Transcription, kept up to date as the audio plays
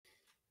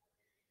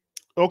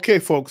Okay,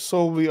 folks,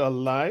 so we are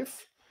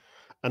live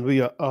and we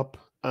are up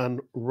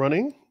and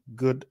running.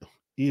 Good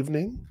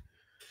evening,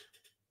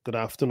 good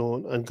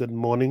afternoon, and good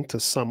morning to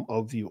some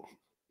of you.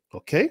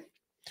 Okay,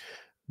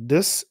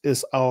 this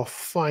is our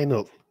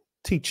final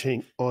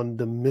teaching on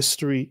the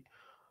mystery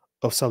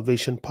of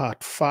salvation,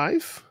 part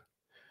 5.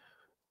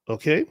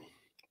 Okay,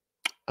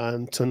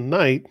 and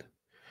tonight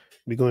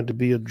we're going to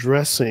be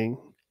addre-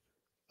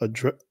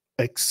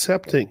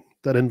 accepting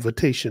that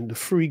invitation, the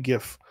free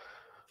gift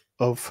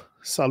of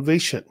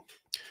salvation.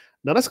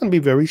 Now, that's going to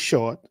be very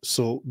short.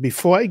 So,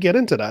 before I get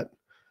into that,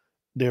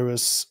 there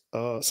is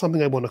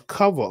something I want to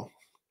cover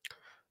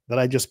that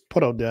I just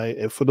put out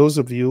there. For those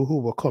of you who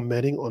were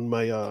commenting on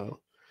my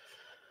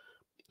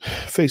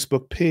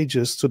Facebook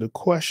pages to the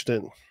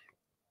question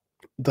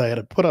that I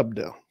had put up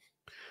there,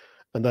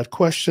 and that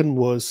question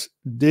was,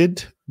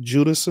 did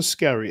Judas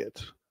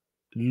Iscariot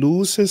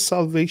lose his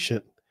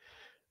salvation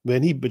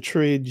when he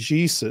betrayed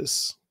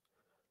Jesus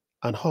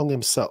and hung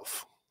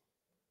himself?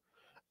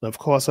 And of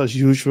course, as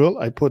usual,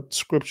 I put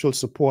scriptural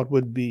support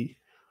would be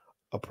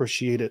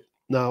appreciated.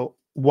 Now,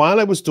 while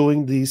I was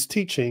doing these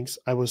teachings,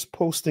 I was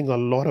posting a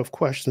lot of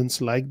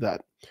questions like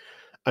that.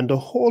 And the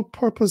whole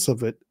purpose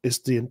of it is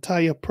the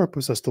entire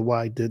purpose as to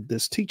why I did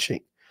this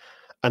teaching.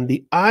 And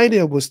the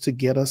idea was to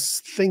get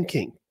us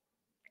thinking,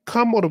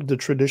 come out of the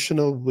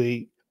traditional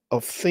way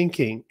of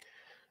thinking,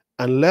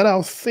 and let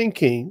our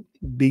thinking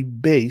be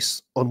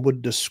based on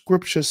what the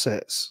scripture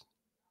says.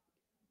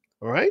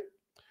 All right.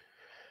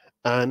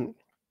 And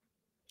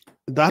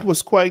that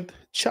was quite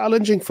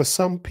challenging for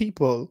some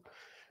people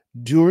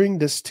during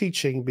this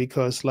teaching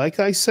because, like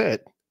I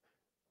said,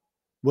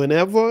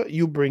 whenever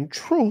you bring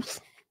truth,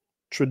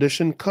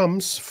 tradition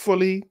comes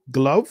fully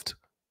gloved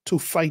to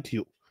fight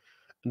you.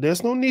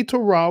 There's no need to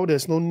row.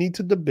 There's no need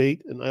to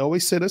debate. And I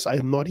always say this, I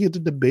am not here to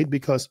debate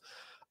because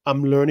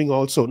I'm learning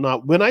also. Now,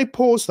 when I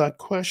posed that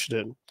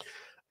question,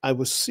 I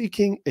was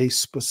seeking a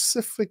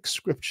specific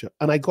scripture,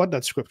 and I got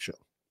that scripture.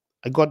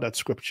 I got that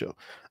scripture.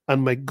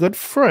 And my good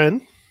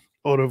friend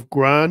out of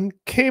Grand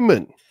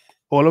Cayman,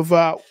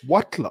 Oliver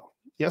Watler,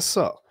 yes,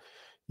 sir,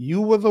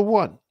 you were the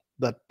one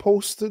that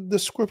posted the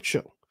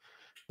scripture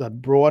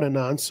that brought an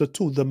answer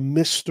to the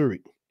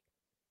mystery.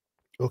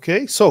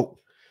 Okay, so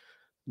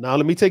now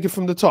let me take it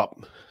from the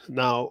top.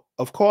 Now,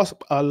 of course,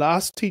 our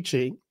last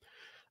teaching,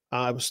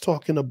 I was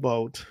talking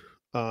about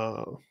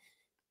uh,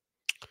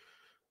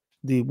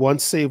 the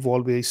once saved,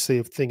 always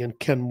saved thing, and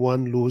can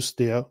one lose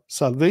their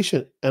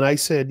salvation? And I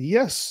said,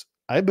 yes,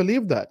 I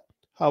believe that.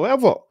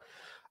 However,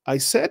 I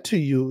said to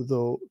you,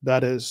 though,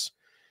 that is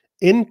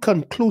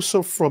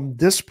inconclusive from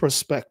this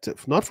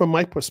perspective, not from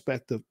my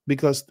perspective,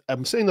 because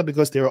I'm saying that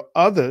because there are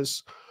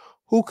others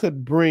who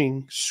could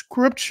bring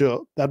scripture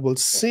that will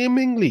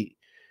seemingly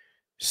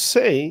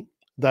say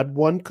that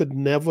one could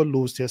never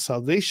lose their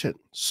salvation.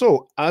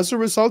 So, as a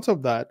result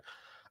of that,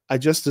 I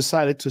just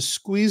decided to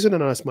squeeze it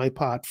in as my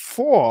part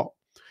 4,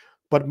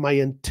 but my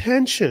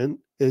intention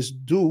is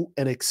do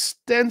an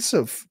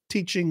extensive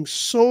teaching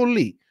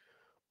solely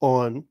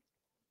on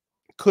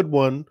could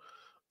one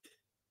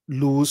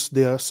lose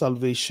their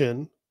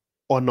salvation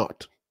or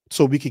not.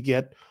 So we could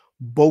get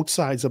both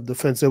sides of the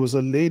fence. There was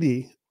a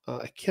lady,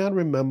 I can't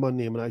remember her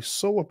name, and I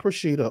so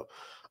appreciate her.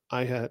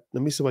 Let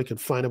me see if I can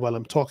find it while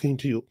I'm talking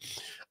to you.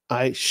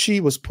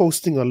 She was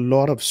posting a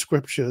lot of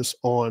scriptures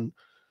on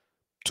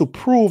to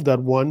prove that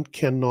one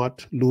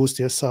cannot lose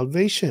their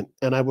salvation.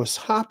 And I was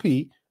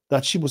happy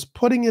that she was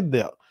putting it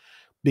there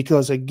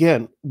because,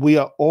 again, we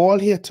are all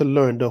here to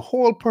learn. The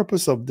whole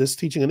purpose of this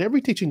teaching and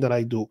every teaching that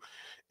I do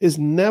is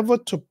never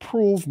to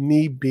prove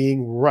me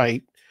being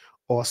right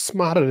or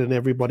smarter than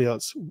everybody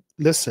else.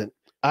 Listen,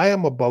 I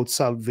am about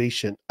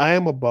salvation. I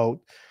am about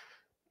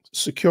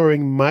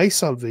securing my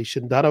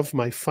salvation, that of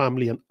my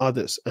family and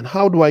others. And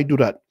how do I do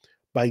that?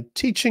 By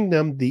teaching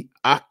them the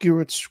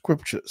accurate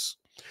scriptures.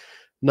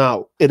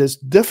 Now, it is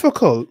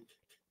difficult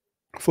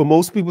for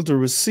most people to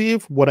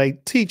receive what I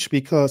teach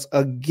because,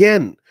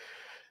 again,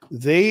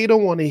 they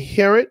don't want to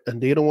hear it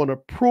and they don't want to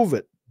prove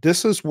it.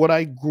 This is what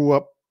I grew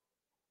up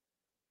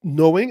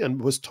knowing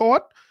and was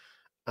taught,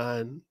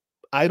 and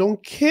I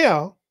don't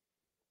care.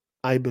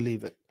 I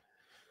believe it.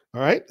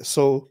 All right.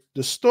 So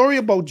the story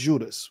about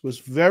Judas was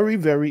very,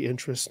 very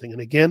interesting.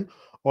 And again,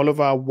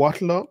 Oliver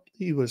Watler,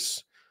 he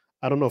was,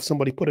 I don't know if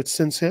somebody put it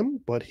since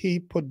him, but he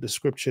put the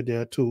scripture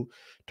there to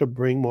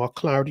bring more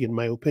clarity, in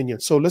my opinion.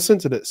 So listen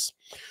to this.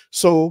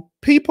 So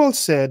people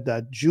said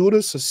that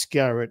Judas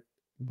Iscariot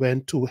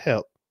went to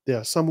hell. There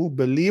are some who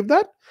believe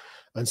that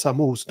and some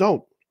who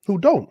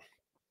don't.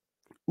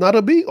 Now,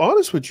 to be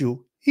honest with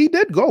you, he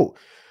did go.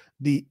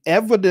 The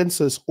evidence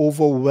is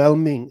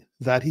overwhelming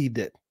that he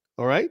did.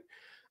 All right.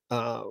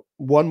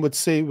 One would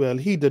say, well,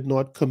 he did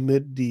not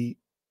commit the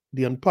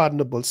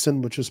unpardonable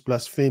sin, which is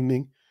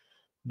blaspheming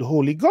the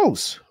Holy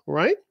Ghost,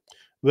 right?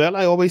 Well,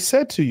 I always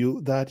said to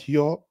you that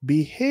your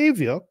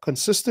behavior,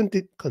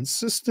 consistently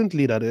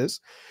that is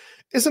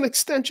an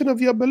extension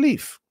of your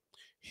belief.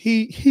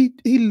 He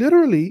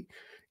literally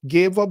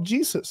gave up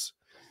Jesus,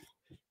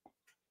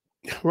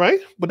 right?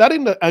 But that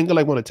ain't the angle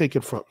I want to take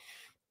it from.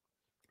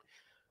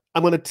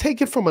 I'm going to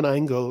take it from an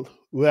angle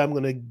where I'm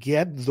going to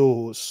get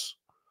those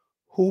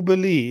who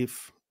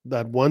believe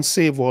that once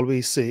saved,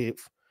 always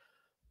saved.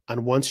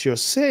 And once you're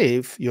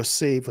saved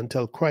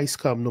until Christ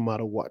comes, no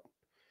matter what.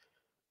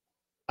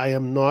 I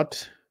am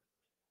not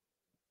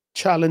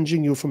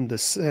challenging you from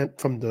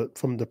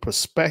the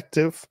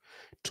perspective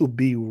to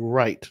be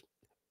right.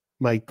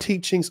 My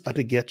teachings are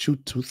to get you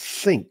to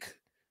think.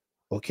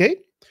 Okay?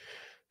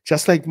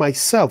 Just like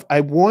myself,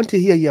 I want to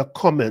hear your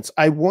comments.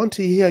 I want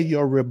to hear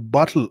your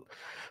rebuttal,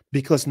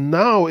 because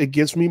now it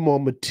gives me more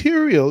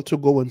material to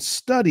go and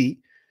study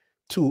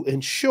to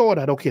ensure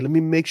that, okay, let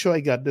me make sure I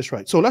got this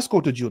right. So let's go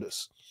to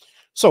Judas.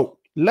 So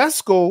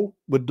let's go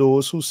with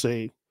those who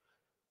say,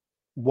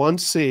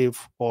 once saved,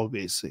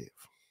 always saved.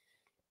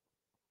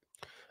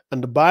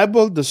 And the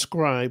Bible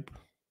describes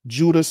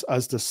Judas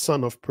as the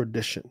son of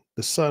perdition,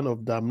 the son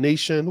of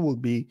damnation, who will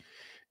be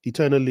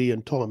eternally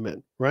in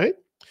torment, right?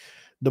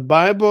 The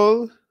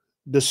Bible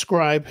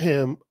describe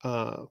him,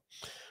 I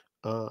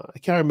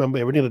can't remember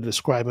everything to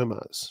describe him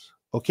as,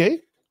 okay?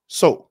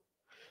 So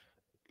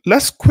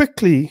let's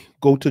quickly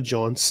go to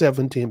John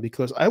 17,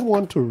 because I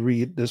want to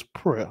read this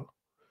prayer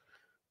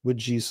which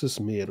Jesus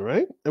made,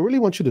 right? I really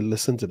want you to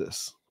listen to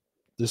this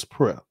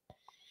prayer.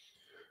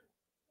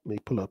 Let me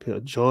pull up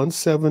here. John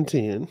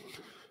 17.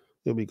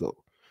 Here we go.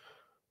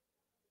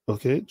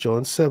 Okay,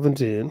 John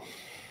 17.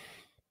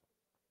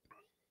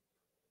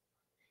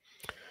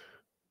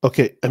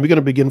 Okay, and we're going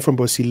to begin from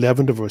verse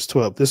 11 to verse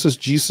 12. This is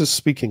Jesus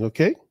speaking,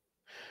 okay?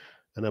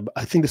 And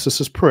I think this is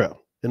his prayer.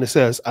 And it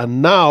says,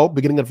 and now,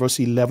 beginning at verse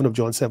 11 of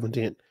John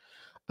 17,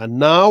 and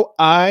now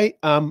I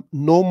am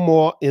no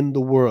more in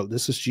the world.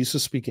 This is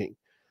Jesus speaking.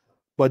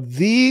 But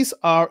these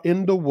are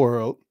in the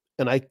world,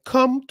 and I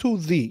come to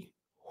thee,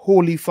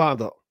 Holy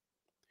Father.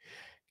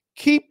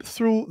 Keep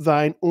through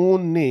thine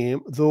own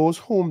name those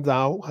whom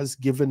thou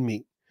hast given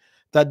me,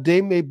 that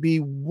they may be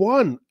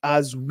one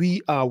as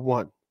we are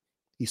one.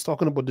 He's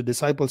talking about the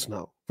disciples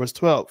now. Verse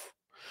 12.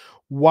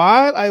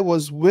 While I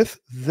was with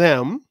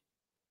them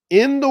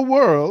in the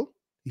world,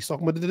 he's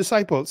talking about the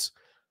disciples,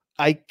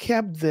 I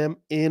kept them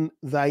in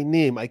thy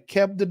name. I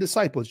kept the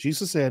disciples.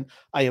 Jesus said,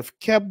 I have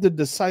kept the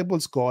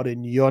disciples, God,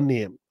 in your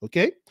name.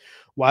 Okay?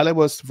 While I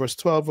was, verse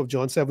 12 of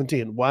John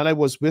 17, while I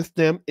was with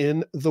them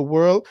in the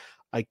world,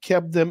 I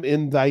kept them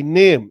in thy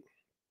name.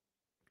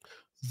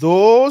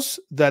 Those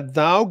that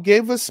thou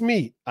gavest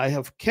me, I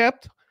have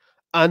kept,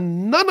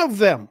 and none of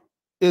them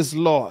is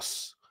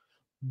lost,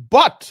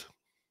 but,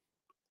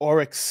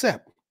 or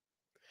except,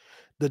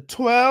 the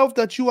 12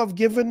 that you have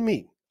given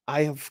me,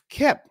 I have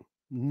kept.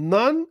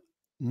 None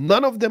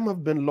of them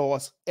have been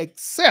lost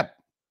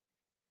except,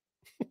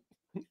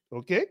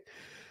 okay?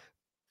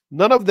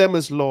 None of them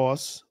is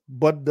lost,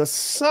 but the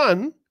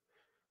son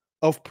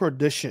of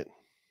perdition,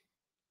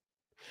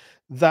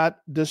 that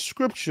the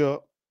scripture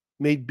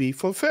may be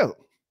fulfilled.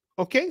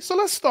 Okay, so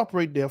let's stop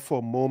right there for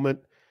a moment.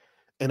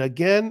 And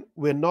again,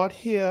 we're not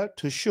here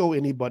to show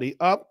anybody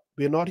up.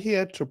 We're not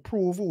here to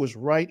prove who is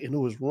right and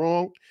who is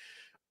wrong.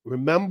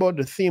 Remember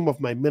the theme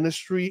of my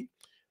ministry.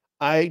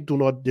 I do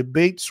not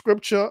debate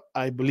scripture.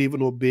 I believe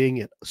in obeying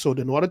it. So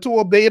in order to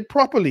obey it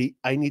properly,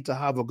 I need to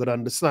have a good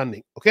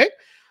understanding. Okay?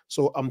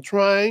 So I'm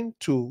trying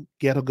to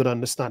get a good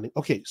understanding.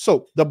 Okay,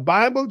 so the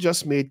Bible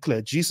just made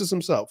clear, Jesus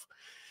himself,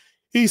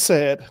 he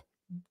said,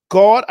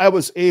 God, I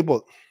was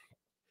able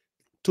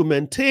to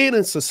maintain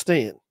and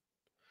sustain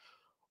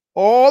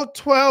all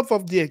 12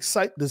 of the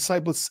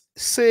disciples,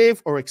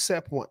 save or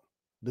except one,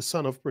 the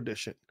son of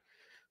perdition.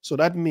 So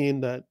that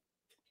means that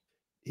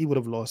he would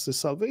have lost his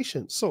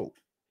salvation. So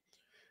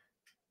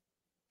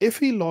if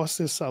he lost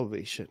his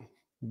salvation,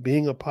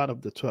 being a part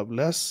of the 12,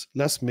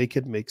 let's make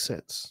it make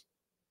sense.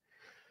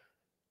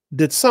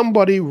 Did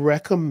somebody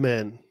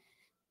recommend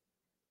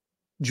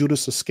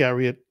Judas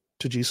Iscariot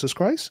to Jesus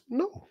Christ?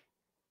 No.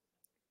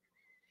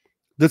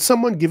 Did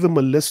someone give him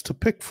a list to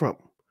pick from?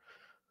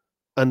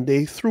 And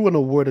they threw in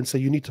a word and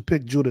said, you need to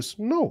pick Judas?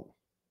 No.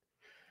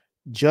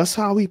 Just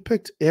how he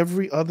picked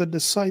every other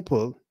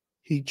disciple,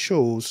 he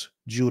chose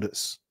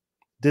Judas.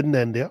 Didn't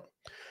end there.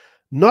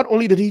 Not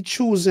only did he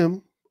choose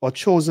him or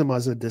chose him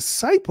as a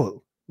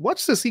disciple,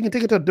 watch this, he can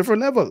take it to a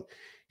different level.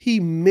 He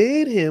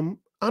made him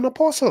an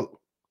apostle.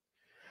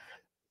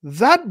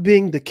 That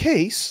being the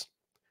case,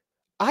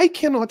 I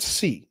cannot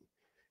see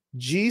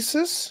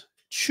Jesus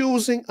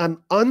choosing an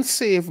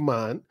unsaved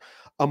man,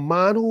 a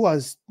man who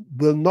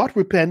will not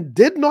repent,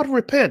 did not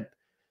repent,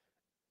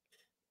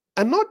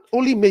 and not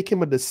only make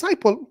him a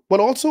disciple,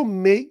 but also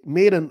made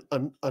an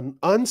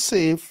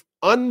unsaved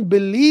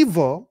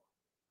unbeliever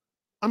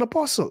an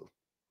apostle.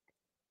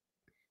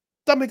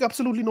 That makes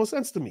absolutely no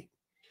sense to me.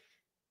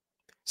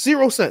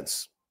 Zero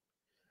sense.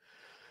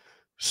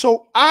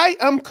 So I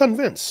am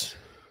convinced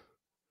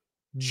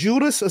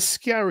Judas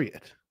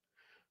Iscariot,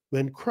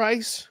 when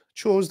Christ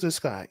chose this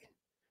guy,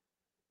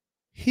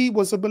 he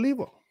was a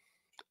believer.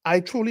 I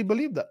truly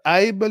believe that.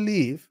 I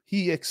believe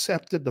he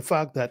accepted the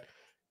fact that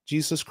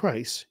Jesus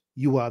Christ,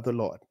 you are the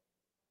Lord.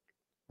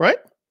 Right?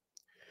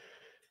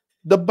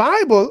 The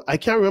Bible, I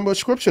can't remember what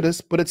scripture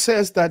this, but it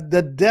says that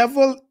the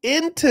devil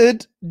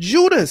entered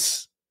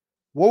Judas.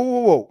 Whoa, whoa,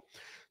 whoa.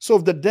 So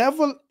if the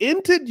devil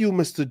entered you,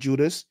 Mr.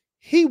 Judas,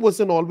 he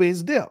wasn't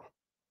always there.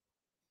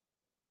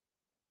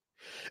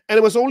 And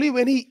it was only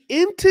when he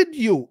entered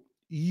you,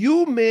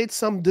 you made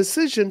some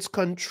decisions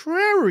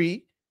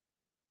contrary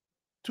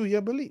to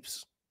your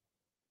beliefs.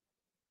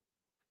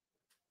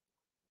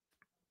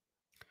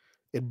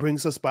 It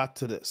brings us back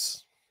to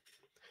this.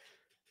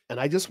 And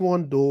I just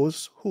want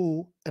those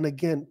who, and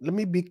again, let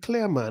me be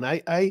clear, man.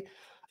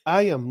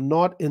 I am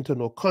not into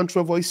no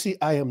controversy.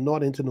 I am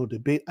not into no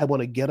debate. I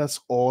want to get us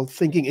all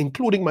thinking,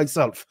 including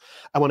myself.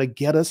 I want to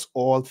get us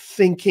all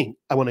thinking.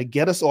 I want to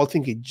get us all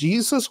thinking.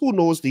 Jesus, who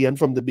knows the end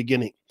from the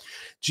beginning.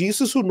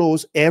 Jesus, who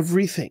knows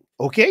everything.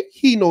 Okay?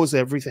 He knows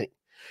everything.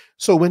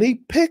 So when he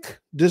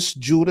picked this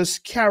Judas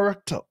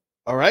character,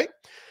 all right,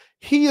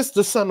 he is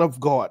the Son of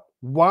God.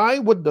 Why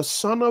would the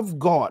Son of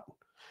God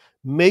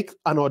make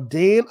and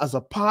ordain as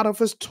a part of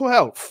his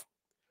 12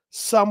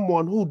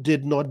 someone who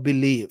did not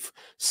believe,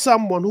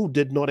 someone who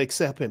did not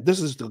accept him? This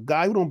is the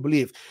guy who don't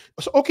believe.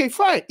 So, okay,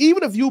 fine.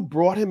 Even if you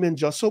brought him in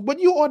just so, but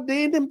you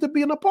ordained him to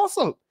be an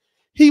apostle.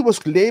 He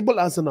was labeled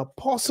as an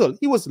apostle.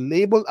 He was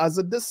labeled as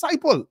a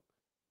disciple.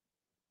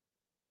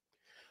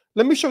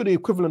 Let me show you the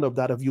equivalent of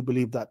that if you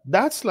believe that.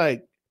 That's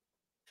like,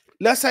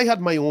 let's say I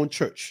had my own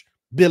church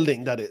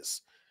building, that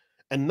is.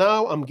 And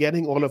now I'm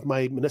getting all of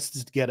my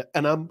ministers together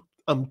and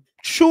I'm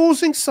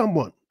choosing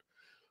someone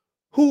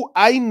who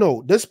I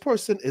know this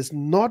person is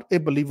not a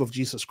believer of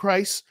Jesus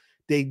Christ.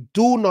 They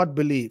do not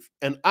believe.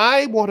 And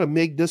I want to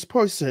make this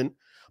person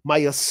my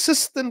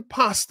assistant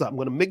pastor. I'm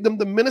going to make them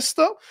the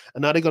minister,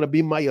 and now they're going to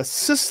be my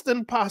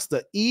assistant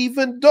pastor,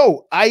 even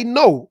though I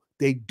know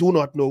they do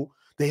not know,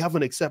 they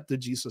haven't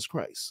accepted Jesus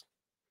Christ.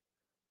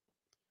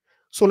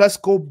 So let's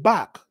go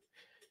back.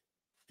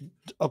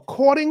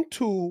 According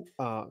to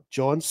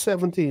John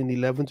 17,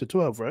 11 to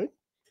 12, right?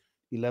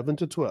 11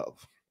 to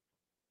 12.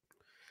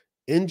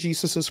 In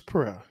Jesus's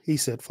prayer, he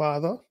said,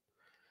 Father,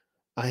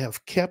 I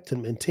have kept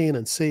and maintained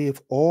and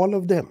saved all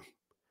of them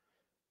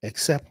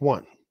except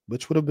one,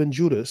 which would have been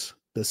Judas,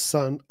 the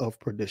son of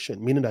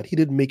perdition, meaning that he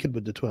didn't make it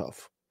with the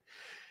 12.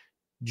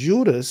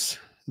 Judas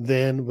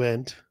then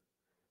went,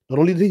 not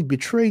only did he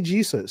betray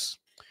Jesus,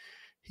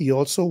 he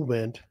also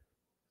went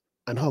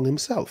and hung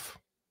himself,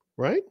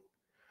 right?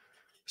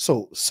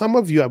 So some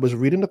of you, I was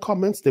reading the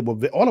comments,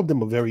 all of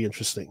them were very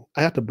interesting.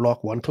 I had to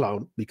block one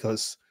clown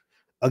because,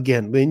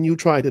 again, when you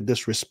try to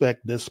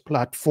disrespect this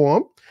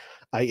platform,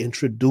 I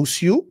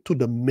introduce you to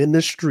the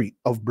ministry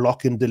of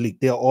block and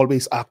delete. They are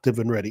always active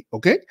and ready,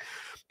 okay?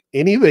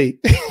 Anyway,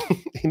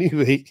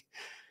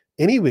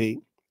 anyway,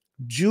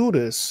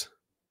 Judas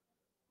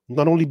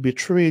not only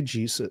betrayed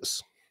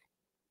Jesus,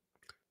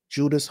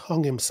 Judas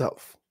hung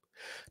himself.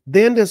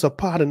 Then there's a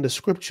part in the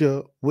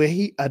scripture where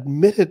he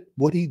admitted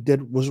what he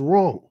did was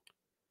wrong.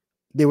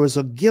 There was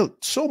a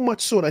guilt, so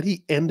much so that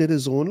he ended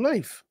his own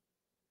life.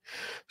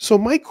 So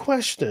my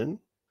question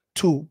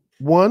to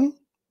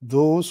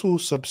those who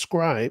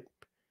subscribe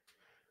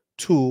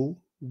to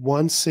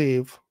once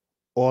saved,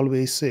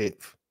 always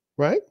saved,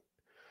 right?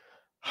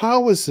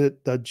 How is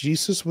it that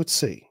Jesus would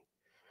say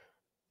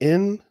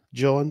in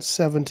John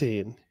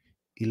 17,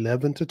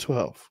 11 to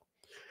 12,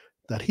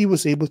 that he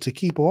was able to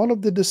keep all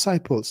of the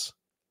disciples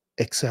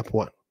except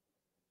one?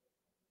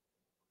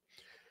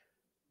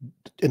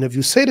 And if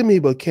you say to me,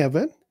 well,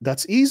 Kevin,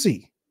 that's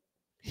easy.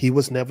 He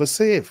was never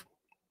saved.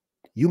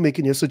 You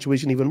making your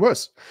situation even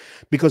worse.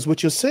 Because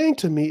what you're saying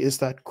to me is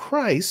that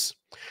Christ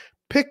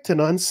picked an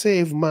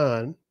unsaved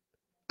man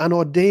and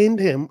ordained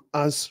him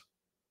as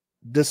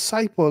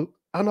disciple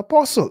and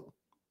apostle.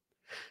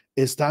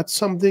 Is that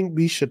something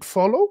we should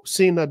follow,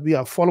 seeing that we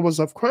are followers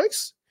of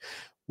Christ?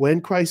 When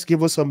Christ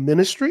gave us a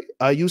ministry,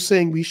 are you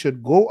saying we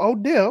should go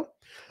out there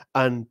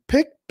and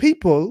pick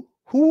people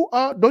who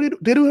are,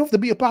 they don't have to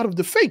be a part of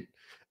the faith,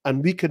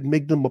 and we could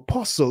make them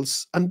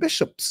apostles and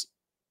bishops?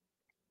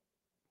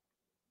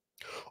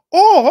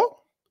 Or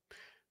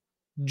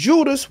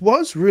Judas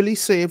was really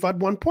saved at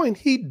one point.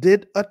 He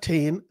did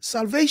attain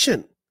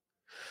salvation.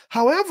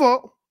 However,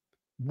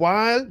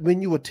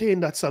 when you attain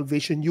that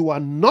salvation, you are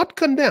not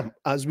condemned,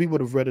 as we would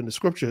have read in the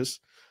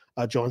scriptures,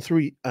 John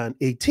 3 and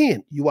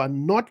 18. You are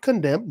not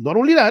condemned. Not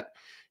only that,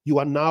 you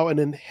are now an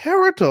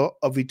inheritor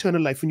of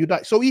eternal life when you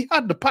die. So he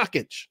had the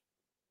package,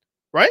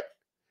 right?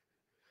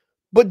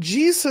 But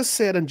Jesus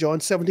said in John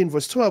 17,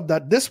 verse 12,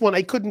 that this one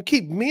I couldn't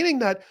keep, meaning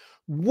that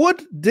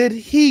what did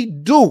he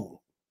do?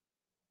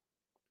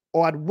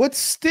 Or at what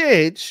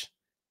stage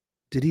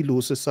did he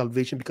lose his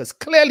salvation? Because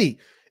clearly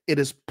it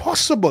is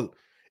possible.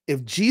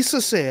 If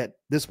Jesus said,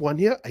 this one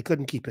here, I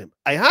couldn't keep him.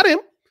 I had him.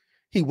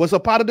 He was a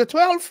part of the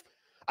 12.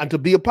 And to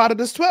be a part of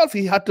this 12,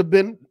 he had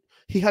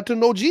to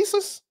know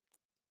Jesus.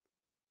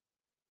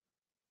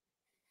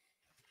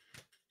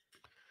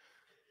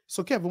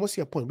 So Kevin, what's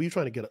your point? What are you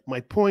trying to get at? My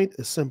point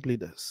is simply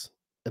this,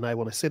 and I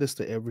want to say this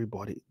to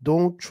everybody.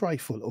 Don't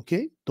trifle,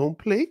 okay? Don't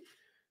play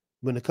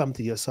when it comes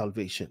to your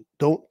salvation.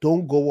 Don't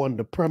go on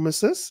the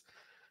premises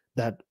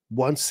that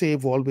once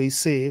saved, always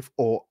saved,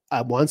 or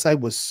once I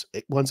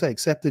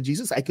accepted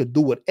Jesus, I could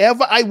do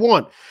whatever I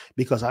want,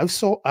 because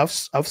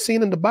I've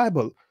seen in the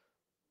Bible,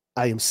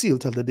 I am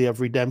sealed till the day of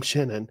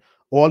redemption, and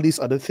all these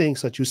other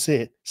things that you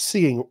say,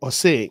 seeing or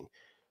saying,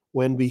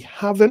 when we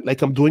haven't,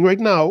 like I'm doing right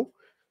now,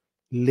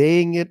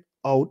 laying it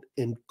out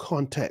in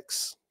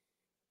context.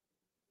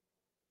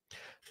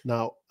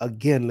 Now,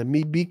 again, let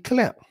me be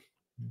clear.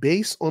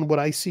 Based on what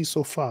I see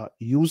so far,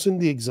 using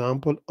the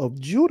example of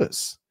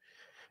Judas,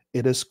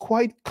 it is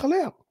quite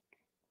clear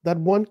that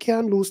one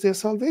can lose their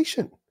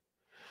salvation.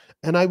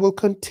 And I will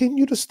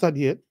continue to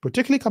study it,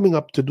 particularly coming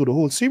up to do the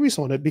whole series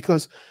on it,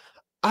 because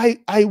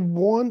I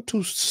want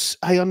to,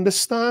 I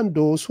understand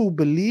those who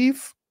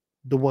believe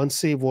the one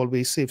save,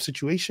 always save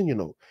situation, you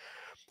know.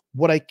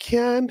 What I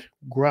can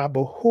grab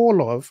a hold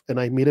of, and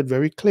I made it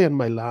very clear in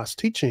my last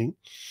teaching,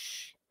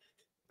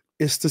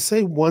 is to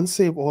say one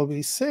save,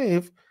 always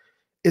save,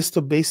 is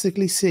to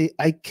basically say,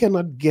 I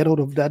cannot get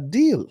out of that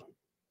deal.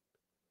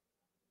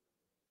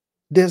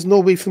 There's no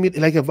way for me,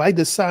 like if I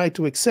decide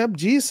to accept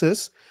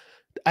Jesus,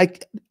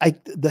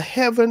 the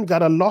heaven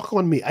got a lock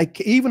on me.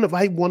 Even if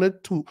I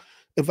wanted to,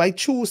 if I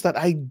choose that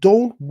I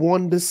don't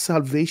want this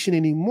salvation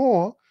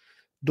anymore,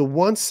 the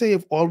one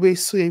save,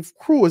 always save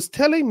crew is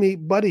telling me,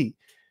 buddy,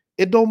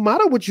 it don't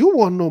matter what you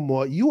want no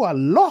more. You are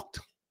locked.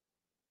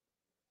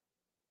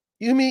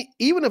 You mean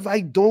even if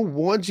I don't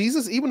want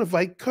Jesus, even if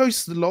I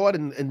curse the Lord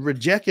and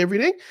reject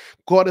everything,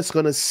 God is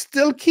going to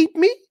still keep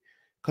me?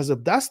 Because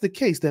if that's the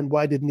case, then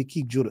why didn't he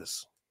keep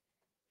Judas?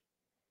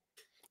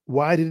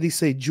 Why did he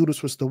say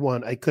Judas was the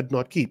one I could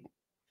not keep?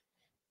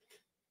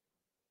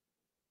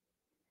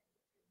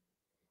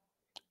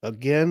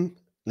 Again,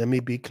 let me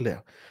be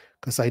clear,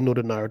 because I know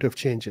the narrative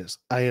changes.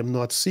 I am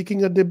not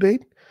seeking a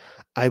debate.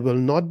 I will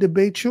not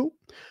debate you.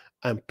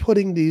 I'm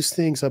putting these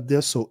things up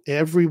there so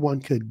everyone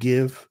could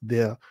give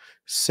their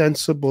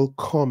sensible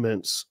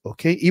comments,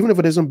 okay? Even if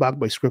it isn't backed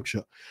by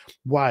scripture.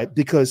 Why?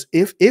 Because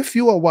if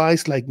you are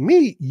wise like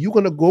me, you're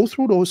going to go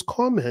through those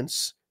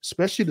comments,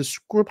 especially the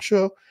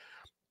scriptural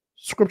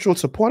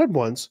supported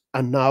ones,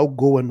 and now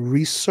go and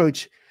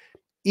research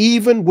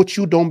even what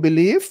you don't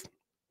believe.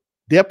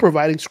 They're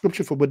providing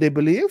scripture for what they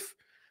believe.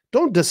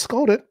 Don't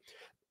discount it.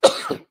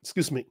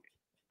 Excuse me.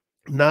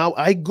 Now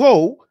I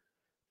go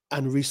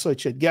and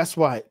research it. Guess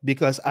why?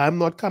 Because I'm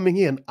not coming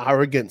here in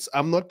arrogance.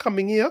 I'm not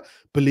coming here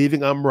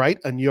believing I'm right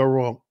and you're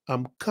wrong.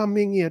 I'm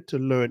coming here to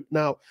learn.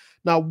 Now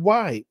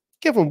why?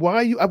 Kevin, why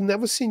are you? I've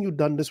never seen you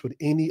done this with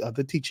any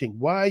other teaching.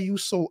 Why are you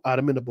so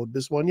adamant about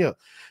this one here?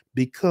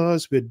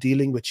 Because we're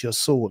dealing with your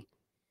soul.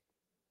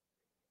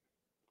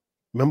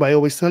 Remember, I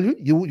always tell you,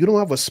 you don't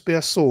have a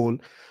spare soul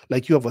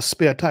like you have a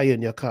spare tire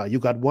in your car. You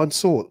got one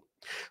soul.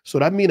 So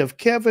that means if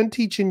Kevin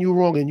teaching you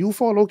wrong and you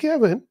follow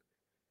Kevin,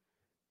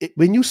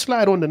 when you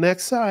slide on the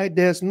next side,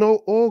 there's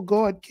no, oh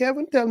God,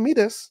 Kevin, tell me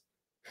this.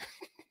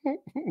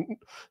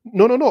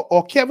 No.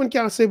 Or Kevin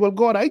can't say, well,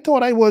 God, I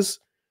thought I was.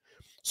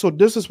 So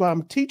this is why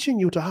I'm teaching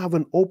you to have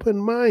an open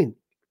mind.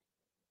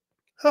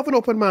 Have an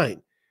open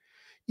mind.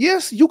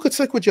 Yes, you could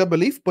stick with your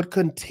belief, but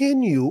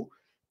continue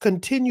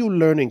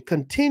learning,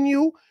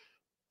 continue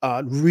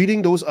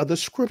reading those other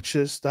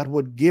scriptures that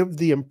would give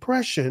the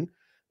impression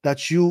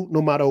that you,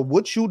 no matter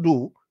what you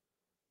do,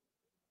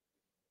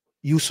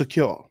 you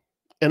secure.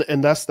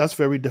 And that's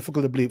very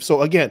difficult to believe.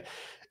 So again,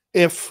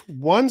 if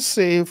one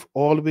save,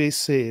 always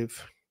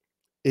save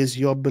is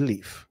your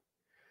belief,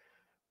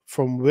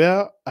 from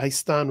where I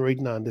stand right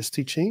now in this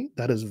teaching,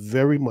 that is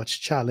very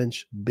much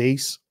challenged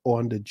based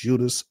on the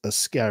Judas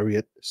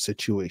Iscariot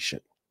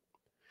situation.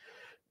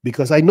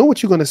 Because I know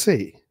what you're going to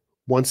say.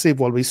 One save,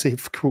 always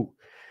save crew.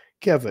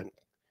 Kevin,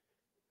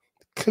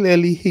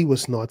 clearly he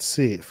was not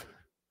saved.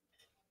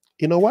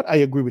 You know what? I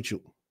agree with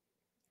you.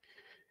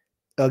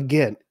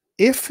 Again,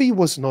 if he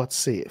was not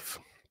saved,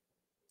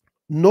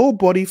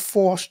 nobody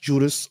forced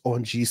Judas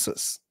on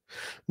Jesus.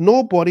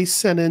 Nobody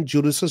sent in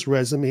Judas's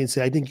resume and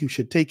said, I think you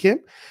should take him.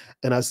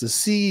 And as the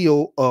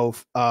CEO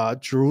of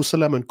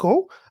Jerusalem and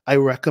Co., I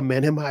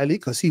recommend him highly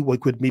because he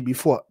worked with me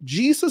before.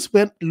 Jesus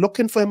went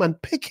looking for him and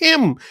picked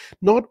him.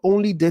 Not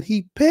only did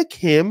he pick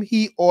him,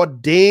 he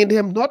ordained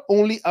him not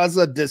only as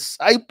a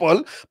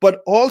disciple,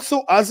 but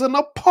also as an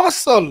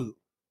apostle.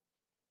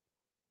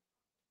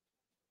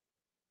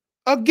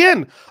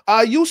 Again,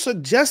 are you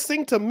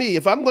suggesting to me,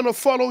 if I'm going to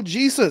follow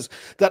Jesus,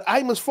 that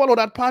I must follow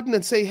that pattern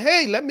and say,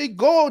 hey, let me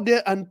go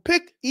there and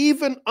pick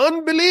even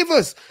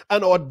unbelievers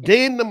and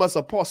ordain them as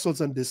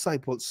apostles and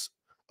disciples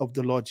of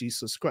the Lord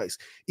Jesus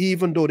Christ,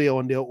 even though they're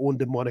on their own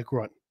demonic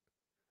run?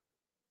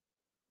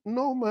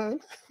 No, man.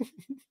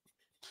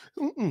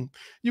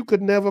 You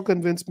could never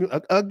convince me.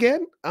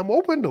 Again, I'm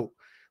open though.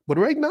 But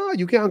right now,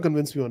 you can't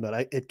convince me on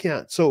that. It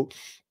can't. So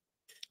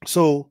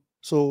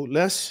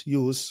let's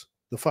use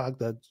the fact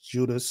that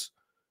Judas,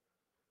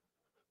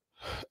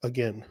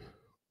 again,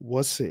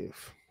 was saved.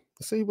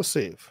 Let's say he was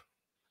saved.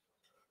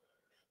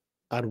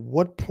 At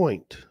what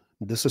point,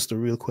 this is the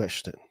real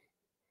question.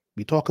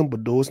 We're talking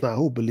about those now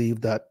who believe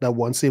that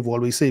one save,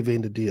 always save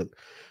ain't the deal.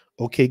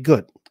 Okay,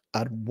 good.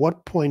 At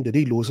what point did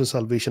he lose his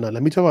salvation? And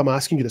let me tell you, I'm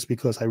asking you this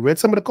because I read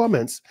some of the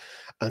comments,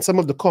 and some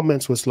of the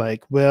comments was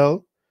like,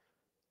 well,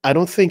 I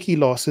don't think he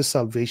lost his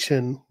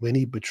salvation when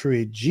he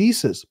betrayed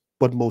Jesus,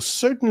 but most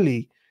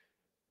certainly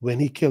when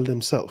he killed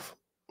himself.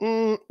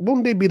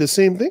 Won't they be the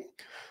same thing?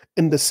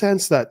 In the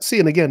sense that, see,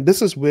 and again,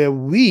 this is where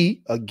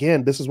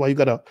this is why you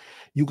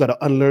gotta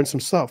unlearn some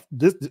stuff.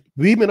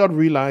 We may not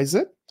realize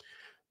it,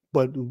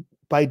 but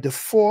by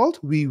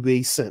default, we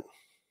weigh sin.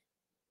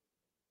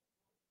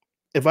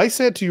 If I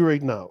said to you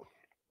right now,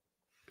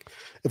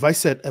 if I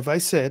said,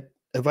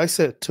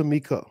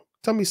 Tamika,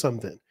 tell me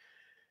something.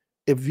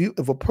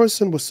 If a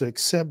person was to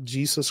accept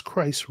Jesus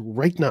Christ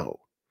right now,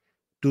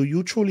 do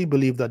you truly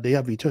believe that they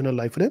have eternal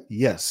life in him?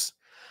 Yes.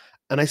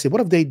 And I say,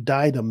 what if they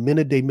die the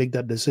minute they make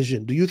that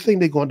decision? Do you think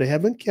they're going to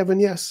heaven, Kevin?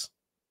 Yes.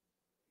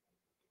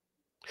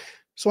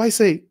 So I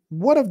say,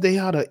 what if they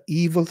had an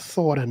evil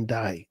thought and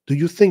die? Do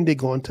you think they're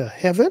going to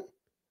heaven?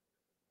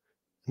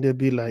 And they'll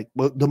be like,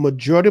 well, the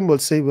majority will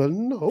say, well,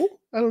 no,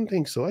 I don't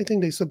think so. I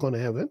think they're still going to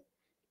heaven.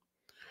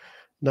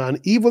 Now, an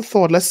evil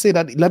thought, let's say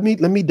that, let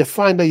me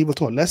define the evil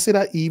thought. Let's say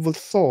that evil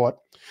thought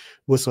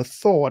was a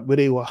thought where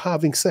they were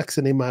having sex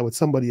in their mind with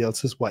somebody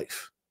else's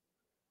wife.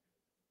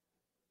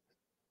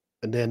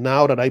 And then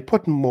now that I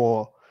put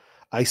more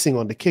icing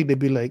on the cake, they'd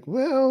be like,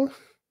 well,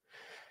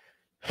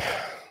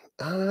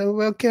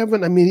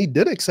 Kevin, I mean, he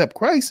did accept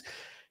Christ.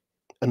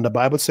 And the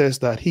Bible says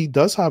that he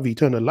does have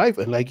eternal life.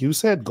 And like you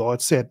said,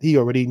 God said he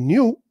already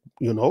knew,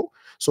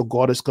 so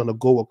God is going to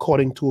go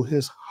according to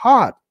his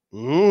heart.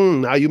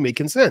 Now you're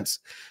making sense.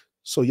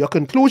 So your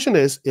conclusion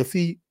is if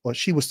he or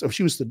she was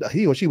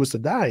to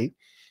die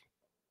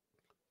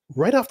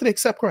right after they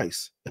accept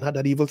Christ and had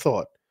that evil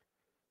thought,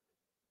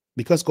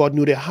 because God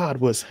knew their heart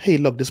was, hey,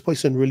 look, this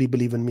person really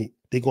believe in me.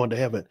 They go into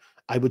heaven.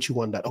 I would you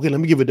want that. Okay, let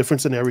me give you a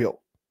different scenario.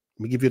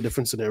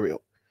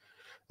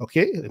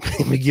 Okay,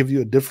 let me give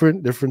you a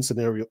different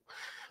scenario.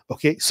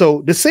 Okay,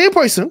 so the same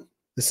person,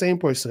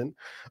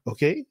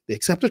 okay, they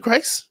accepted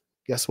Christ.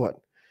 Guess what?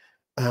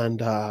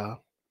 And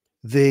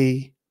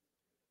they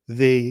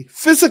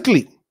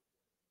physically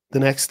the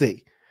next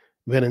day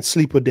went and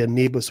sleep with their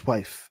neighbor's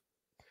wife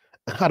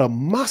and had a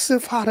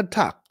massive heart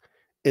attack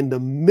in the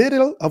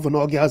middle of an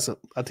orgasm.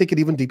 I'll take it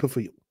even deeper for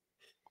you.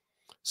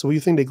 So where do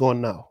you think they're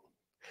going now?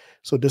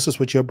 So this is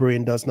what your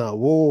brain does now.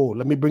 Whoa,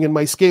 let me bring in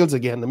my scales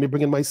again. Now,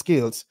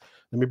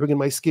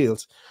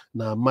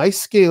 my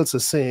scales are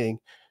saying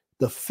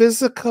the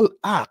physical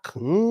act.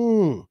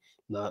 Now,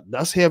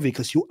 that's heavy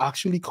because you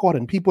actually caught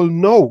and people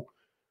know.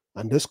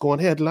 And this going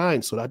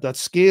headline. So that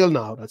scale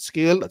now, that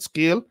scale.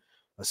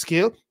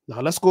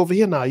 Now, let's go over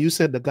here now. You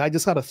said the guy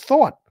just had a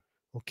thought.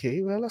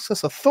 Okay, well, that's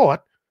just a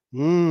thought.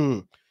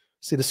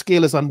 See, the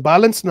scale is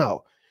unbalanced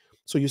now.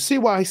 So you see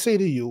why I say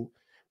to you,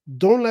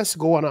 don't let's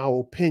go on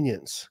our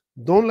opinions.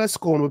 Don't let's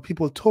go on what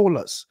people told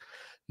us.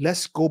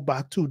 Let's go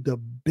back to the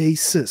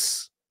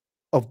basis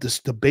of this,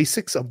 the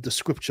basics of the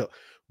scripture.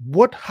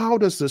 How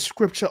does the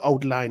scripture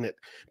outline it?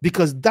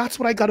 Because that's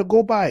what I got to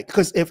go by.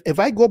 Because if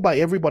I go by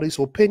everybody's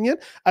opinion,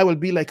 I will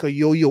be like a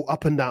yo-yo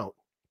up and down.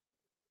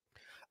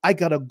 I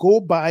got to go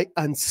by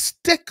and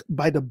stick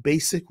by the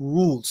basic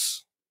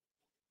rules.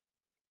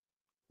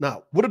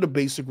 Now, what are the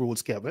basic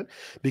rules, Kevin?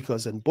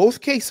 Because in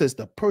both cases,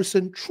 the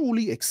person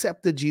truly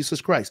accepted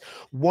Jesus Christ.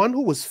 One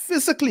who was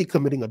physically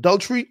committing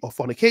adultery or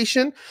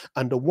fornication,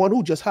 and the one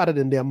who just had it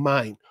in their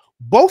mind.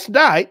 Both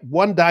died.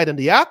 One died in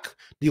the act.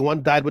 The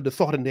one died with the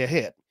thought in their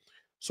head.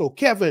 So,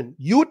 Kevin,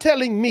 you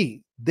telling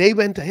me they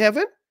went to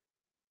heaven?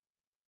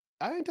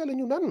 I ain't telling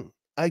you nothing.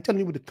 I telling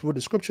you what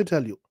the scripture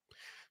tell you.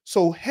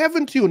 So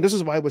heaven to you, and this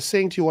is why I was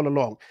saying to you all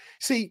along.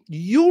 See,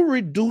 you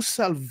reduce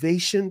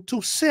salvation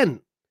to sin.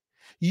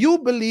 You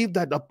believe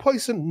that a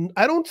person,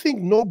 I don't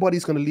think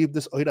nobody's going to leave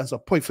this earth as a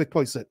perfect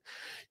person.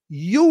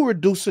 You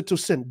reduce it to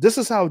sin. This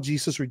is how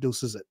Jesus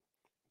reduces it.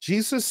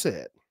 Jesus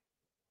said,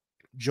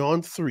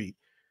 John 3:16,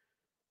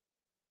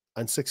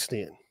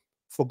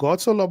 for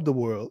God so loved the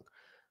world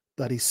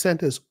that he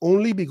sent his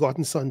only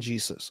begotten son,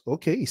 Jesus.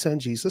 Okay, he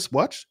sent Jesus.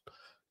 Watch.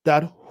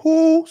 That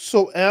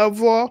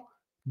whosoever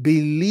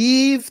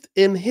believed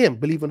in him,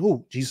 believe in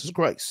who? Jesus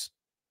Christ.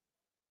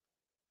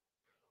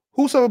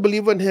 Whosoever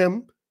believe in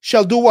him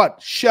shall do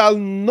what? Shall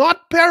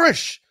not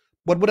perish.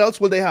 But what else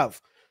will they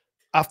have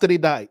after they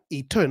die?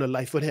 Eternal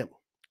life with him.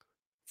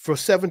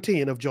 Verse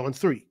 17 of John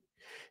 3.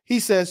 He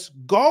says,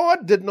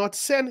 God did not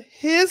send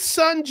his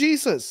son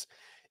Jesus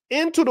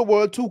into the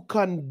world to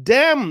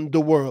condemn the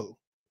world,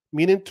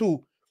 meaning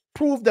to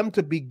prove them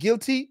to be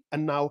guilty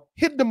and now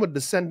hit them with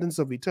the sentence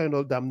of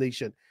eternal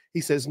damnation. He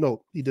says,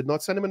 no, he did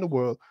not send him in the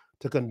world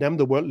to condemn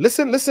the world.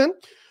 Listen,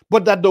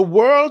 but that the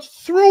world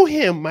through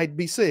him might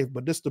be saved.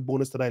 But this is the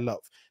bonus that I love.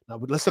 Now,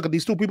 let's look at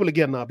these two people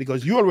again now,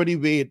 because you already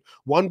weighed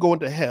one going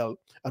to hell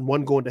and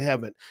one going to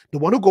heaven. The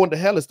one who going to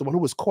hell is the one who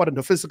was caught in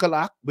the physical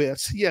act, where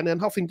CNN,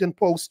 Huffington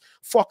Post,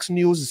 Fox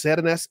News,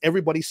 ZNS,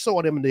 everybody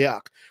saw them in the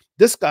act.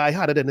 This guy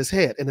had it in his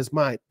head, in his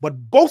mind.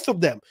 But both of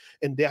them,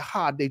 in their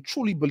heart, they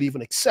truly believe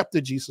and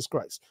accepted Jesus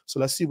Christ. So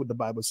let's see what the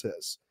Bible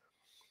says.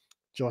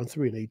 John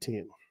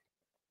 3:18.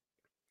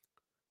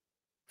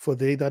 For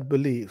they that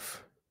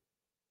believe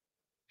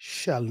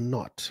shall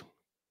not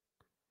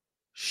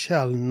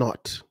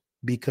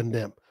be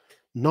condemned.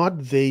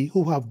 Not they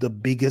who have the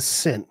biggest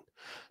sin,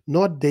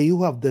 not they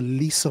who have the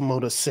least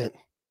amount of sin.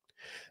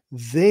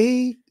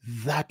 They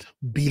that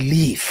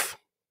believe.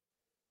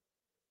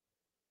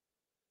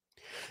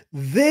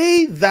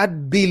 They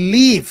that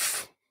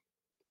believe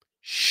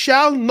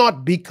shall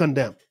not be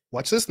condemned.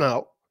 Watch this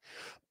now.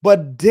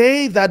 But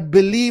they that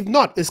believe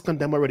not is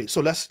condemned already.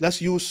 So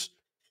let's use,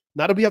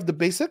 now that we have the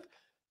basic,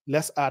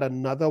 let's add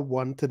another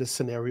one to the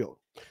scenario.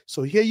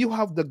 So here you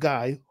have the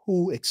guy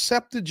who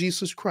accepted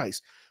Jesus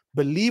Christ,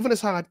 believe in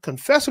his heart,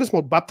 confess in his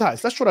mouth,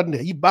 baptized. Let's throw that in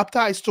there. He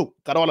baptized too.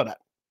 Got all of that.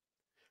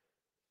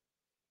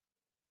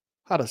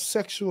 Had a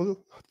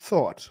sexual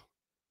thought,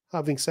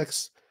 having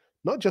sex,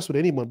 not just with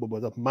anyone, but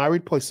with a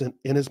married person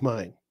in his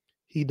mind.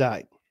 He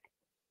died.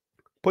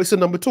 Person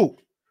number two,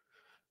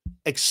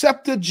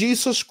 accepted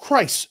Jesus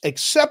Christ,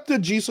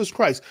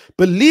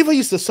 believe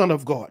he's the Son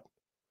of God,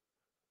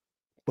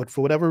 but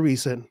for whatever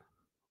reason,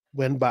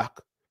 went back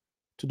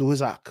to do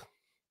his act,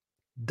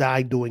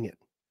 died doing it.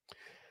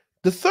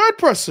 The third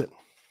person,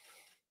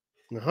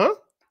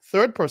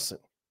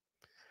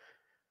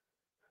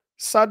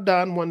 sat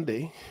down one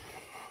day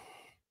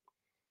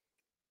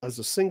as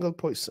a single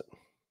person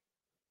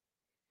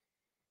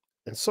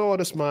and saw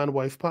this man and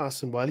wife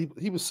passing while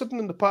he was sitting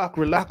in the park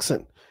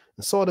relaxing,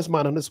 and saw this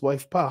man and his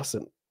wife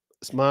passing.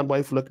 This man and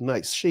wife looked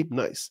nice, shaped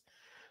nice.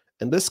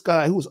 And this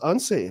guy who was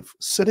unsaved,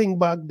 sitting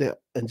back there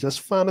and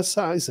just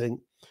fantasizing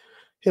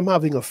him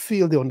having a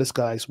field day on this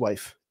guy's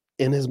wife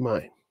in his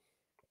mind.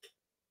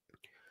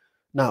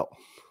 Now,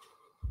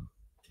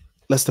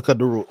 let's look at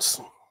the rules.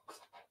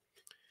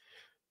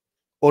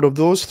 Out of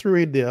those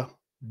three there,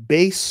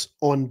 based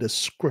on the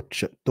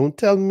scripture, don't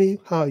tell me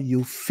how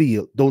you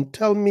feel. Don't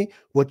tell me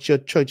what your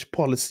church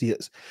policy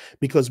is.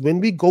 Because when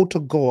we go to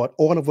God,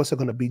 all of us are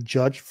going to be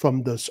judged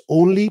from this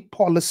only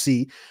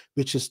policy,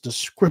 which is the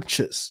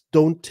scriptures.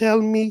 Don't tell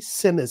me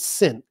sin is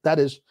sin. That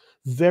is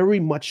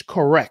very much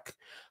correct.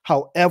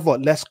 However,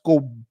 let's go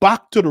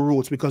back to the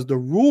rules, because the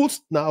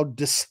rules now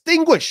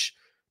distinguish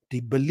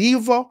the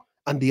believer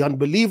and the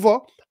unbeliever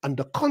and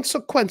the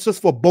consequences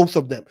for both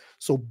of them.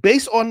 So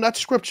based on that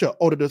scripture,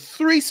 out of the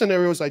three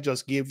scenarios I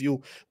just gave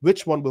you,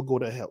 which one will go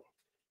to hell?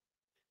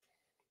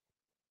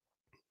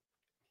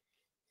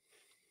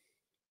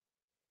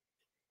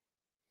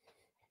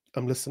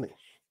 I'm listening.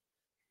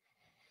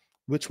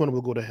 Which one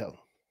will go to hell?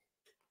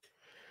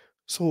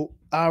 So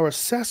our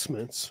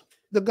assessments,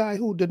 the guy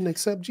who didn't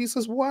accept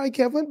Jesus, why,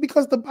 Kevin?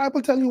 Because the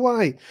Bible tells you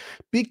why.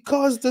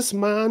 Because this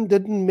man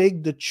didn't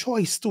make the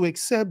choice to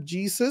accept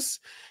Jesus,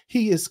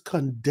 he is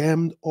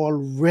condemned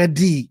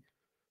already.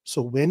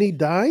 So when he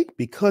died,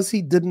 because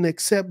he didn't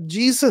accept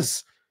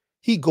Jesus,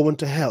 he going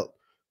to hell.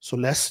 So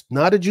let's,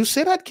 now that you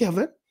say that,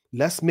 Kevin,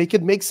 let's make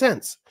it make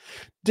sense.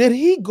 Did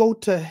he go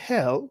to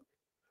hell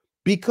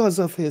because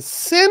of his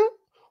sin,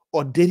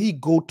 or did he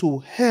go to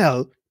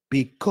hell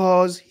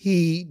because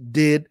he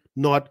did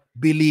not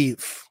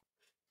believe?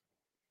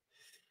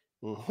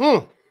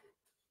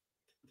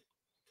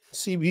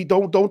 See, we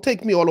don't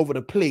take me all over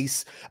the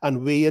place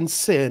and weigh in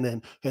sin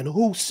and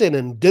who sin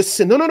and this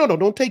sin. No,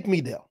 don't take me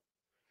there.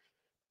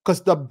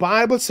 Because the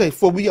Bible says,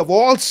 for we have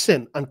all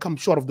sinned and come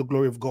short of the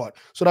glory of God.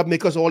 So that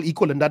makes us all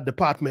equal in that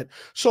department.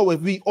 So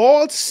if we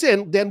all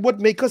sin, then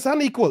what makes us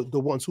unequal? The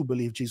ones who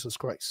believe Jesus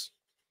Christ.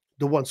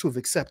 The ones who've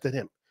accepted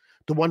him.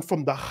 The one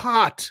from the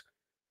heart.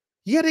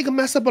 Yeah, they can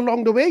mess up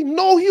along the way.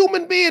 No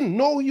human being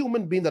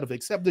that have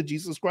accepted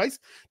Jesus Christ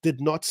did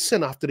not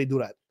sin after they do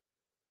that.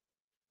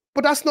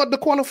 But that's not the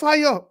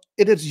qualifier.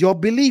 It is your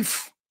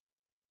belief.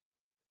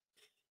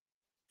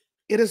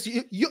 It is,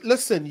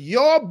 listen,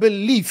 your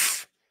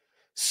belief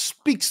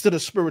speaks to the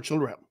spiritual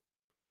realm.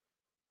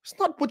 It's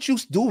not what you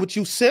do, what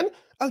you sin.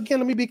 Again,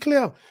 let me be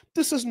clear.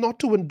 This is not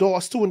to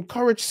endorse, to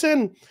encourage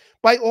sin.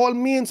 By all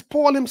means,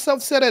 Paul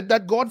himself said it,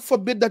 that God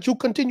forbid that you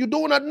continue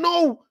doing that.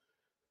 No.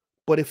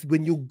 But if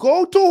when you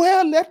go to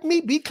hell, let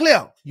me be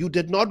clear, you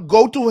did not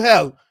go to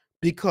hell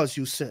because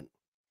you sinned.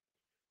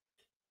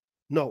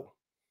 No.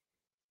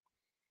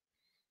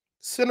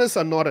 Sinners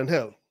are not in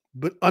hell,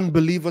 but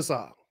unbelievers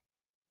are.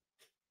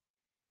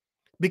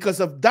 Because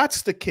if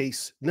that's the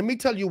case, let me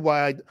tell you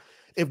why.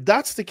 If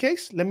that's the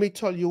case, let me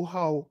tell you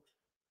how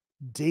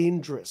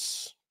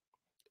dangerous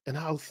and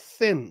how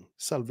thin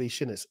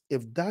salvation is.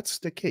 If that's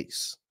the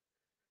case,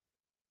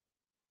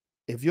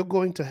 if you're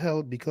going to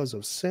hell because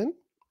of sin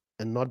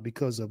and not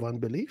because of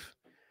unbelief,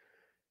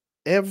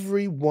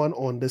 everyone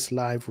on this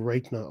live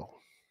right now,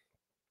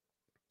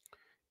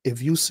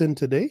 if you sin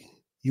today,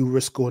 you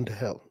risk going to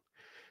hell.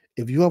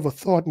 If you have a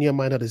thought in your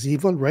mind that is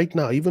evil right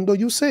now, even though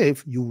you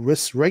save, you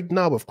risk right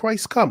now, if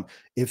Christ come,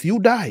 if you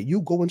die, you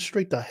going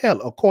straight to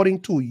hell,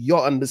 according to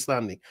your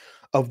understanding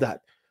of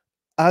that.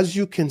 As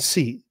you can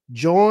see,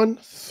 John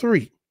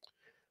 3,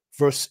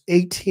 verse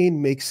 18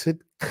 makes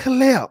it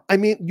clear. I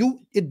mean,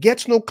 it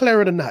gets no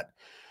clearer than that.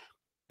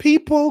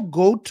 People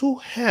go to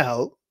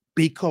hell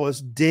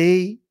because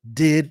they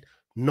did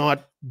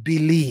not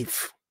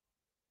believe.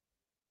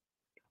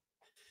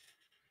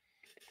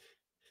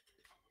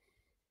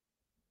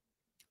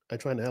 I'm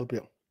trying to help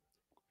you.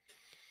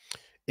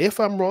 If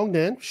I'm wrong,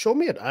 then show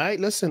me it.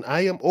 Listen,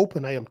 I am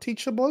open. I am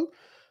teachable.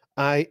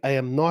 I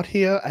am not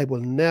here. I will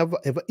never,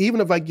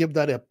 even if I give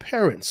that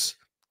appearance,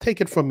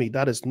 take it from me.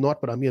 That is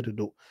not what I'm here to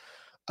do.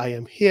 I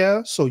am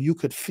here so you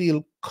could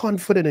feel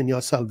confident in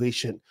your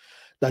salvation,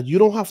 that you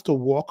don't have to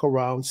walk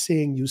around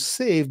saying you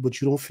saved,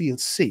 but you don't feel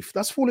safe.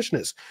 That's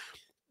foolishness.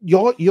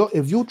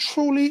 If you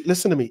truly,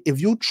 listen to me, if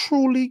you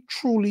truly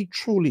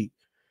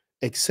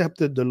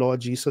accepted the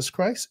Lord Jesus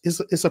Christ,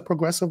 it's a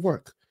progressive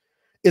work.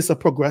 It's a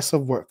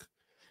progressive work.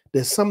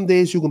 There's some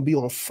days you can be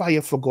on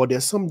fire for God.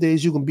 There's some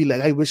days you can be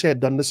like, I wish I had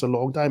done this a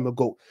long time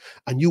ago.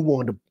 And you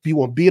want to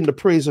be in the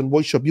praise and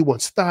worship. You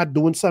want to start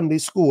doing Sunday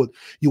school.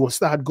 You want to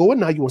start going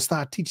now. You want to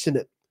start teaching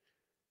it.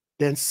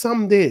 Then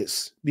some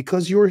days,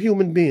 because you're a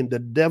human being, the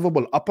devil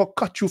will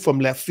uppercut you from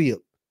left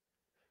field.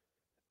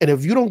 And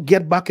if you don't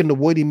get back in the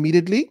word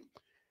immediately,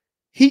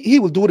 he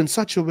will do it in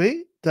such a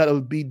way that it'll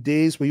be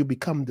days where you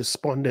become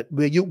despondent,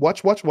 where you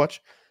watch.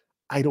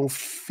 I don't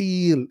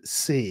feel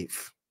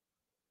safe.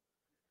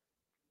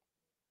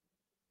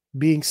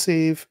 Being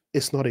saved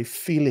is not a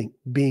feeling.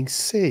 Being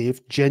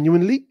saved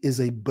genuinely is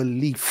a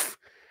belief.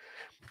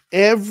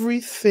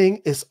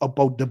 Everything is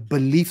about the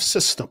belief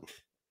system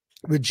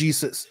with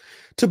Jesus.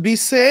 To be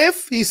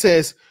saved, he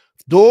says,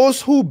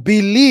 those who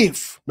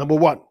believe, number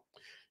one,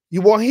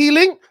 you want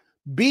healing?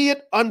 Be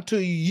it unto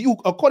you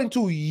according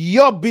to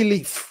your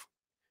belief.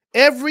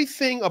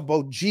 Everything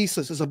about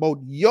Jesus is about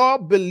your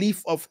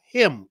belief of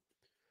him.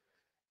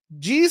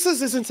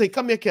 Jesus isn't saying,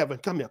 come here, Kevin,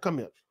 come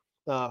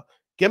here.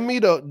 Give me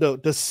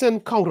the sin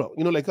counter.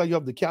 You know, like how you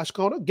have the cash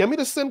counter. Give me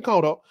the sin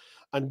counter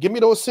and give me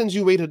those sins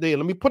you made today.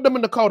 Let me put them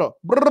in the counter.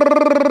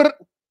 Brrr.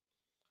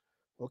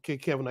 Okay,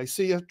 Kevin, I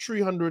see you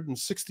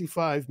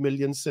 365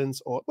 million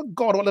sins. But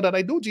God, all of that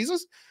I do,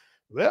 Jesus?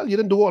 Well, you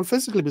didn't do all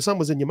physically, but some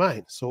was in your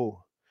mind.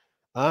 So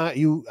I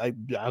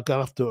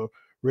have to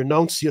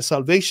renounce your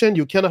salvation.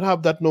 You cannot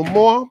have that no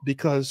more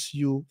because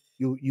you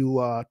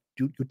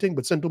think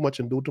but sin too much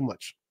and do too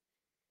much.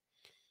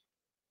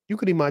 You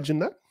could imagine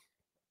that.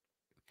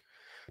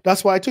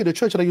 That's why I tell you, the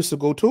church that I used to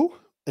go to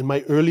in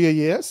my earlier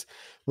years,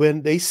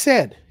 when they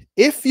said,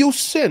 if you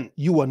sin,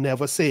 you will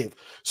never save.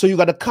 So you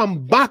got to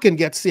come back and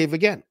get saved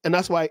again. And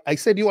that's why I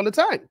say to you all the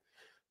time.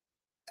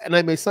 And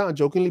I may sound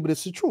jokingly, but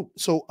it's the truth.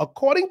 So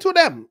according to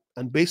them,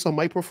 and based on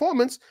my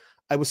performance,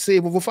 I was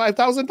saved over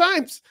 5,000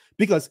 times.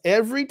 Because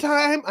every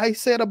time I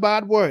said a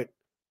bad word,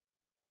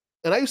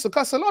 and I used to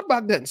cuss a lot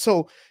back then.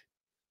 So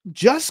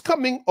just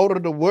coming out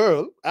of the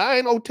world, I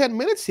ain't know 10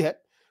 minutes yet.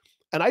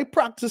 And I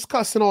practice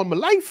cussing all my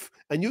life.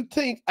 And you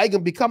think I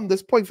can become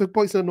this perfect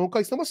person and no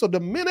customer. So the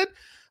minute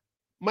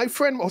my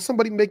friend or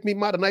somebody make me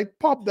mad and I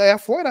pop the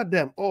F word at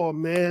them, oh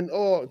man,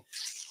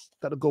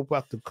 gotta go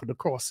back to the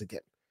cross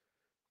again.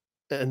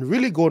 And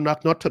really go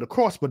not to the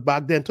cross, but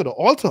back then to the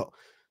altar.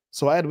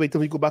 So I had to wait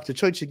till we go back to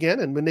church again.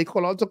 And when they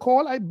call altar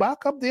call, I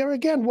back up there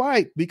again.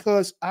 Why?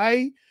 Because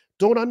I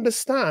don't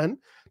understand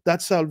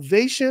that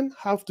salvation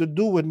have to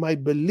do with my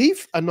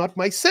belief and not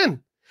my sin.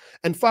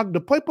 In fact,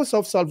 the purpose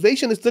of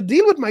salvation is to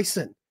deal with my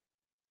sin.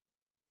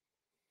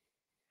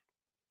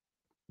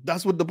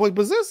 That's what the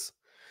purpose is.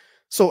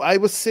 So I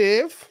was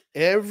saved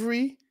at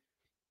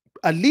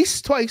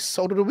least twice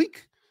out of the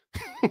week.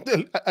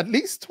 At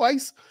least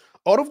twice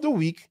out of the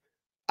week,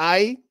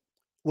 I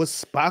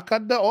was back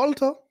at the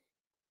altar.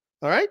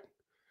 All right?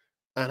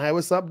 And I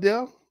was up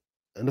there,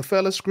 and the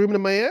fella screaming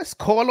in my ears,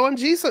 call on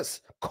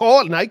Jesus.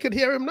 Call, and I could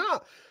hear him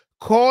now.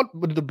 Call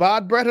with the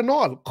bad breath and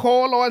all.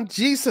 Call on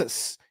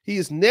Jesus. He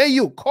is near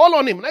you. Call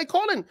on him. And I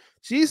call him,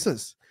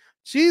 Jesus,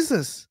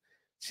 Jesus,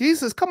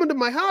 Jesus, come into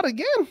my heart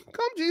again.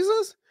 Come,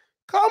 Jesus,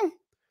 come.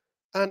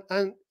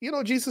 And you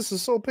know, Jesus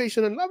is so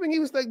patient and loving. He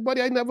was like,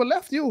 buddy, I never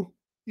left you.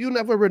 You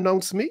never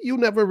renounced me. You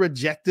never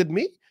rejected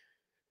me.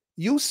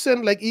 You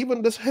sent like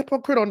even this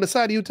hypocrite on the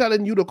side of you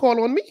telling you to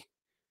call on me.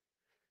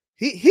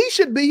 He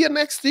should be here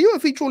next to you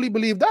if he truly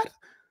believed that.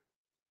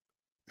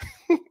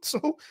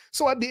 So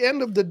at the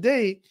end of the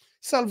day,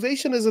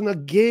 salvation isn't a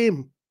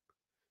game.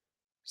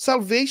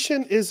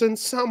 Salvation isn't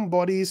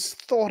somebody's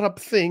thought up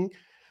thing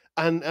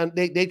and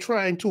they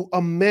trying to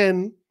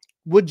amend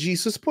what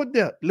Jesus put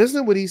there.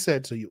 Listen to what he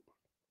said to you.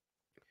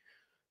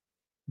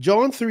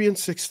 John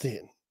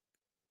 3:16.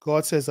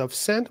 God says, I've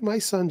sent my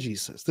son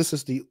Jesus. This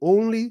is the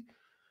only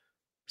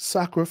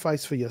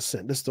sacrifice for your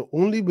sin. This is the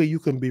only way you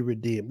can be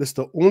redeemed. This is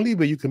the only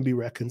way you can be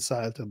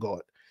reconciled to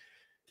God.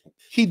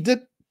 He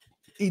did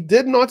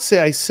not say,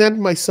 I sent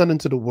my son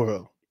into the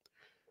world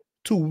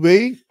to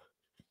weigh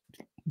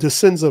the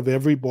sins of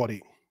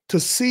everybody, to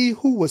see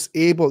who was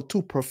able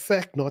to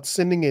perfect not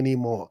sinning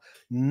anymore.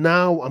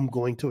 Now I'm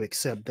going to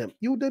accept them.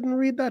 You didn't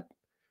read that.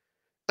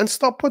 And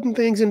stop putting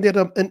things in there.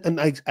 And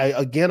I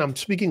again, I'm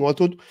speaking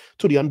also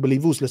to the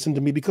unbelievers. Listen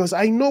to me, because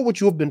I know what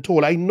you have been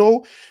told. I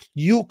know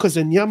you, because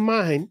in your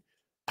mind,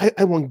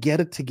 I won't get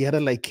it together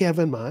like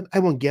Kevin, man. I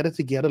won't get it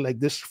together like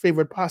this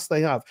favorite pastor I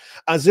have.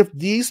 As if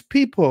these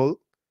people,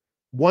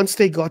 once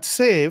they got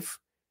saved,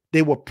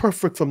 they were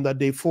perfect from that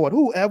day forward.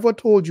 Whoever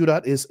told you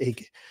that is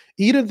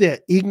either they're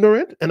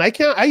ignorant, and I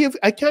can't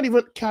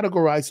even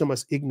categorize them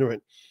as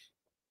ignorant.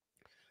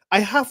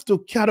 I have to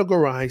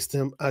categorize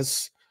them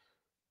as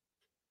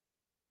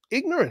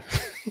ignorant.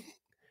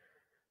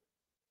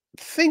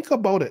 Think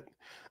about it.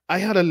 I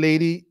had a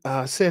lady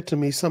said to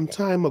me some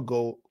time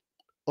ago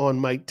on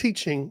my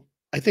teaching,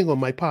 I think on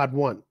my part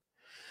one,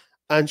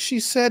 and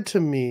she said to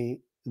me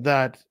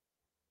that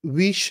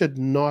we should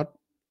not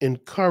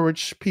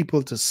encourage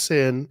people to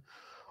sin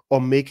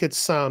or make it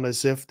sound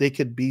as if they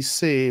could be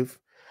saved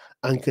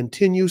and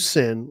continue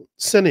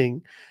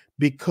sinning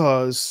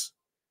because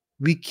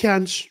we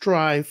can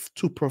strive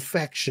to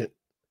perfection.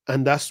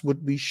 And that's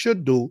what we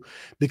should do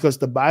because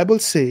the Bible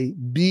say,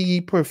 be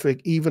ye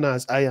perfect even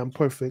as I am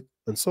perfect,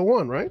 and so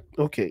on, right?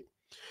 Okay.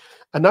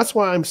 And that's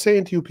why I'm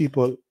saying to you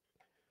people,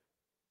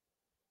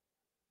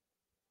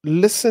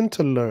 listen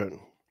to learn.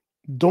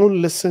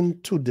 Don't listen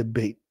to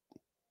debate.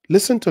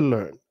 Listen to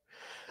learn.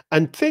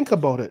 And think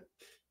about it.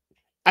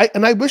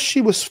 I wish she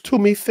was to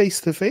me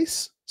face to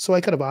face, so I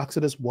could have asked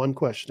her this one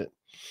question.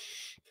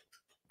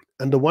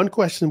 And the one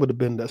question would have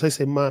been this. I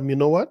say, Mom, you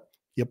know what?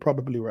 You're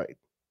probably right.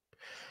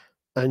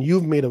 And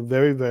you've made a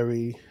very,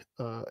 very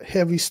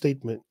heavy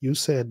statement. You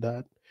said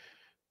that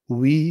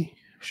we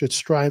should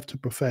strive to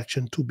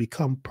perfection to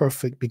become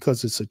perfect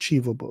because it's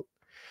achievable.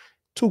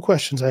 Two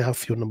questions I have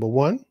for you. Number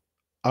one,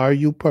 are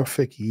you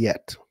perfect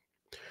yet?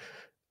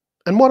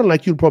 And more than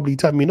like you'll probably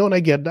tell me, no, and I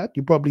get that.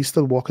 You're probably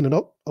still walking it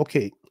up.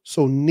 Okay.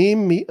 So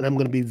name me, and I'm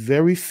going to be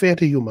very fair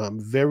to you, ma'am,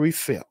 very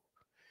fair.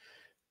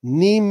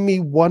 Name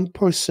me one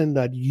person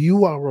that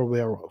you are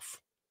aware of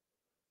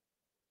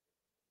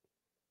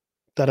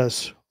that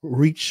has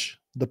reached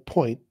the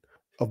point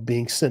of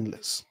being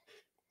sinless,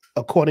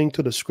 according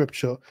to the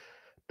scripture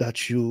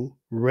that you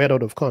read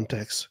out of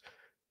context,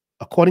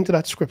 according to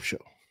that scripture.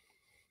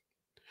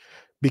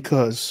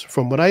 Because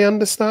from what I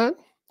understand,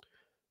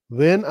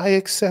 when I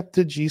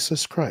accepted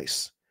Jesus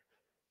Christ,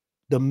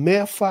 the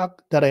mere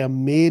fact that I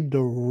am made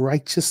the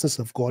righteousness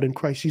of God in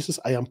Christ Jesus,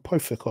 I am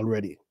perfect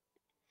already.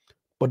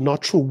 But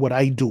not through what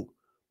I do,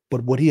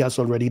 but what he has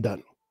already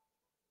done.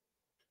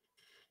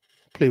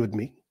 Play with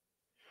me.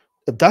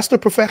 If that's the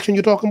perfection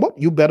you're talking about,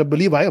 you better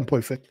believe I am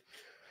perfect.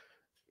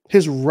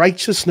 His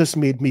righteousness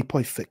made me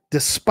perfect,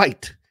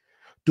 despite.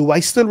 Do I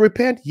still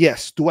repent?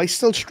 Yes. Do I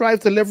still strive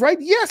to live right?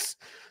 Yes.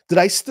 Did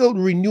I still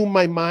renew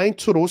my mind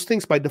to those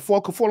things by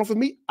default could fall off of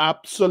me?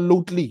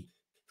 Absolutely.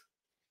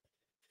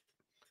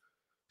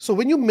 So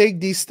when you make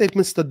these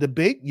statements to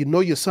debate, you know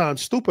you sound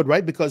stupid,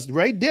 right? Because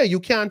right there, you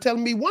can't tell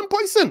me one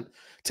person.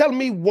 Tell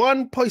me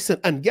one person.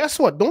 And guess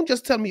what? Don't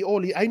just tell me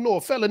only. I know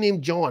a fella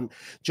named John.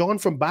 John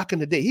from back in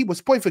the day. He was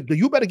perfect.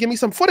 You better give me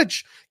some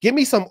footage. Give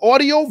me some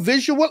audio,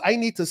 visual. I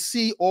need to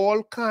see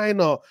all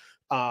kind of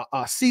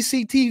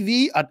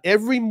CCTV at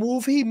every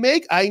move he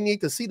make. I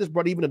need to see this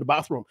brother even in the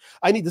bathroom.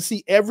 I need to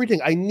see everything.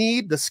 I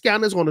need the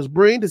scanners on his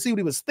brain to see what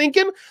he was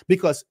thinking,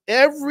 because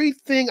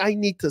everything I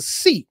need to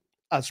see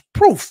as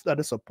proof that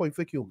it's a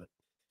perfect human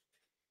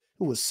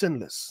who was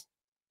sinless.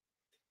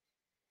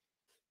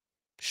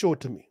 Show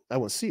it to me. I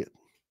want to see it.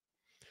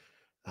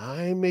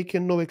 I ain't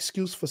making no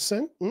excuse for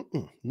sin.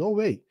 No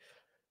way.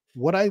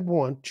 What I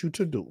want you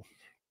to do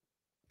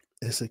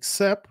is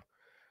accept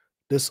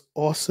this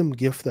awesome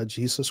gift that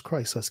Jesus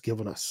Christ has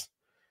given us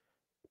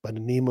by the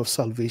name of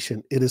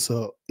salvation. It is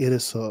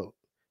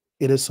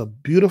a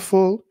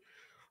beautiful,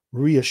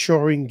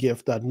 reassuring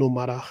gift that no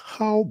matter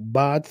how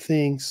bad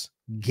things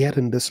get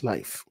in this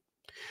life,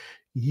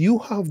 you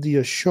have the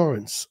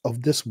assurance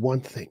of this one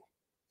thing: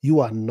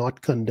 you are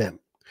not condemned.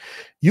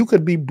 You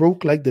could be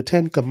broke like the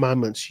 10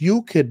 Commandments.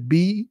 You could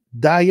be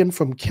dying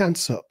from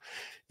cancer.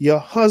 Your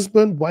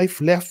husband,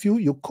 wife left you.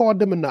 You caught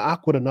them in the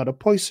act with another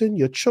person.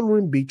 Your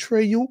children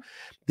betray you.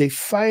 They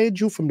fired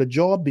you from the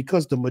job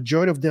because the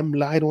majority of them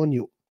lied on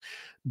you.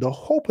 The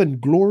hope and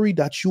glory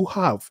that you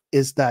have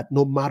is that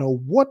no matter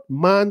what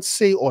man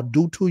say or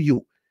do to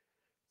you,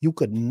 you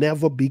could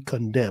never be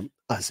condemned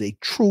as a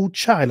true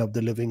child of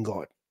the living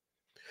God.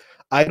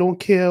 I don't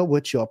care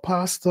what your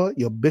pastor,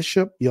 your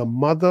bishop, your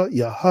mother,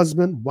 your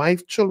husband,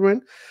 wife,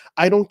 children,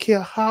 I don't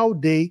care how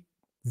they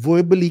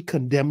verbally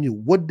condemn you,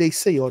 what they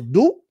say or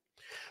do.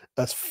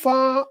 As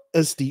far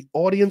as the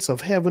audience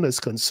of heaven is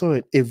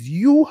concerned, if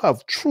you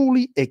have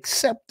truly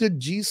accepted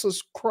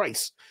Jesus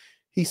Christ,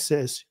 he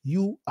says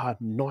you are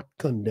not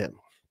condemned.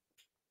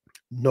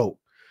 No.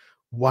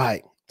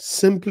 Why?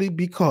 Simply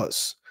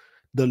because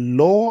the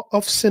law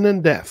of sin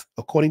and death,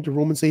 according to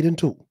Romans 8 and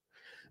 2,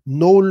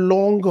 no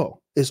longer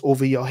is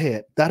over your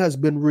head. That has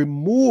been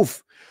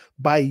removed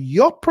by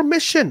your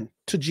permission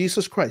to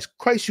Jesus Christ.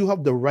 Christ, you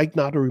have the right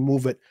now to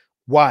remove it.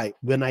 Why?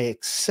 When I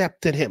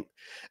accepted him.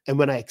 And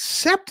when I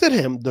accepted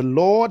him, the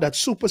law that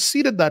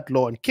superseded that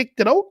law and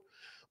kicked it out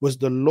was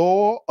the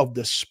law of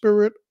the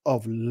Spirit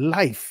of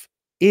life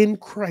in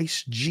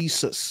Christ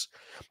Jesus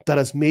that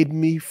has made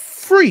me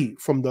free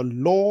from the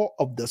law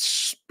of the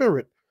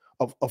spirit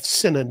of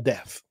sin and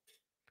death.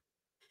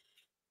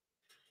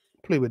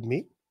 Play with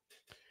me.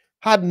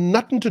 Had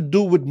nothing to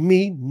do with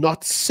me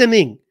not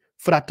sinning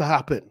for that to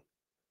happen.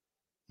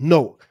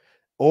 No.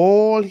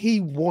 All he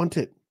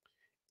wanted,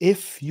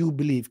 if you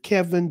believe,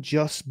 Kevin,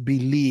 just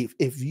believe.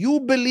 If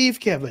you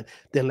believe, Kevin,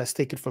 then let's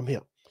take it from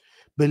here.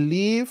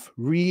 Believe,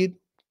 read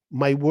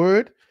my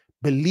word,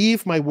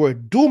 believe my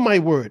word, do my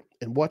word.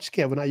 And watch,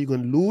 Kevin, how you're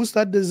going to lose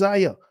that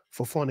desire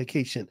for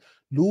fornication.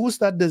 Lose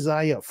that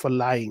desire for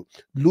lying.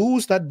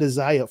 Lose that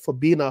desire for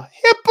being a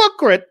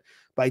hypocrite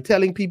by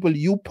telling people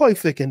you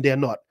perfect and they're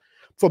not.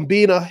 From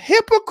being a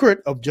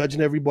hypocrite of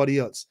judging everybody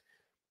else.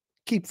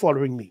 Keep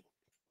following me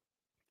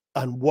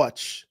and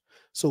watch.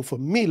 So for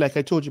me, like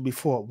I told you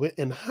before,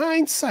 in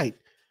hindsight,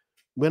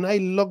 when I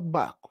look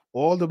back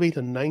all the way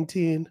to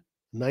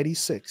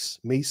 1996,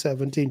 May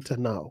 17th to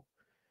now,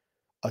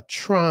 a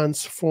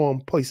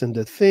transformed person,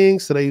 the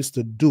things that I used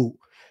to do,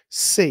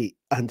 say,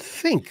 and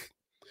think.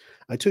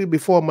 I told you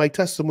before my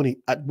testimony,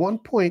 at one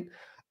point,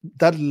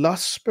 that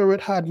lust spirit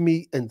had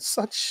me in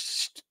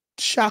such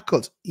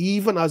shackles,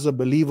 even as a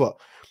believer.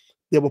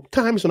 There were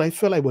times when I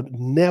felt I would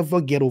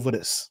never get over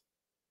this.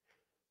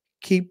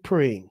 Keep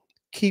praying,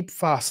 keep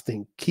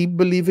fasting, keep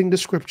believing the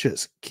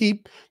scriptures,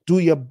 do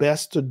your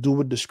best to do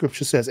what the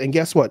scripture says. And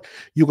guess what?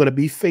 You're going to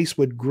be faced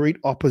with great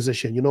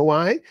opposition. You know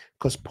why?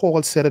 Because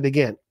Paul said it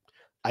again.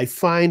 I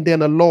find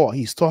then a law.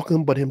 He's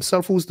talking about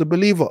himself, who's the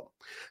believer,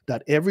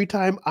 that every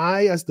time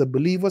I, as the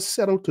believer,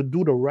 set out to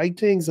do the right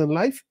things in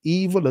life,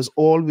 evil is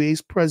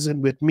always present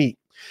with me.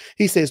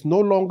 He says, no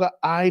longer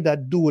I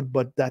that do it,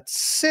 but that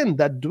sin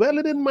that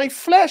dwelleth in my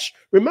flesh.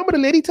 Remember the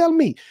lady tell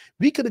me,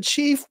 we could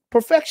achieve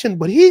perfection,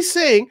 but he's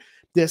saying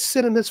there's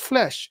sin in his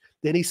flesh.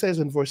 Then he says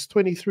in verse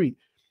 23,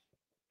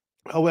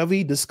 however,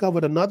 he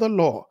discovered another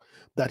law,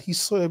 that he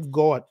served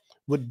God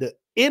with the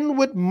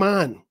inward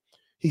man.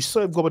 He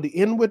served God with the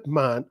inward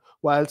man,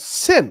 while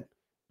sin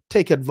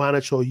take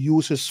advantage or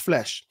use his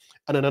flesh.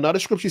 And in another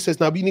scripture says,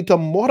 now we need to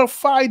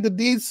mortify the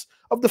deeds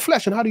of the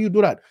flesh. And how do you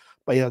do that?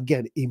 By,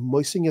 again,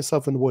 immersing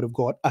yourself in the word of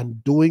God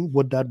and doing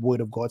what that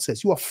word of God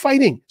says. You are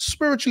fighting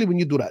spiritually when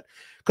you do that.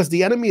 Because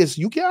the enemy is,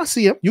 you can't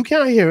see him, you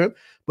can't hear him,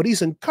 but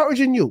he's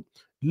encouraging you.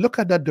 Look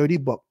at that dirty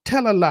book,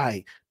 tell a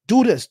lie,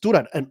 do this, do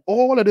that. And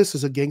all of this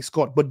is against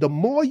God. But the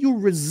more you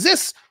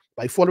resist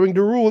by following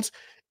the rules,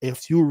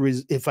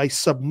 if I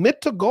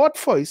submit to God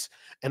first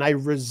and I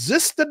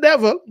resist the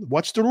devil,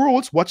 watch the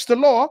rules, watch the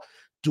law,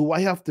 do I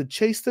have to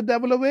chase the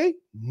devil away?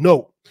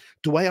 No.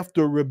 Do I have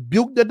to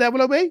rebuke the devil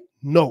away?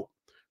 No.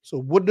 So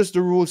what does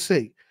the rule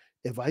say?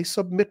 If I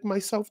submit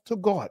myself to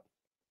God,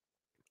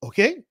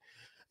 okay?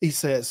 He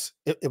says,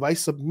 if I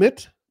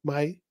submit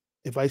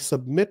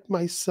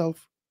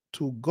myself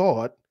to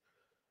God,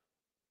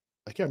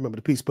 I can't remember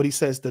the piece, but he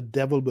says the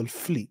devil will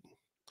flee.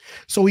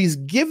 So he's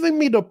giving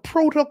me the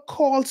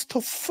protocols to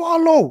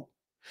follow,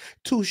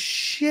 to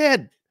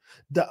shed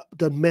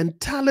the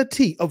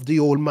mentality of the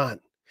old man.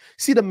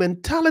 See, the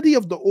mentality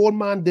of the old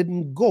man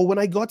didn't go when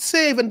I got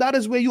saved, and that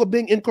is where you are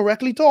being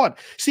incorrectly taught.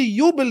 See,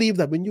 you believe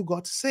that when you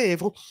got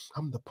saved, oh,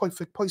 I'm the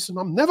perfect person,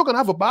 I'm never going to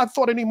have a bad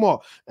thought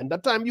anymore. And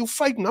that time you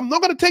fighting, I'm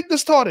not going to take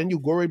this thought, and you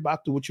go right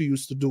back to what you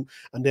used to do.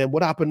 And then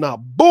what happened now?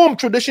 Boom,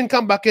 tradition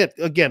come back in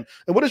again.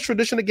 And what is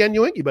tradition again,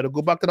 Ewing? You better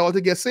go back to the altar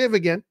to get saved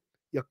again.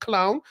 You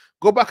clown.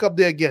 Go back up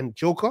there again,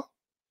 joker.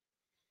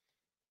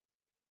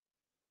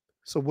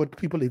 So what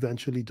people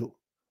eventually do,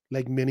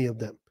 like many of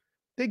them,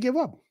 they give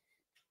up.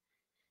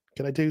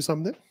 Can I tell you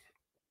something?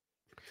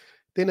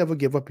 They never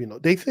give up, you know.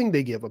 They think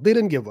they gave up. They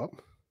didn't give up.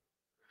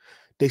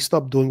 They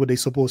stopped doing what they're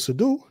supposed to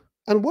do.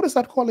 And what is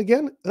that called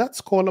again?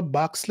 That's called a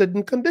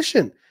backslidden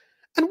condition.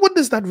 And what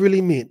does that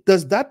really mean?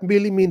 Does that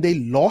really mean they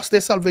lost their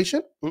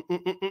salvation?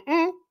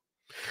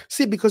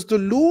 See, because to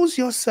lose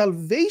your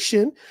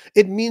salvation,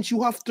 it means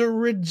you have to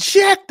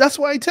reject. That's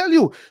why I tell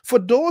you, for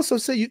those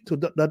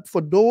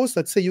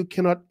that say you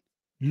cannot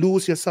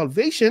lose your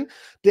salvation,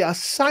 they are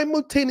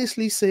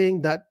simultaneously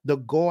saying that the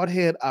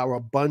Godhead are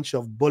a bunch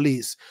of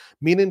bullies,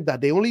 meaning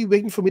that they're only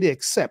waiting for me to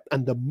accept.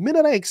 And the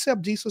minute I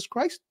accept Jesus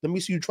Christ, let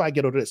me see you try to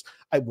get out of this.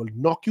 I will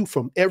knock you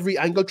from every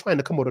angle trying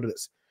to come out of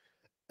this.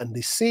 And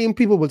the same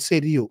people will say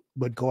to you,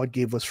 but God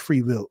gave us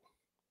free will.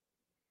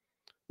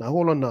 Now,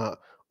 hold on now.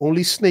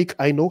 Only snake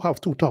I know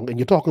have two tongues, and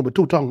you're talking about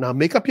two tongues. Now,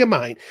 make up your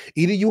mind.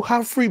 Either you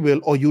have free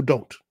will or you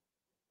don't.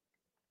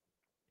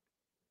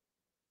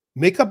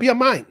 Make up your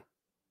mind.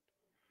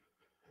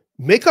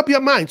 Make up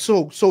your mind.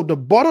 So the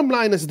bottom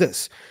line is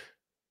this.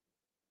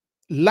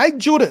 Like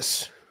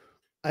Judas,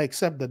 I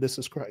accept that this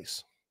is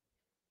Christ.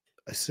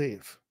 I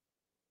save.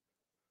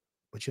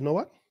 But you know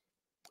what?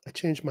 I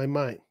changed my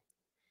mind.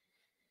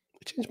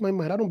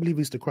 I don't believe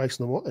he's the Christ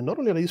no more. And not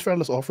only are these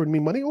fellas offering me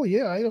money, oh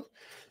yeah,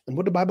 and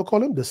what the Bible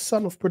call him? The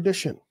son of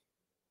perdition.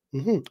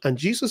 And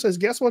Jesus says,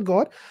 guess what,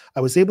 God? I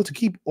was able to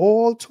keep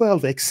all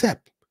 12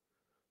 except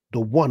the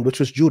one, which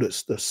was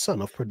Judas, the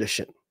son of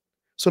perdition.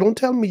 So don't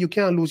tell me you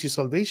can't lose your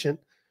salvation,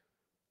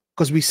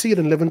 because we see it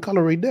in living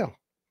color right there.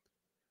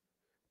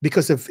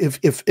 Because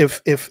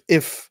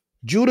if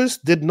Judas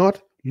did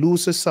not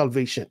lose his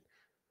salvation,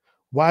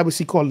 why was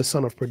he called the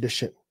son of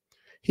perdition?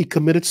 He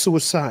committed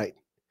suicide.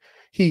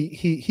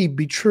 He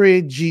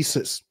betrayed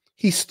Jesus.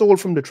 He stole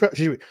from the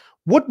treasury.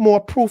 What more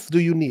proof do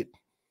you need?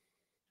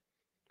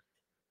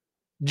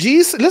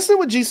 Jesus, listen to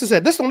what Jesus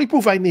said. That's the only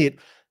proof I need.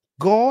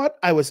 God,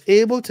 I was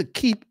able to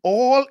keep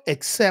all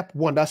except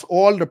one. That's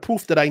all the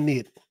proof that I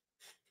need.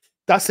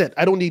 That's it.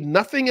 I don't need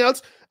nothing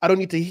else. I don't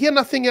need to hear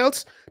nothing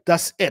else.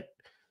 That's it.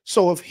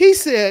 So if he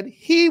said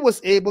he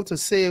was able to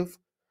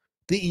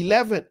The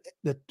 11,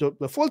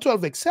 the full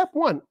 12 except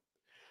one.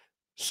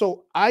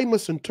 So I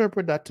must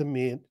interpret that to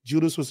mean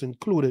Judas was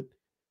included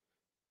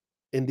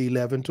in the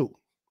 11 too.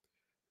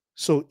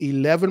 So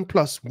 11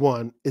 plus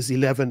 1 is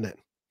 11 then.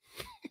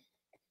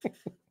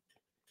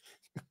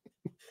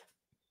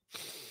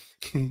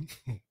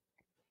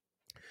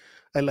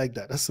 I like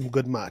that. That's some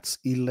good maths.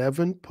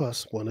 11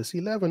 plus 1 is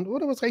 11.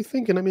 What was I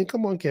thinking? I mean,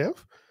 come on, Kev.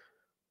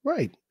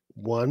 Right.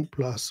 1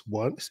 plus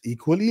 1 is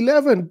equal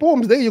 11.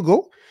 Boom. There you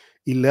go.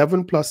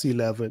 11 plus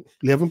 11.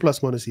 11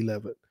 plus 1 is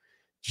 11.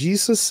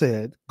 Jesus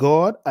said,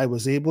 God, I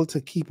was able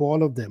to keep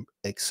all of them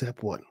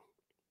except one.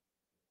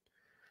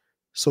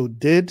 So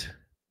did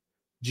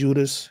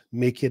Judas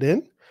make it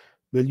in?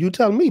 Will you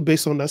tell me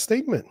based on that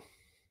statement?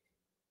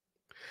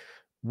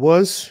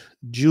 Was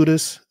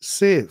Judas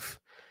saved?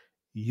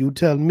 You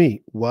tell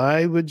me.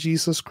 Why would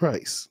Jesus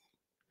Christ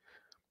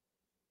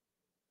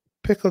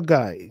pick a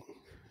guy,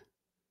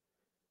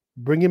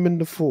 bring him in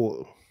the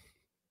fold,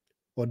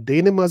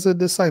 ordain him as a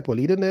disciple?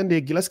 He didn't end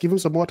there. Let's give him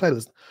some more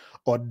titles.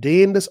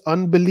 Ordain this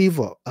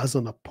unbeliever as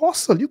an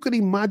apostle. You could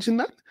imagine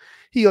that?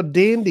 He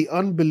ordained the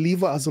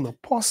unbeliever as an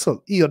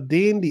apostle. He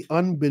ordained the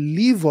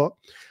unbeliever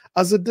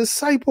as a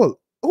disciple.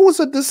 Who is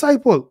a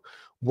disciple?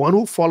 One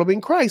who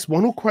following Christ.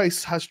 One who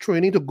Christ has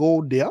training to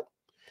go there.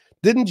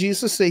 Didn't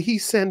Jesus say he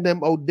sent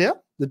them out there,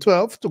 the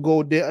 12, to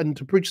go there and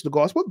to preach the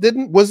gospel?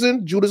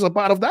 Wasn't Judas a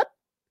part of that?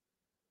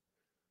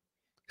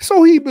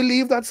 So he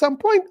believed at some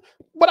point,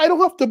 but I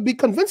don't have to be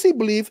convinced he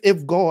believed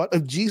if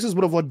Jesus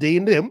would have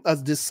ordained him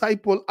as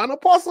disciple and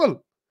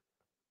apostle.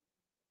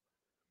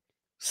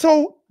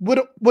 So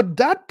with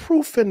that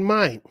proof in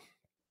mind,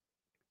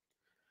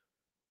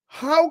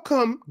 how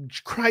come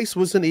Christ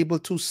wasn't able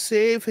to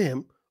save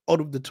him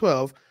out of the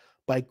 12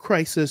 by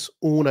Christ's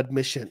own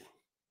admission?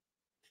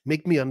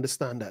 Make me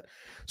understand that.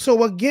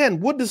 So again,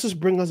 what does this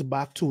bring us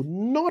back to?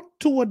 Not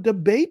to a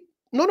debate.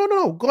 No.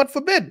 God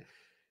forbid.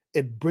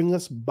 It brings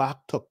us back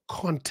to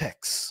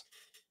context.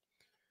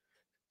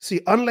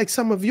 See, unlike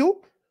some of you,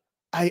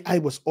 I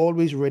was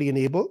always ready and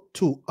able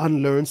to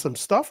unlearn some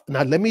stuff.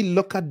 Now, let me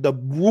look at the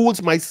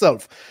rules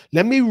myself.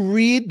 Let me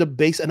read the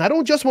base. And I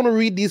don't just want to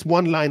read these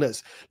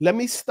one-liners. Let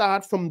me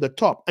start from the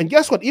top. And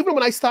guess what? Even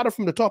when I started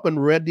from the top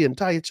and read the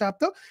entire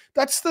chapter,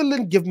 that still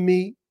didn't give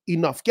me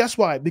enough. Guess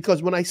why?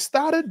 Because when I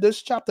started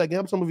this chapter, I can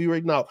help some of you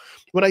right now.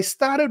 When I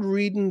started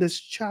reading this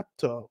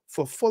chapter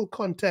for full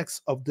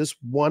context of this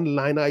one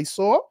line I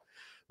saw,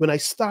 when I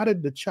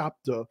started the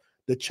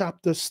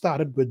chapter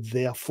started with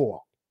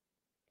therefore.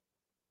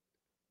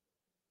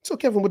 So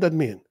Kevin, what does that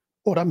mean?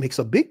 Oh, that makes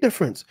a big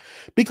difference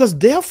because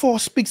therefore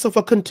speaks of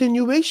a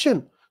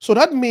continuation. So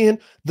that means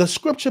the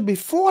scripture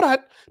before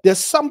that, there's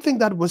something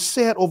that was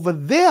said over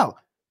there.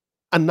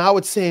 And now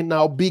it's saying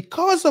now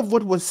because of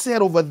what was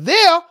said over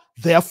there,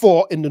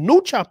 therefore in the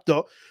new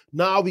chapter,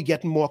 now we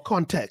get more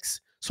context.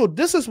 So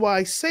this is why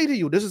I say to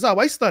you, this is how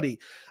I study.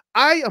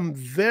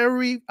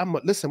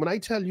 Listen, when I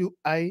tell you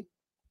where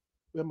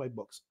are my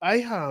books? I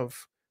have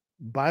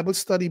Bible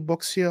study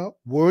books here,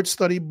 word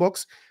study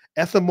books,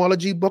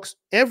 etymology books,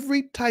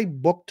 every type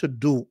book to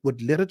do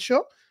with literature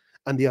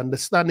and the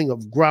understanding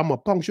of grammar,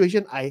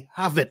 punctuation, I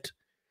have it.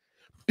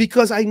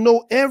 Because I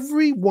know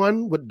every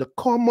one with the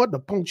comma, the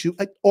punctuation,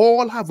 I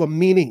all have a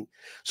meaning.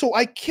 So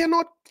I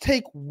cannot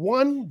take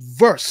one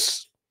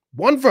verse,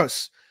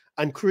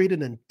 and create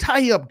an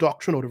entire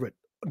doctrine out of it.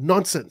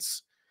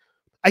 Nonsense.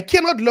 I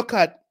cannot look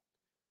at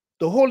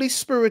the Holy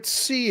Spirit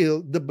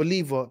seal the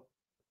believer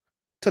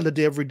till the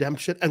day of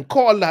redemption and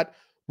call that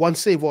once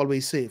saved,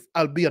 always saved.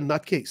 I'll be a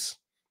nutcase.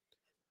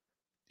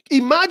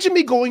 Imagine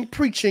me going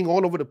preaching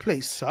all over the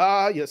place.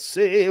 You're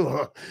saved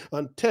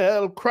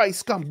until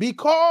Christ comes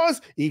because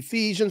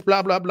Ephesians,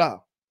 blah, blah, blah.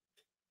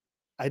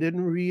 I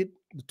didn't read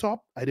the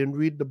top. I didn't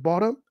read the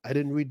bottom. I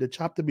didn't read the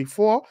chapter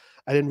before.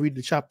 I didn't read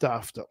the chapter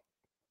after.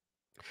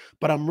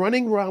 But I'm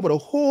running around with a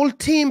whole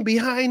team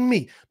behind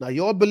me. Now,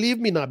 y'all believe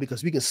me now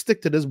because we can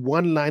stick to this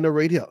one-liner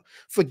right here.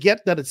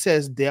 Forget that it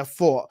says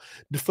therefore.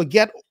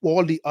 Forget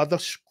all the other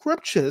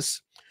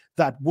scriptures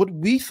that what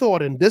we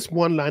thought in this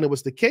one-liner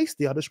was the case.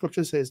 The other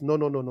scripture says, no.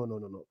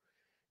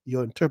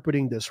 You're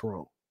interpreting this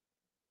wrong.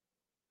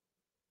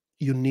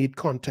 You need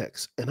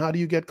context. And how do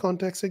you get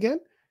context again?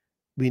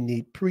 We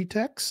need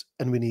pretext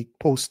and we need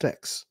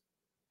post-text.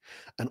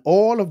 And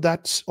all of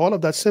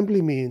that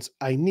simply means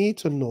I need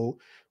to know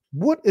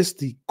what is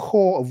the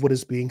core of what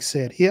is being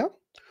said here?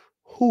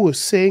 Who is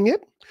saying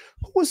it?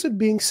 Who is it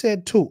being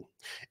said to?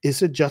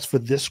 Is it just for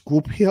this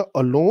group here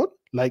alone?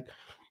 Like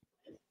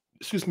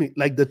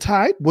the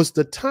tithe? Was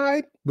the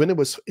tithe, when it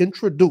was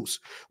introduced,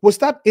 was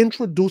that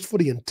introduced for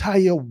the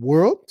entire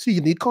world? So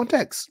you need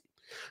context.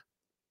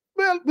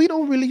 Well, we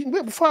don't really,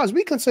 as far as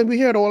we're concerned, we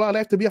hear it all our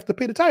life we have to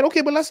pay the tithe.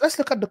 Okay, but let's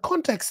look at the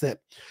context then.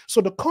 So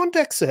the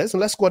context says,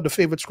 and let's go at the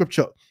favorite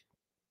scripture.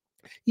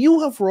 You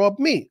have robbed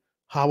me.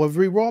 How have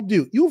we robbed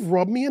you? You've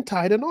robbed me in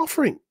tithe and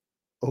offering.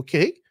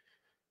 Okay.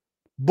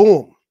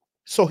 Boom.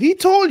 So he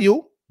told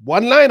you,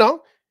 one-liner,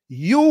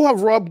 you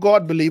have robbed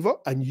God, believer,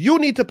 and you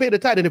need to pay the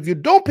tithe. And if you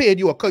don't pay it,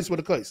 you are cursed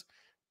with a curse.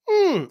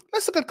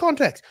 Let's look at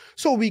context.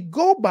 So we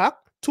go back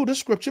to the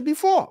scripture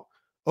before.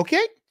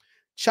 Okay?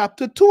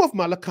 Chapter 2 of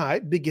Malachi,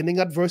 beginning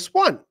at verse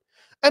 1.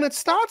 And it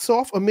starts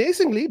off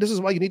amazingly. This is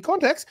why you need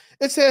context.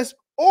 It says,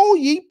 O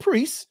ye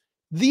priests,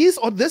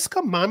 this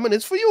commandment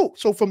is for you.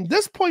 So from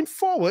this point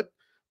forward,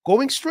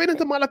 going straight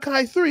into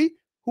Malachi 3,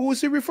 who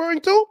is he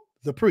referring to?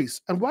 The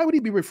priests. And why would he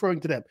be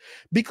referring to them?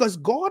 Because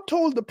God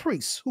told the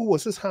priests, who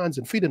was his hands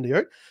and feet in the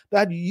earth,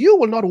 that you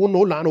will not own no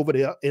land over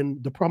there in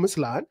the promised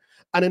land.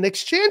 And in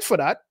exchange for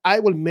that, I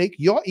will make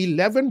your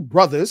 11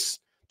 brothers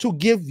to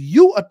give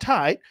you a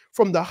tithe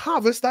from the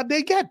harvest that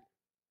they get.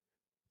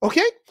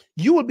 Okay?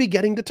 You will be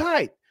getting the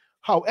tithe.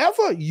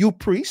 However, you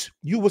priests,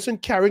 you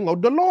wasn't carrying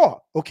out the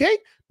law. Okay?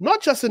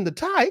 Not just in the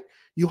tithe,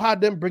 you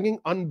had them bringing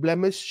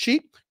unblemished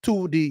sheep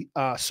to the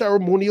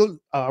ceremonial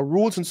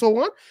rules and so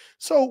on.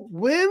 So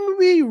when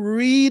we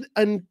read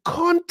in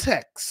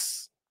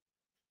context,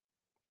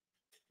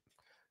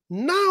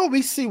 now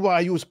we see why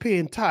you was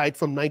paying tithe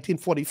from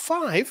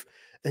 1945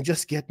 and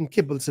just getting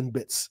kibbles and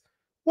bits.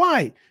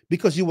 Why?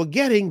 Because you were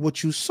getting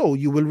what you sow,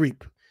 you will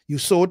reap. You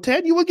sow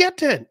 10, you will get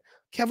 10.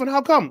 Kevin,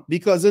 how come?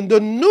 Because in the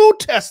New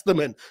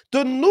Testament,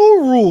 the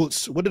new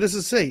rules, what does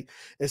it say?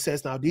 It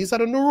says, now these are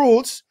the new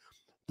rules.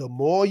 The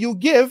more you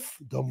give,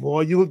 the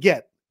more you'll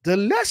get. The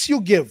less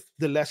you give,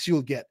 the less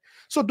you'll get.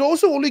 So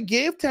those who only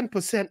gave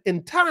 10%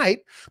 in tithe,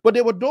 but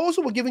there were those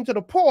who were giving to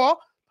the poor,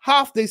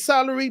 half their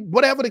salary,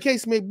 whatever the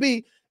case may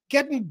be,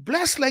 getting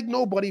blessed like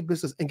nobody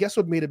business. And guess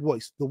what made it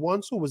worse? The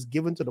ones who was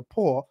given to the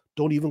poor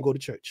don't even go to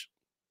church.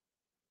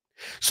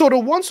 So the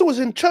ones who was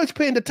in church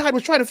paying the tithe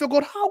was trying to figure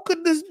out, how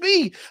could this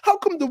be? How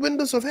come the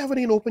windows of heaven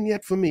ain't open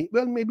yet for me?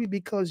 Well, maybe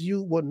because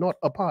you were not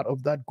a part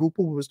of that group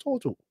who was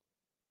told to.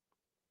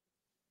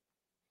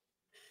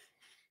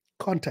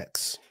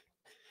 Context.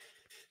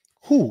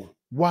 Who?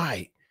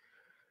 Why?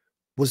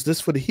 Was this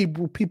for the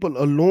Hebrew people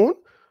alone,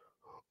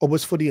 or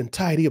was for the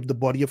entirety of the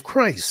body of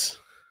Christ?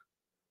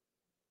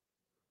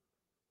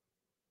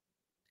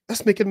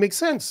 Let's make it make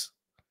sense.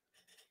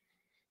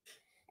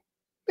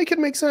 Make it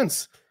make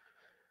sense.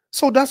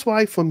 So that's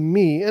why for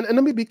me, and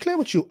let me be clear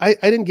with you, I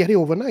didn't get here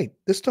overnight.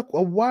 This took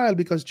a while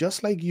because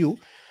just like you,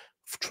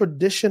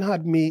 tradition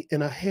had me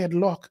in a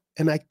headlock,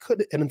 and I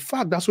couldn't, and in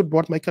fact, that's what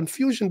brought my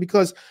confusion,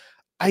 because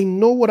I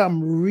know what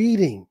I'm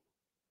reading,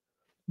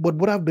 but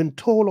what I've been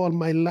told all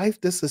my life,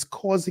 this is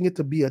causing it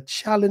to be a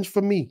challenge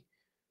for me.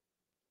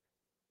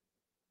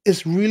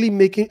 It's really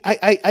making,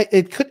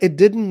 it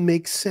didn't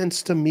make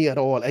sense to me at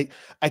all.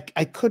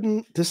 I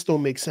couldn't, this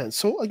don't make sense.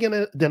 So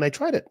again, then I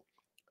tried it.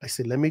 I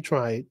said, let me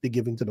try the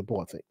giving to the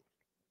poor thing.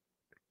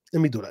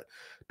 Let me do that.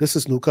 This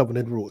is New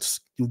Covenant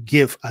rules. You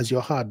give as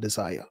your heart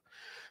desire.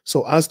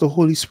 So as the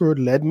Holy Spirit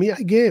led me,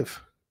 I gave.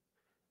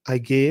 I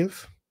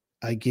gave.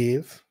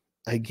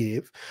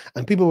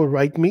 And people would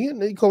write me,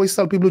 and they always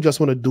tell people who just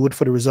want to do it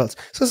for the results.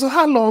 So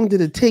how long did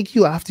it take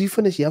you after you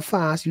finish your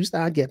fast, you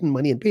start getting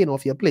money and paying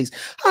off your place?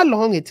 How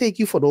long it take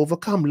you for to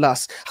overcome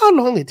lust? How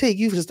long it take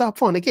you to stop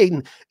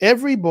fornicating?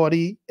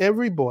 Everybody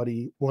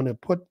want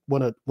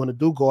to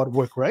do God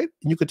work, right?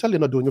 And you can tell they're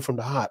not doing it from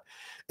the heart.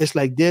 It's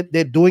like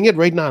they're doing it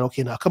right now.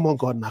 Okay, now come on,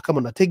 God, now come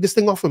on, now take this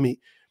thing off of me.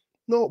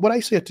 No, what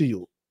I say to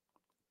you,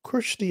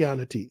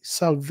 Christianity,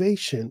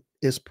 salvation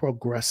is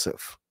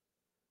progressive.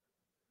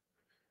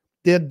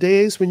 There are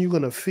days when you're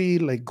going to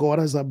feel like God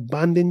has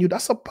abandoned you.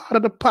 That's a part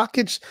of the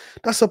package.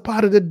 That's a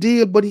part of the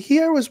deal. But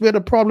here is where the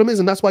problem is,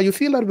 and that's why you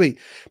feel that way,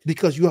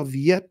 because you have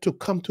yet to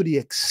come to the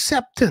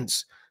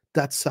acceptance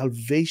that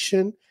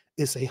salvation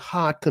is a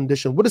hard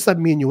condition. What does that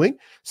mean, Ewing?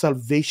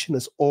 Salvation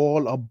is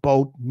all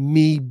about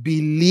me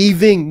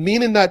believing,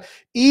 meaning that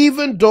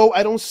even though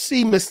I don't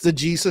see Mr.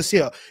 Jesus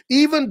here,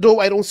 even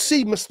though I don't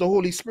see Mr.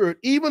 Holy Spirit,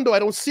 even though I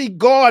don't see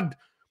God,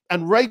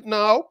 and right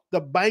now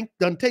the bank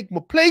done take my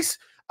place,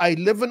 I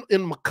live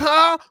in my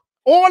car,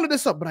 all of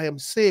this stuff, but I am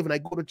saved, and I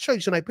go to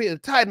church, and I pay the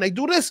tithe, and I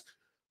do this.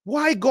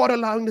 Why God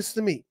allowing this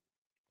to me?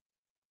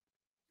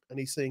 And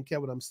he's saying,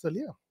 Kevin, I'm still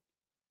here.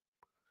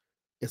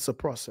 It's a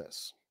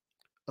process.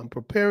 I'm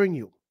preparing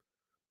you.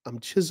 I'm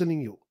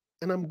chiseling you.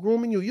 And I'm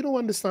grooming you. You don't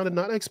understand it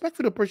now. I expect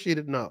you to appreciate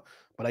it now.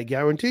 But I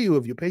guarantee you,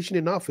 if you're patient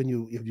enough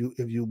and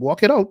if you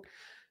walk it out,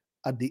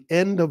 at the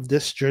end of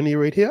this journey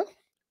right here,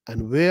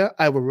 and where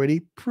I've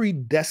already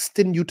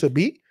predestined you to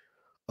be,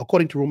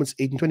 according to Romans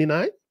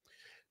 8:29,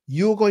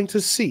 you're going to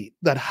see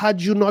that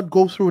had you not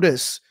go through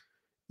this,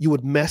 you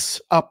would mess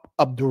up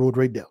the road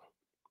right there.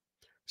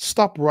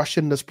 Stop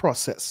rushing this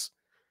process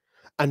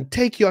and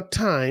take your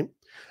time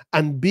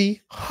and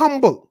be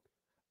humble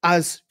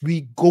as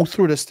we go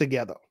through this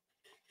together.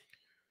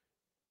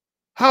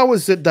 How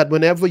is it that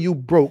whenever you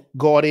broke,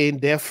 God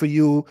ain't there for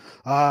you?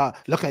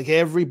 Look like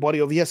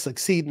everybody over here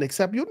succeeding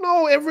except you.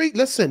 No,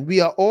 listen, we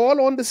are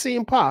all on the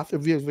same path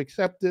if we have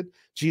accepted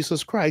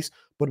Jesus Christ,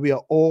 but we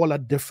are all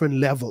at different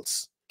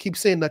levels. Keep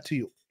saying that to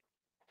you.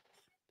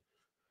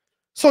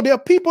 So there are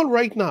people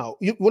right now.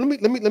 Let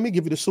me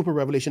give you the super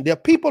revelation. There are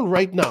people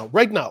right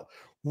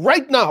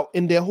now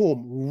in their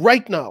home,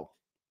 right now,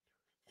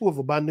 who have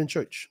abandoned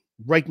church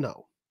right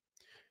now.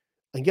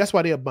 And guess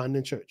why they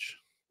abandoned church?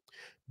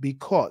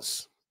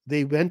 Because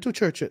they went to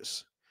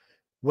churches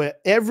where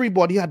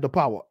everybody had the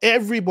power,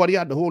 everybody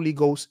had the Holy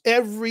Ghost,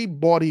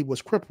 everybody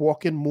was crip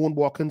walking, moon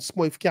walking,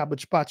 smooth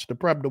cabbage patch, the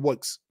prep, the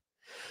works.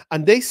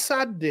 And they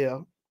sat there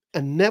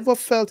and never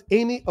felt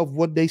any of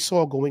what they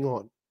saw going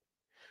on.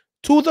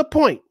 To the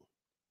point,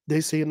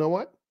 they say, you know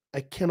what?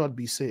 I cannot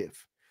be saved.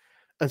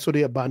 And so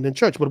they abandoned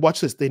church. But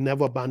watch this, they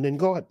never abandoned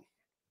God.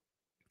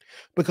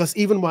 Because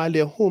even while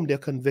they're home, they're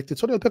convicted.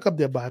 So they'll pick up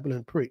their Bible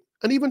and pray.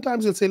 And even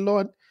times they'll say,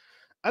 Lord,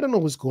 I don't know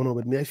what's going on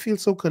with me. I feel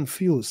so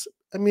confused.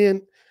 I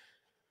mean,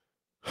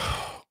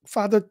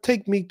 Father,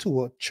 take me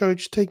to a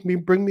church,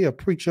 bring me a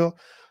preacher,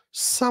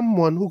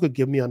 someone who could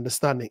give me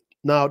understanding.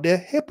 Now, they're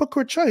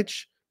hypocrite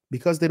church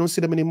because they don't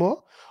see them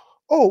anymore.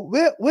 Oh,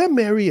 where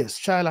Mary is,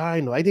 child,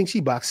 I know. I think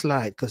she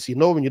backslide because you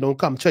know when you don't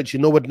come to church, you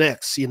know what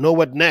next. You know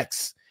what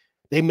next.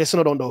 They missing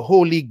out on the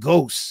Holy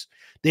Ghost.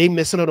 They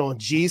missing out on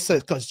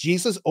Jesus because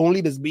Jesus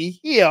only does be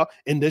here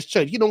in this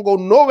church. He don't go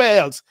nowhere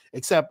else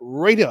except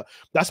right here.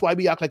 That's why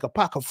we act like a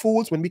pack of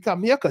fools when we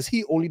come here because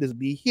he only does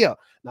be here.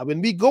 Now,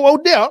 when we go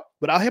out there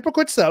with our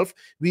hypocrite self,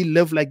 we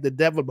live like the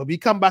devil, but we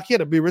come back here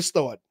to be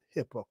restored.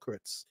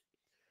 Hypocrites.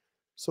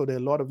 So there are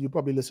a lot of you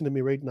probably listening to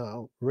me right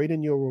now, right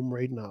in your room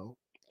right now.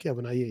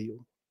 Kevin, I hear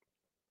you.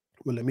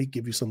 Well, let me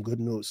give you some good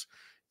news.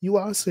 You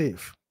are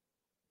safe.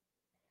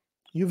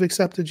 You've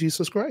accepted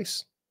Jesus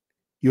Christ.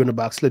 You're in a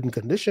backslidden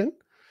condition,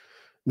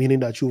 meaning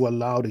that you've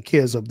allowed the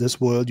cares of this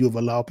world, you've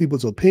allowed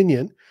people's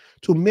opinion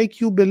to make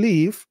you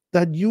believe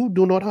that you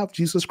do not have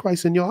Jesus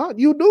Christ in your heart.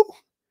 You do.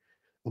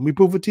 Let me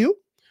prove it to you.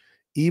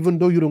 Even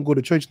though you don't go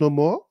to church no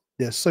more,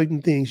 there's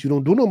certain things you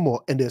don't do no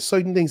more. And there's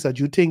certain things that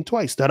you think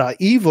twice that are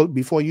evil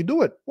before you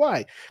do it.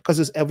 Why? Because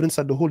there's evidence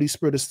that the Holy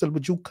Spirit is still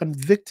with you,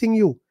 convicting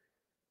you.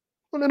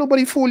 Don't let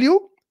nobody fool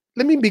you.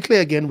 Let me be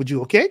clear again with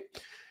you, okay?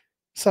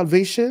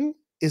 Salvation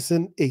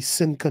isn't a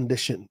sin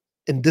condition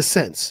in this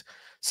sense.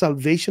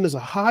 Salvation is a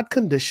hard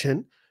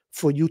condition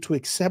for you to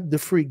accept the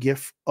free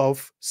gift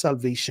of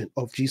salvation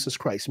of Jesus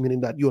Christ,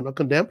 meaning that you're not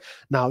condemned.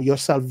 Now, your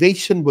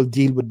salvation will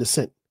deal with the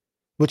sin,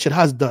 which it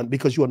has done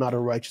because you are not a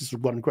righteous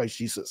one in Christ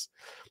Jesus.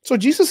 So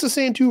Jesus is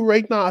saying to you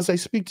right now as I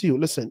speak to you,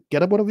 listen,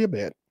 get up out of your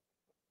bed,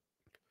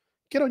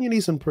 get on your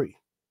knees and pray,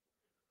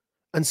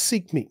 and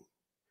seek me.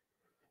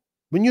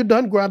 When you're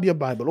done, grab your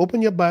Bible,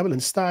 open your Bible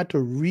and start to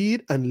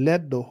read and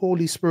let the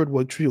Holy Spirit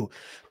work through you.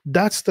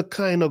 That's the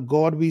kind of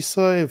God we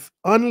serve.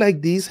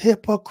 Unlike these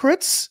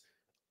hypocrites,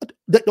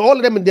 all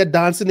of them in there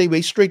dancing their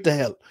way straight to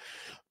hell.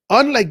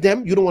 Unlike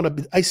them, you don't want to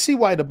be. I see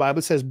why the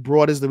Bible says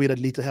broad is the way that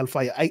leads to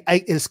hellfire.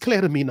 It's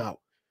clear to me now.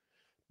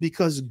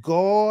 Because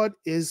God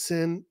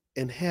isn't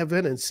in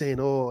heaven and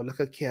saying, oh, look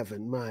at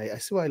Kevin. I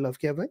see why I love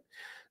Kevin.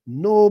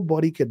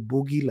 Nobody could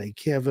boogie like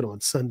Kevin on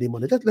Sunday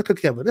morning. Just look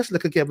at Kevin. Let's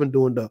look at Kevin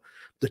doing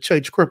the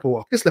church cripple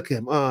walk. Just look at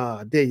him.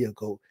 There you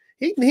go.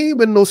 He ain't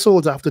been no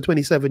souls after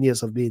 27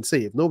 years of being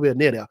saved. Nowhere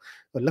near there.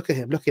 But look at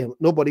him. Look at him.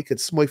 Nobody could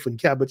smurf and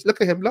cabbage. Look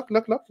at him. Look.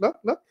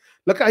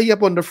 Look how he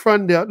up on the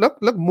front there. Look,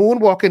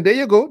 moonwalking. There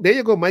you go. There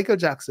you go, Michael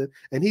Jackson.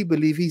 And he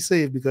believe he's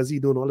saved because he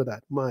doing all of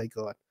that. My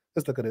God.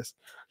 Just look at this.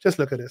 Just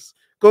look at this.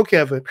 Go,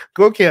 Kevin.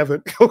 Go,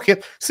 Kevin. Go,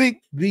 Kevin. See,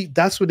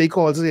 that's what they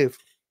call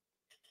saved.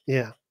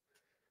 Yeah.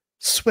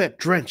 Sweat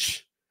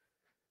drench.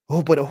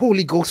 Oh, but the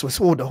Holy Ghost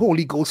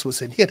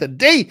was in here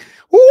today.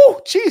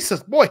 Oh,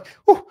 Jesus, boy.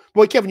 Oh,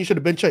 boy, Kevin, you should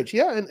have been church.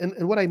 Yeah,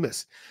 and what I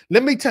missed.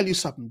 Let me tell you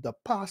something. The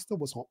pastor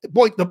was hot.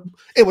 Boy,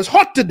 it was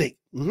hot today.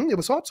 It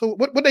was hot. So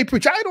what they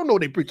preach? I don't know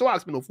they preach. Don't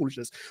ask me no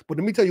foolishness. But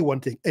let me tell you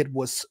one thing. It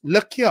was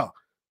look here.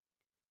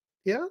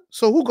 Yeah.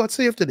 So who got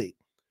saved today?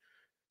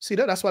 See,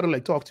 that's why I don't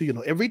like talk to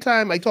you. Every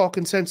time I talk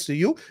in sense to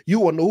you, you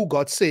want to know who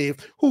got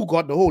saved, who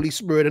got the Holy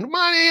Spirit. And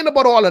man, ain't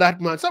about all of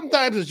that, man.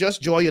 Sometimes it's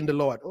just joy in the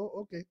Lord. Oh,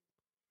 okay.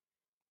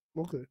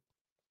 Okay.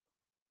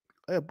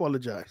 I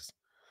apologize.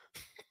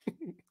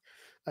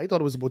 I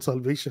thought it was about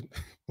salvation.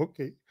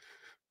 Okay.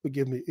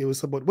 Forgive me. It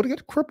was about, what again?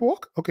 Crip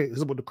walk? Okay.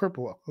 It's about the crip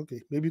walk.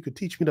 Okay. Maybe you could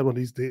teach me that one of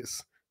these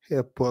days.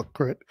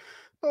 Hypocrite.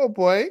 Oh,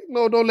 boy.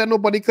 No, don't let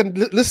nobody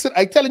listen.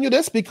 I'm telling you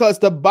this because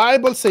the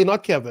Bible say,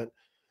 not Kevin,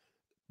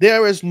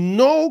 there is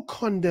no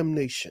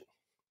condemnation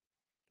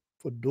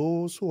for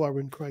those who are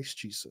in Christ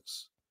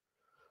Jesus,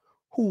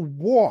 who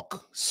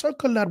walk.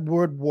 Circle that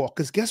word walk,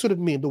 because guess what it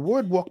means? The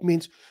word walk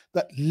means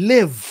that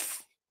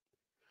live,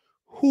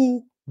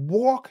 who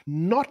walk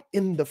not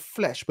in the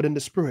flesh, but in the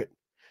spirit.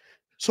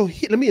 So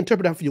let me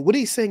interpret that for you. What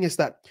he's saying is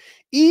that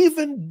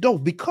even though,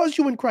 because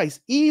you're in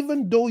Christ,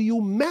 even though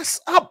you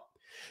mess up,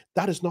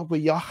 that is not where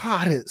your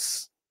heart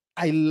is.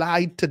 I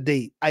lied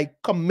today. I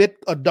commit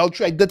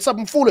adultery. I did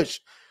something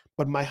foolish.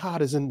 But my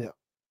heart is in there.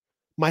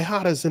 My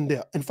heart is in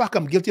there. In fact,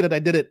 I'm guilty that I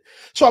did it.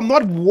 So I'm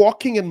not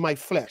walking in my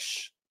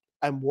flesh.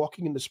 I'm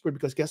walking in the spirit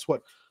because guess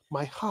what?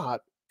 My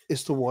heart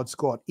is towards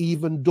God,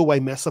 even though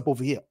I mess up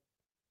over here.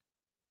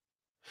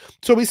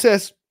 So he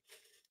says,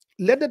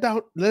 let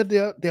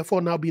there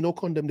therefore now be no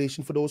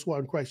condemnation for those who are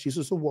in Christ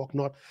Jesus, who walk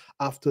not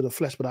after the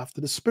flesh, but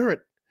after the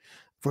spirit.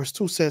 Verse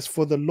 2 says,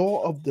 for the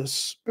law of the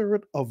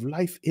spirit of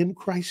life in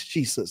Christ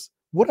Jesus.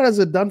 What has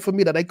it done for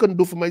me that I couldn't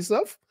do for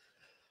myself?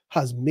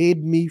 Has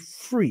made me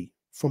free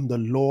from the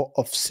law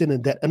of sin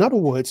and death. In other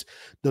words,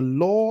 the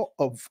law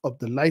of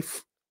the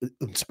life the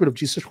Spirit of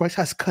Jesus Christ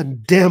has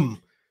condemned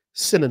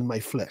sin in my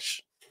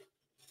flesh.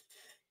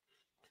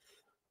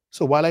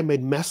 So while I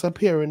made mess up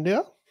here and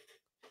there,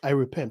 I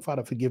repent.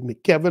 Father, forgive me.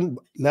 Kevin,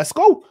 let's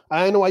go.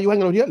 I know why you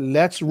hanging out here.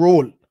 Let's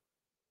roll.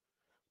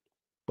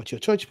 But your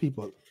church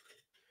people.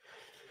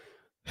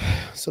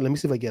 So let me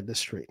see if I get this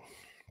straight.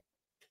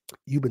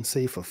 You've been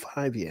saved for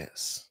 5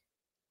 years.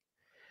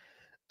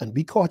 And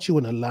we caught you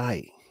in a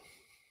lie.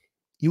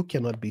 You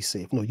cannot be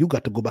saved. No, you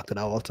got to go back to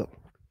the altar.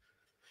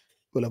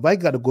 Well, if I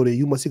got to go there,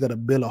 you got to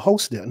build a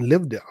house there and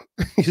live there.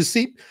 You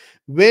see,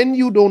 when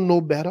you don't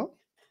know better,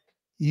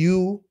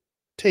 you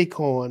take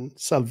on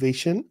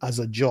salvation as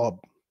a job.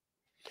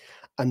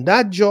 And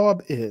that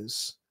job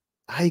is,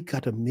 I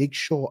got to make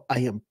sure I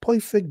am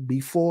perfect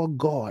before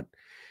God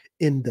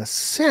in the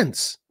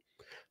sense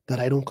that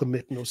I don't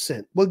commit no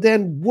sin. Well,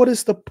 then what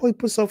is the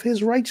purpose of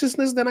his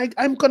righteousness? Then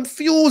I'm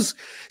confused.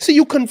 See,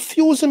 you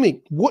confusing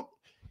me.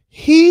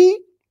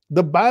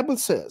 The Bible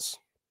says,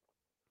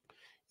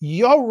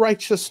 your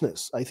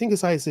righteousness, I think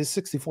it's Isaiah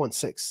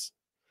 64:6.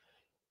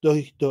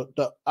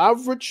 The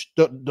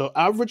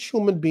average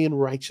human being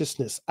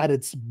righteousness at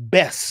its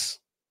best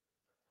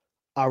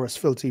are as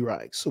filthy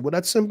rags. So what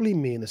that simply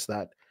means is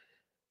that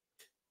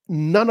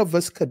none of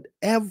us could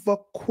ever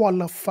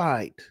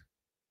qualify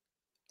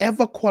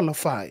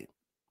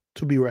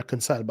to be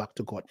reconciled back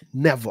to God.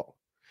 Never.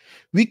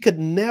 We could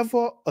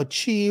never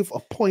achieve a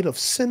point of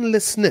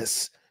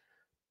sinlessness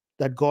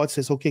that God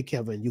says, okay,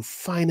 Kevin, you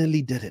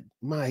finally did it.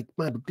 My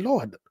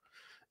Lord.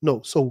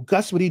 No, so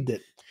that's what he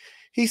did.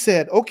 He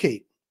said,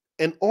 okay,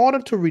 in order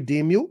to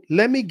redeem you,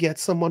 let me get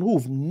someone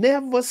who've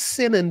never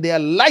sinned in their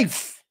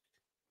life.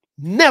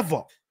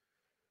 Never.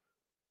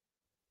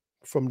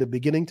 From the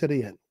beginning to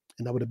the end.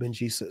 And that would have been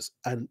Jesus.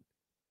 And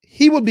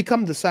he will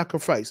become the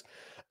sacrifice.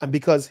 And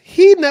because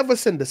he never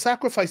sinned, the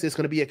sacrifice is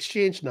going to be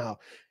exchanged now.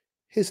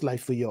 His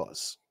life for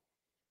yours.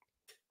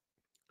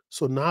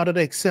 So now that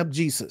I accept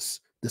Jesus,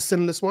 the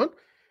sinless one,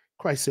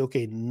 Christ said,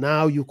 okay,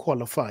 now you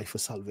qualify for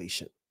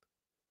salvation.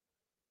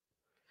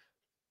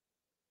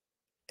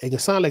 It can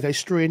sound like I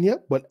strain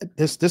you, but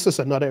this is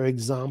another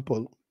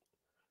example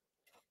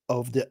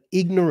of the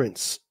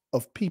ignorance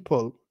of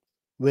people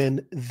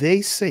when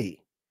they say,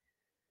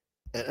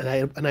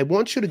 and I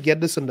want you to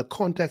get this in the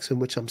context in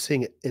which I'm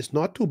saying it. It's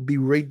not to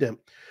berate them,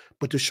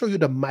 but to show you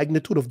the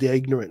magnitude of their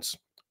ignorance.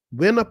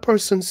 When a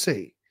person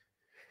say,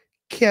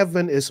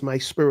 Kevin is my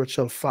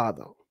spiritual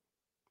father,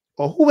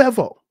 or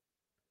whoever,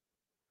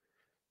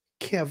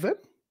 Kevin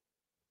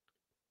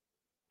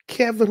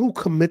who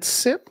commits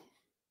sin,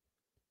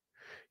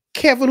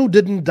 Kevin who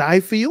didn't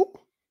die for you,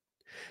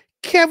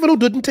 Kevin who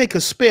didn't take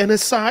a spear in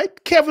his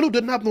side, Kevin who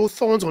didn't have no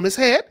thorns on his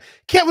head,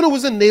 Kevin who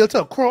wasn't nailed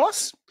to a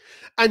cross,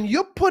 and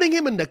you're putting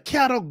him in the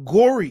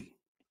category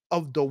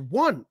of the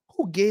one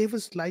who gave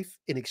his life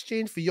in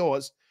exchange for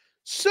yours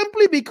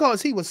simply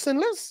because he was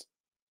sinless.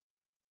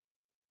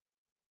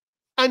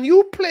 And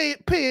you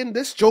paying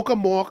this joker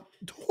more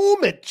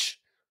homage,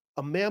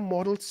 a mere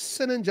mortal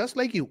sinning just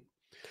like you,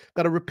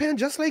 got to repent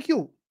just like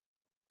you.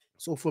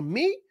 So for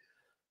me,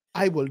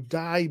 I will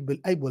die, but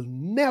I will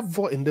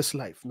never in this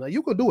life. Now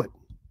you could do it.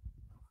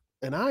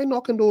 And I ain't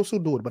knocking those who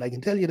do it, but I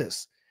can tell you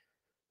this.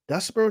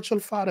 That spiritual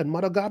father and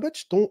mother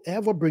garbage, don't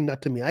ever bring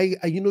that to me. I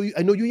know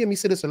you hear me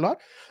say this a lot.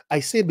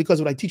 I say it because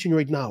of what I'm teaching you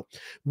right now.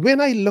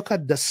 When I look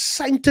at the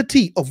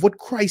sanctity of what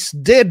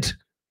Christ did,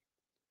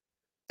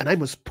 and I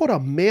must put a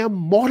mere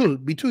model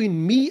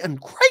between me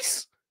and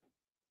Christ.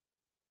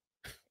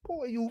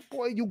 Boy,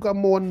 you got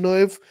more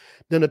nerve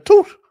than a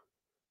tooth.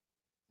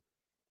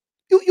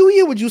 You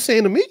hear what you're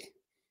saying to me?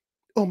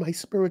 Oh, my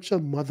spiritual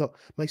mother,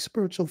 my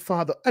spiritual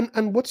father.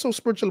 And what's so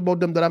spiritual about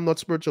them that I'm not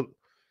spiritual?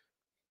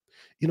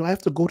 You know, I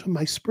have to go to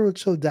my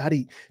spiritual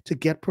daddy to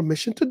get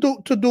permission to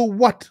do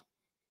what?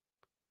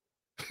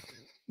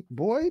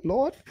 Boy,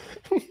 Lord.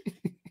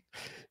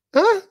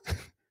 Huh?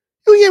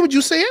 You hear what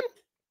you're saying?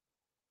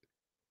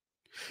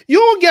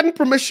 You're getting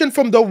permission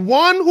from the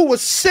one who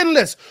was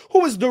sinless,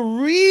 who is the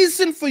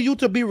reason for you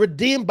to be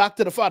redeemed back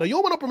to the Father. You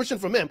don't want no permission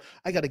from him.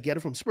 I got to get it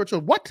from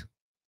spiritual what?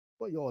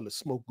 Boy, y'all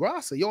smoke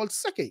grass. Y'all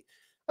sicky.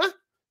 Huh?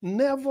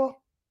 Never.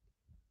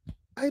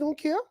 I don't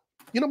care.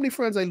 You know how many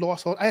friends I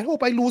lost? I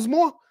hope I lose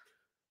more.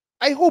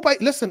 I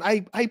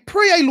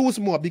pray I lose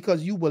more,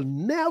 because you will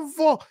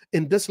never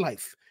in this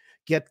life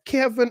get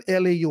Kevin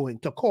L.A. Ewing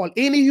to call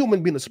any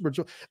human being a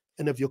spiritual.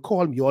 And if you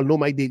call me, you all know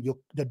my day.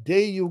 The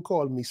day you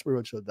call me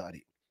spiritual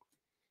daddy,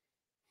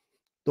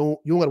 you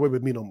don't got to worry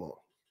with me no more.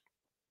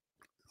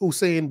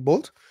 Usain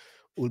Bolt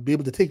will be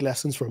able to take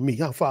lessons from me.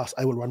 How fast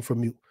I will run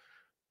from you.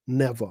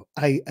 Never.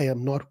 I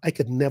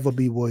could never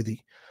be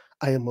worthy.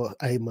 I am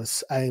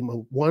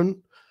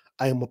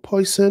a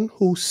person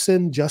who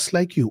sinned just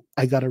like you.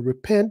 I got to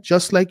repent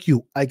just like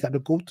you. I got to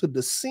go to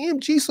the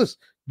same Jesus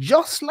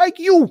just like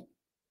you.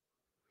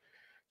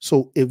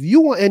 So if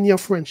you want to end your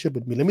friendship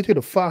with me, let me tell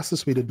you the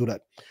fastest way to do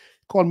that.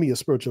 Call me your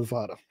spiritual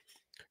father.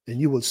 And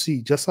you will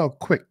see just how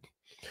quick.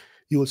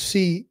 You will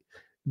see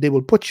they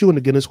will put you in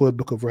the Guinness World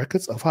Book of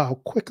Records of how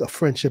quick a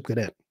friendship can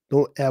end.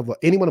 Don't ever.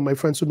 Any one of my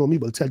friends who know me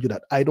will tell you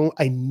that.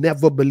 I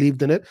never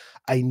believed in it.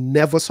 I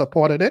never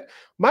supported it.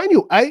 Mind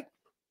you,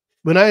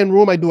 when I in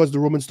Rome, I do as the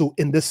Romans do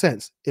in this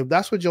sense. If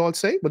that's what y'all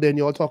say, but then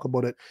y'all talk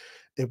about it.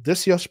 If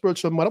this your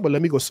spiritual mother, but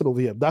let me go sit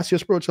over here. If that's your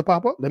spiritual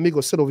papa, let me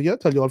go sit over here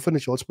till y'all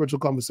finish your spiritual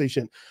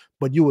conversation.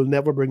 But you will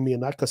never bring me in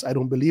that because I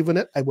don't believe in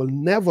it. I will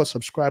never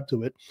subscribe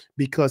to it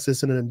because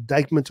it's an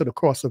indictment to the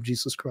cross of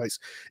Jesus Christ.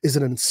 It's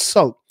an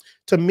insult.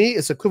 To me,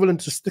 it's equivalent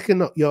to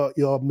sticking up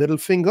your middle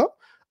finger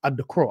at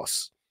the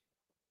cross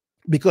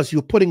because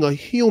you're putting a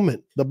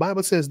human. The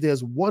Bible says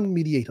there's one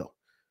mediator.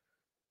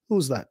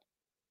 Who's that?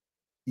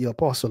 Your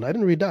apostle. I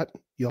didn't read that.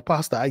 Your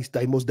pastor. I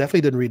most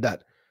definitely didn't read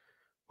that.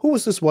 Who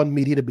is this one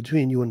mediator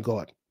between you and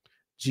God?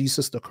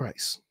 Jesus the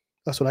Christ.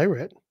 That's what I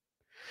read.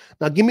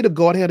 Now give me the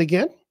Godhead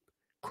again.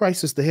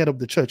 Christ is the head of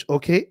the church.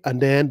 Okay.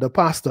 And then the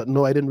pastor.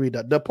 No, I didn't read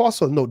that. The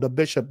apostle. No. The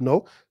bishop.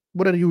 No.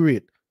 What did you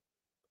read?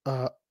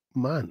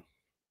 Man.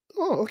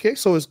 Oh, okay.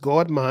 So it's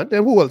God, man.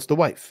 Then who else? The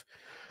wife.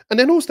 And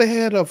then who's the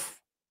head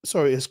of,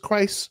 is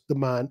Christ the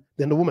man,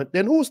 then the woman.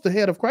 Then who's the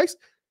head of Christ?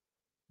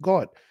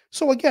 God.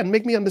 So again,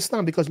 make me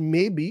understand because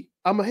maybe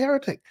I'm a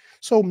heretic.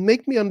 So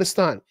make me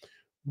understand.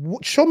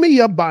 Show me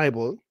your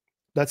Bible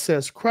that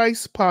says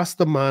Christ,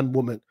 pastor, man,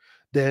 woman.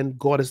 Then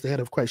God is the head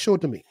of Christ. Show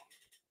it to me.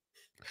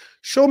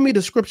 Show me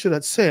the scripture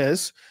that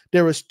says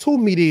there is two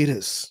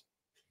mediators.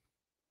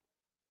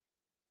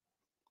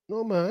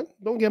 No, man.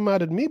 Don't get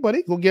mad at me,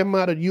 buddy. Go get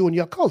mad at you and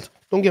your cult.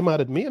 Don't get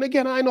mad at me. And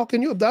again, I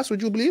knocking you. If that's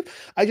what you believe,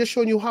 I just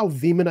showing you how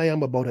vehement I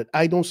am about it.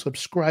 I don't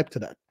subscribe to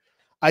that.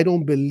 I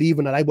don't believe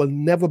in that. I will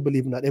never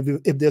believe in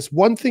that. If there's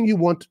one thing you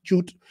want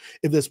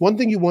if there's one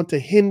thing you want to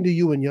hinder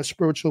you in your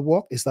spiritual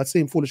walk, it's that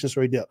same foolishness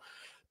right there.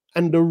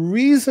 And the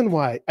reason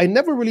why, I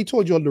never really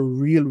told you all the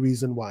real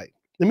reason why.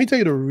 Let me tell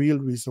you the real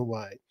reason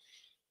why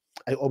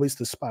I always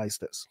despise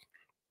this.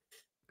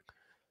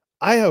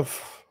 I have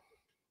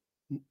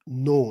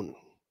known,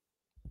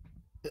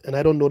 and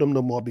I don't know them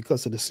no more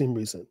because of the same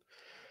reason,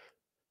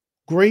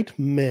 great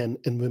men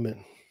and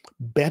women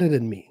better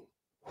than me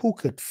who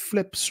could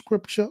flip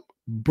scripture,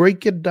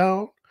 break it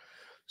down,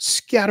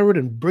 scatter it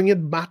and bring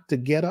it back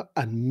together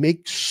and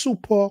make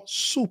super,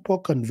 super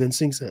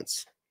convincing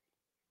sense.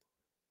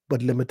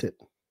 But limited.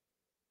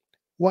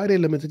 Why are they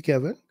limited,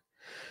 Kevin?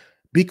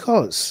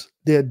 Because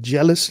they're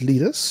jealous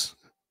leaders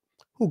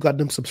who got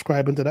them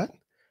subscribing to that.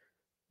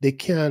 They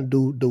can't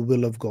do the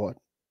will of God.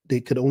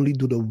 They could only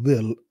do the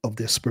will of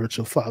their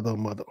spiritual father or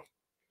mother.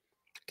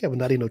 Kevin,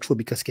 that ain't no truth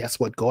because guess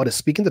what? God is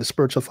speaking to the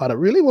spiritual father.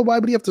 Really? Well, why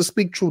would he have to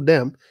speak through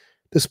them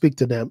to speak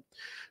to them?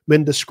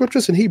 When the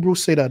scriptures in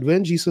Hebrews say that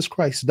when Jesus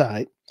Christ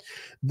died,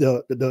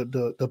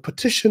 the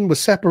petition was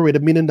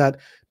separated, meaning that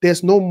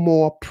there's no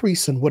more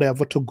priests and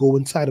whatever to go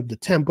inside of the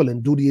temple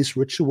and do these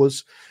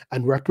rituals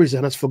and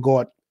represent us for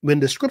God.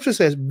 When the scripture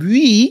says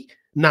we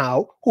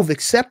now who've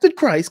accepted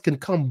Christ can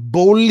come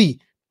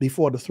boldly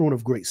before the throne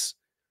of grace.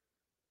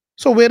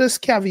 So where does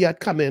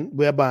caveat come in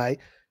whereby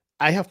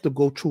I have to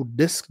go through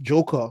this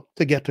joker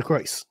to get to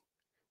Christ?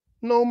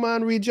 No,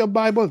 man, read your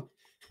Bible.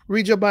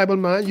 Read your Bible,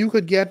 man. You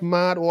could get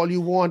mad all you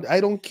want. I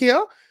don't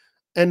care.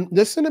 And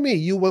listen to me.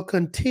 You will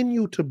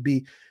continue to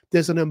be.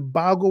 There's an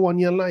embargo on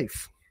your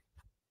life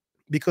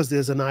because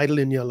there's an idol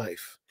in your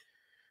life.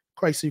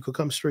 Christ, you could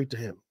come straight to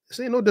him.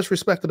 Say no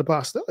disrespect to the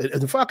pastor.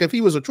 In fact, if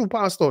he was a true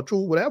pastor or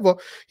true whatever,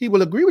 he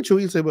will agree with you.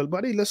 He'll say, well,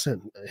 buddy,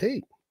 listen,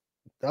 hey,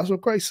 that's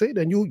what Christ said.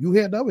 And you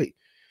hear that way.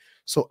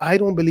 So I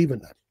don't believe in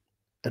that.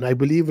 And I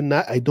believe in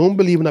that. I don't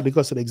believe in that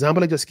because of the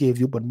example I just gave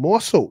you, but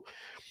more so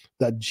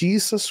that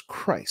Jesus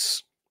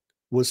Christ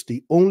was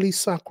the only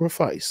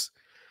sacrifice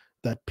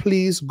that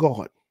pleased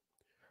God.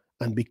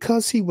 And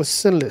because he was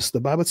sinless,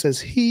 the Bible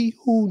says he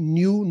who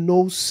knew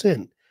no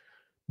sin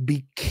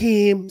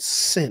became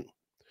sin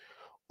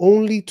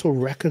only to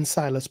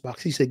reconcile us back.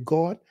 He said,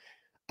 God,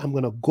 I'm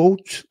going to go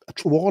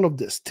through all of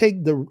this.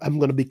 I'm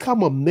going to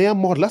become a mere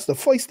mortal. That's the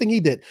first thing he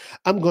did.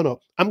 I'm going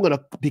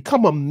to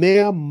become a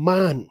mere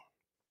man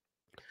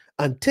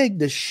and take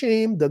the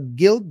shame, the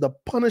guilt, the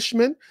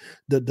punishment,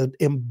 the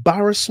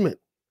embarrassment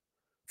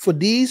for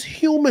these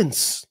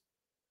humans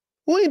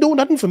who ain't doing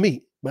nothing for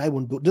me, but I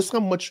won't do. This is how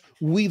much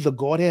we, the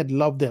Godhead,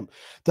 love them,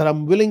 that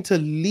I'm willing to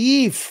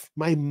leave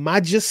my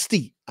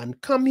majesty and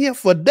come here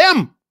for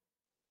them.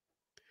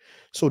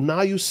 So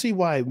now you see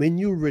why when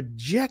you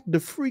reject the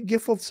free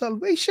gift of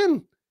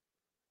salvation,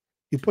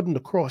 you're putting the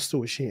cross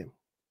to a shame.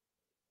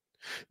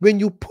 When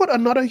you put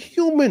another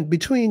human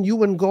between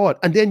you and God,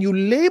 and then you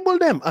label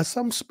them as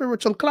some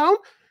spiritual clown,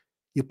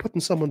 you're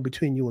putting someone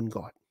between you and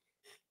God.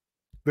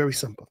 Very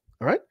simple.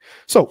 All right.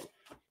 So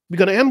we're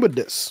going to end with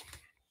this.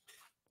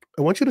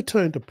 I want you to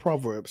turn to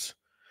Proverbs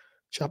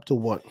chapter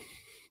 1.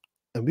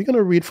 And we're going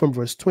to read from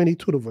verse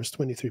 22 to verse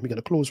 23. We're going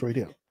to close right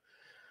here.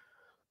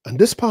 And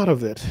this part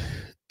of it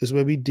is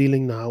where we're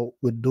dealing now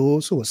with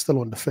those who are still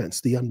on the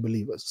fence, the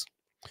unbelievers.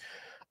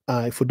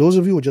 For those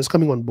of you who are just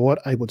coming on board,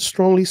 I would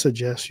strongly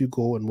suggest you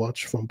go and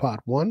watch from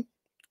part 1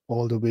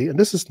 all the way. And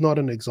this is not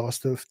an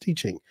exhaustive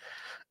teaching.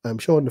 I'm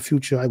sure in the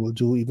future I will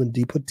do even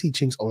deeper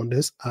teachings on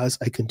this as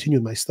I continue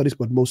my studies,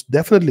 but most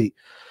definitely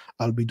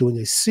I'll be doing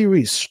a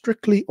series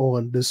strictly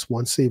on this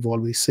once saved,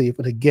 always saved.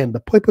 And again, the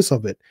purpose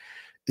of it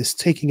is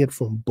taking it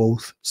from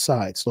both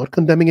sides, not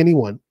condemning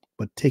anyone,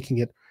 but taking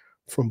it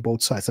from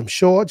both sides. I'm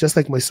sure, just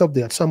like myself,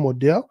 there are some out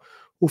there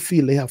who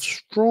feel they have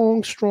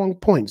strong, strong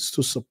points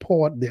to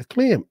support their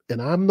claim.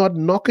 And I'm not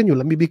knocking you,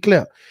 let me be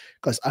clear,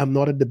 because I'm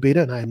not a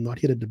debater and I am not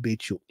here to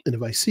debate you. And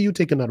if I see you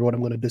taking that road, I'm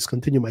going to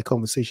discontinue my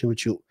conversation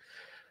with you.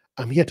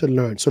 I'm here to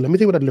learn. So let me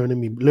tell you what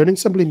learning means. Learning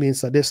simply means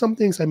that there's some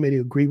things I may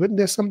agree with, and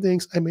there's some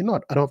things I may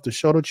not. I don't have to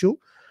shout at you.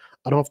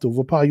 I don't have to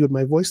overpower you with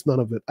my voice. None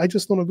of it. I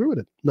just don't agree with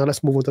it. Now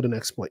let's move on to the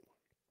next point.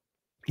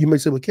 You may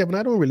say, well, Kevin,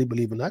 I don't really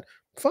believe in that.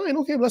 Fine.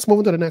 Okay, let's move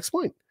on to the next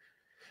point.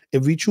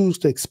 If we choose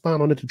to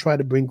expand on it to try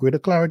to bring greater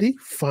clarity,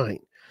 fine.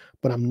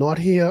 But I'm not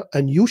here,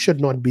 and you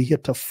should not be here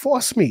to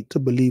force me to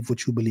believe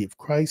what you believe.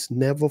 Christ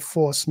never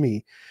forced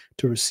me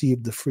to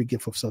receive the free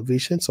gift of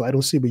salvation. So I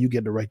don't see where you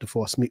get the right to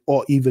force me,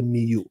 or even me,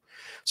 you.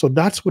 So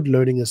that's what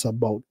learning is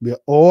about. We're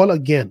all,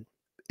 again,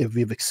 if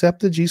we've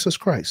accepted Jesus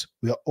Christ,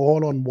 we are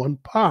all on one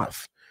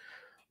path,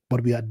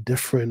 but we are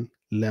different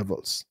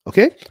levels.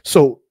 Okay?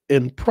 So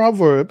in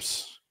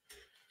Proverbs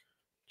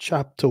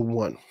chapter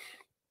 1,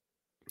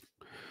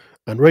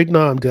 and right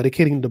now I'm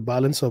dedicating the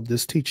balance of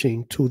this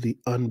teaching to the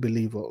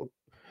unbeliever.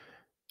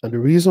 And the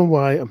reason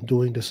why I'm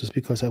doing this is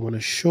because I want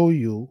to show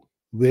you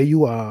where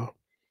you are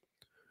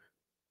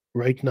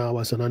right now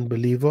as an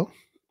unbeliever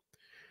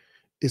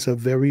is a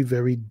very,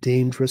 very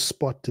dangerous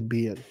spot to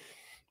be in,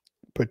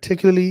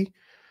 particularly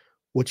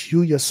what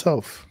you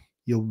yourself,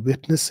 you're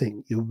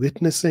witnessing. You're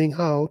witnessing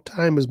how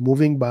time is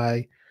moving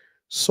by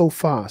so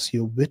fast.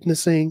 You're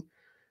witnessing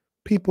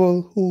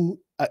people who,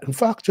 in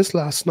fact, just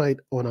last night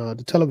on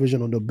the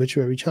television on the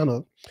obituary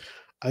channel,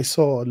 I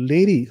saw a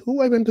lady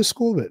who I went to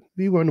school with.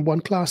 We were in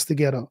one class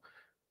together.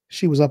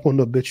 She was up on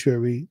the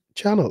obituary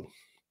channel.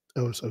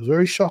 I was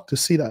very shocked to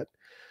see that.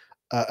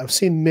 I've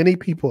seen many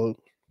people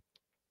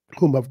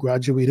whom I've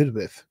graduated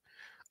with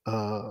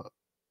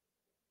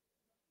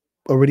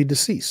already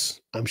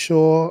deceased. I'm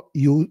sure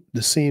you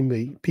the same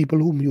way. People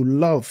whom you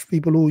love,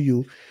 people who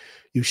you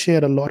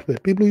shared a lot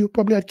with, people you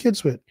probably had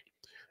kids with,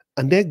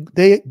 and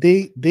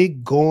they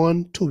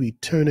gone to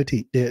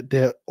eternity.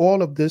 They're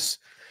all of this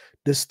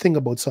thing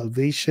about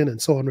salvation and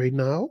so on right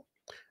now.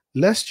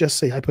 Let's just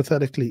say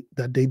hypothetically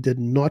that they did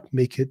not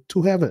make it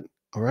to heaven.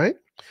 All right.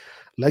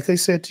 Like I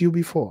said to you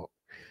before,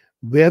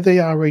 where they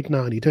are right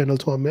now in eternal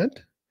torment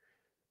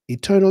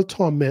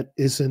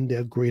isn't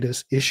their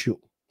greatest issue.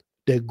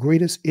 Their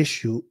greatest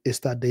issue is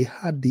that they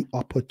had the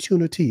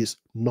opportunities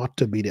not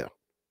to be there.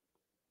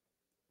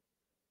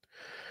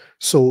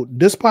 So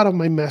this part of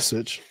my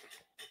message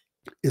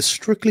is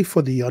strictly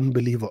for the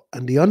unbeliever,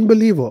 and the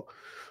unbeliever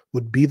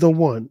would be the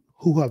one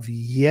who have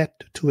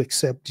yet to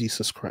accept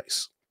Jesus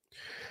Christ.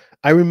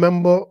 I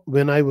remember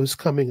when I was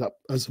coming up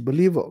as a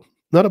believer,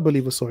 not a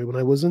believer, sorry, when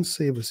I wasn't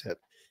saved as yet.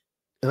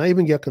 And I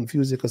even get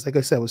confused because, like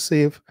I said, I was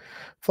saved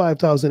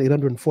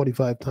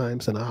 5,845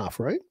 times and a half,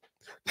 right?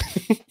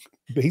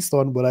 Based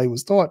on what I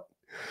was taught.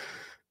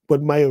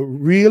 But my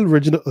real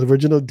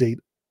original date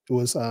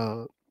was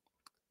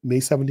May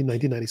 17,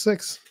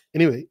 1996.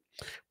 Anyway,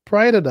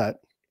 prior to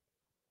that,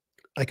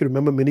 I can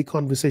remember many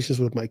conversations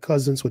with my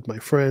cousins, with my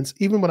friends,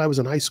 even when I was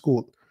in high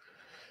school.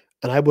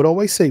 And I would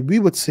always say, we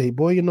would say,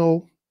 boy, you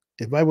know,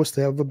 if I was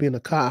to ever be in a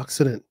car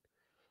accident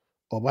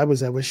or if I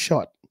was ever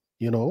shot,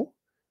 you know,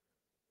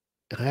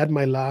 and I had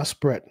my last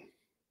breath,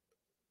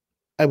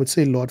 I would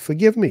say, Lord,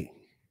 forgive me,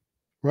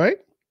 right?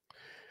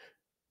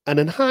 And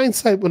in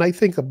hindsight, when I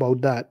think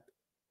about that,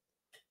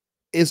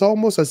 it's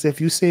almost as if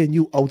you're saying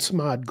you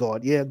outsmart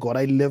God. Yeah, God,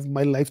 I lived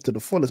my life to the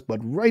fullest. But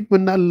right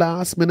when that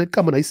last minute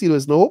come and I see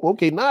there's no hope,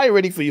 okay, now I'm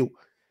ready for you.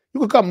 You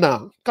can come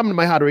now. Come to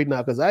my heart right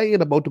now because I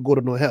ain't about to go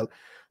to no hell.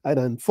 I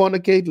done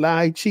fornicate,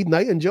 lie, cheat, and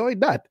I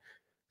enjoyed that.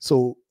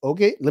 So,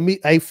 okay,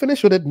 I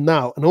finish with it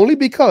now. And only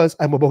because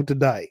I'm about to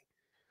die.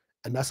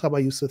 And that's how I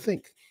used to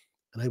think.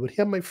 And I would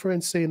hear my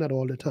friends saying that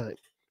all the time.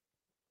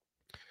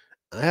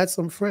 I had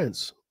some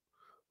friends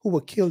who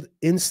were killed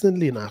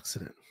instantly in an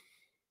accident.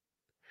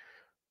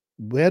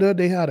 Whether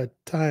they had a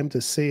time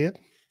to say it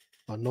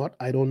or not,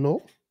 I don't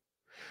know.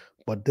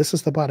 But this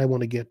is the part I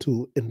want to get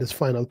to in this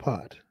final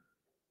part.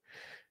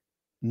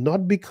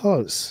 Not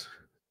because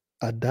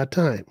at that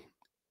time,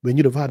 when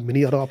you'd have had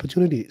many other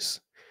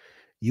opportunities,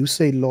 you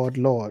say, Lord,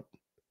 Lord,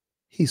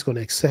 he's going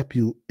to accept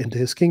you into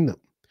his kingdom.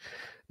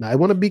 Now, I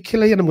want to be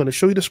clear and I'm going to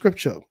show you the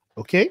scripture,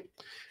 okay?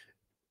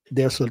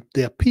 There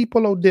are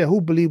people out there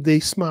who believe they're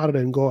smarter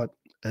than God,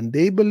 and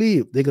they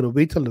believe they're going to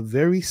wait till the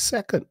very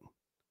second.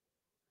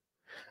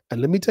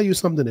 And let me tell you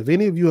something. If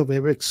any of you have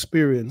ever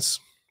experienced,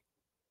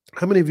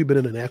 how many of you been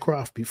in an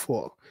aircraft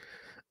before?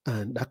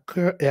 And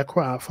that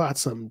aircraft had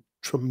some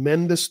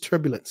tremendous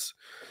turbulence.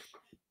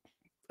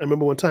 I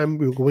remember one time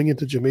we were going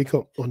into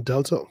Jamaica on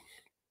Delta,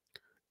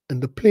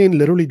 and the plane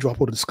literally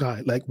dropped out of the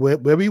sky. Like where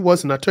we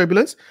was in that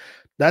turbulence,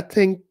 that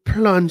thing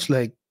plunged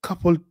like a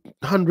couple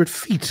 100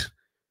 feet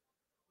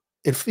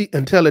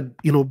until it,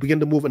 began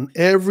to move. And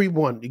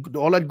everyone,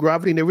 all that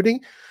gravity and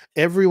everything,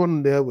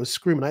 everyone there was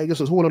screaming. I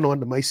just was holding on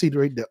to my seat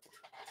right there.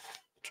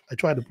 I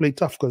tried to play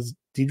tough because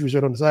Deidre was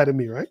right on the side of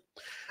me, right?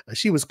 And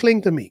she was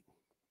clinging to me.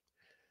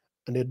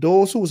 And there are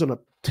those who was in a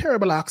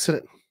terrible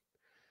accident.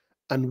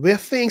 And where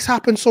things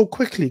happen so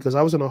quickly, because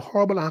I was in a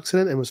horrible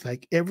accident and it was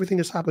like everything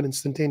just happened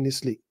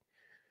instantaneously.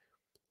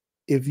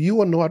 If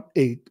you are not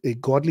a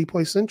godly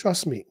person,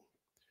 trust me,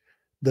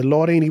 the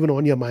Lord ain't even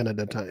on your mind at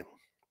that time.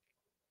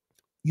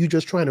 You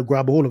just trying to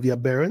grab hold of your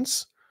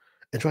bearings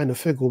and trying to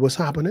figure what's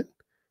happening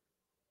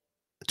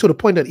to the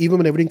point that even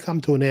when everything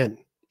comes to an end,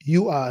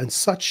 you are in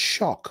such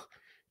shock,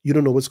 you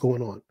don't know what's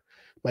going on.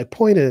 My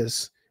point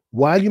is,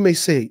 while you may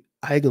say,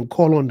 I can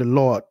call on the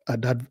Lord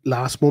at that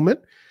last moment,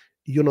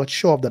 you're not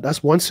sure of that.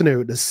 That's one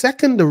scenario. The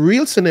second, the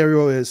real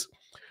scenario is,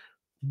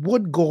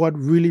 would God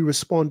really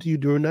respond to you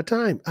during that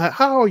time?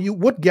 How are you?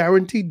 What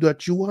guarantee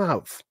that you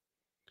have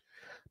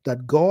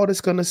that God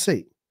is going to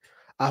say,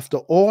 after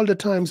all the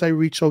times I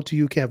reach out to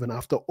you, Kevin,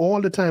 after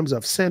all the times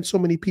I've sent so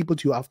many people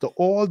to you, after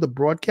all the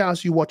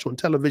broadcasts you watch on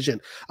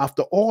television,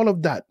 after all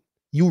of that,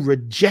 you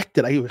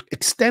rejected. I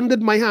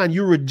extended my hand.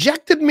 You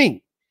rejected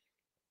me.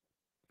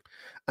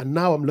 And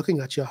now I'm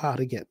looking at your heart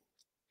again.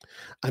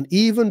 And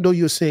even though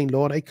you're saying,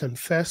 Lord, I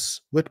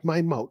confess with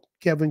my mouth,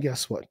 Kevin,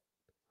 guess what?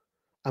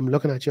 I'm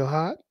looking at your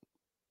heart,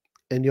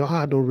 and your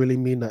heart don't really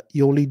mean that.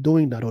 You're only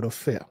doing that out of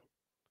fear.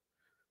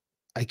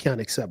 I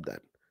can't accept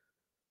that.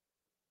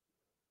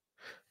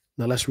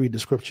 Now let's read the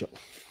scripture.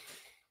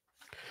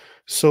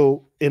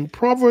 So in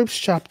Proverbs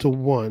chapter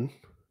 1,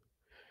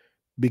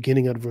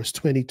 beginning at verse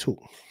 22,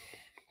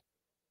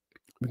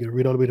 we're going to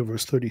read all the way to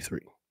verse 33.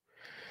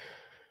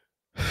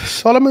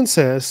 Solomon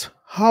says,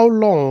 how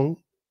long,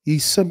 ye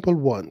simple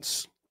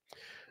ones?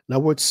 Now,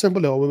 word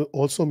simple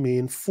also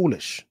mean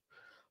foolish.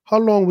 How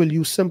long will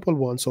you simple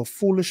ones or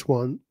foolish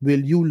one, will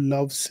you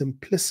love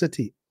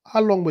simplicity?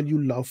 How long will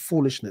you love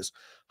foolishness?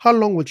 How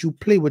long will you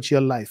play with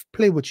your life,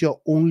 play with your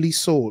only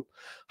soul?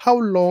 How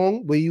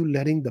long were you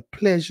letting the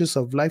pleasures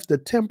of life, the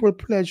temporal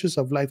pleasures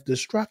of life,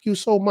 distract you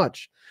so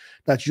much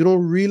that you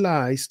don't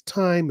realize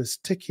time is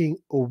ticking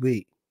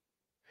away?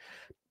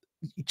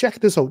 Check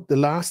this out. The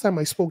last time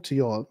I spoke to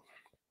y'all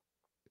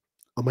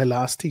on my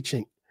last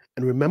teaching,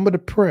 and remember the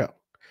prayer,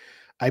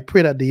 I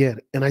prayed at the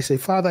end, and I say,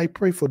 Father, I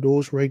pray for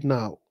those right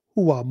now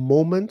who are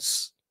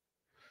moments,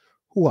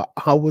 who are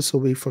hours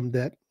away from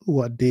that,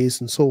 who are days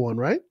and so on,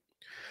 right?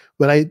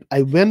 But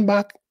I went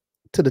back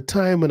to the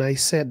time when I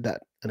said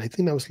that, and I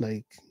think that was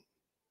like,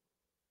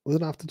 was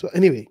it after 12?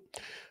 Anyway,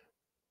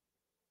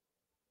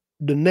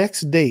 the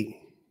next day,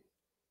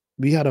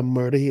 we had a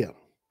murder here.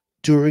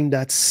 During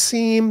that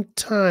same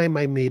time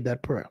I made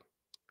that prayer,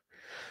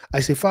 I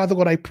say, Father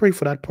God, I pray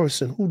for that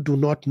person who do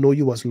not know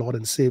you as Lord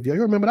and Savior.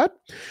 You remember that?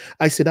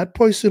 I say, that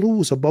person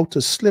who is about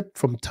to slip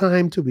from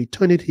time to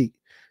eternity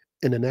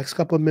in the next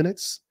couple of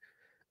minutes,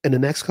 in the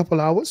next couple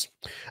of hours.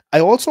 I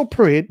also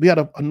prayed, we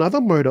had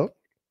another murder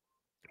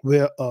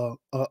where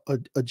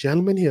a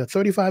gentleman here,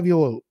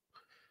 35-year-old,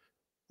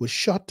 was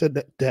shot to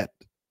death.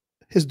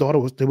 His daughter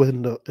they were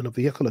in a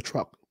vehicle, a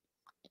truck.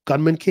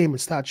 Gunman came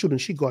and started shooting.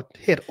 She got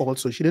hit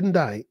also. She didn't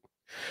die.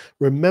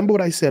 Remember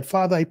what I said,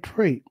 Father, I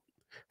pray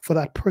for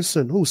that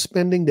person who's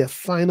spending their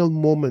final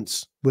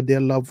moments with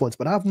their loved ones,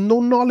 but I have no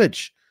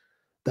knowledge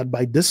that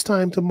by this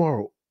time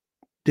tomorrow,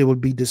 they will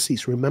be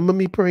deceased. Remember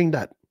me praying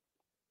that.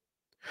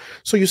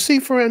 So you see,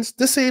 friends,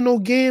 this ain't no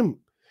game.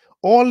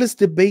 All this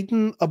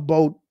debating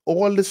about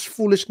all this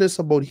foolishness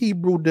about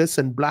Hebrew this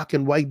and black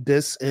and white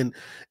this and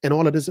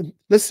all of this.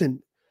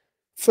 Listen,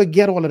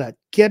 forget all of that.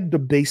 Get the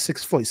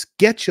basics first.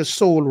 Get your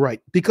soul right.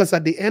 Because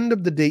at the end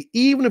of the day,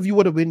 even if you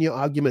were to win your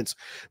arguments,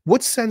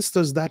 what sense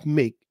does that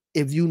make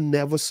if you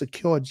never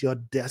secured your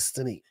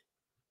destiny?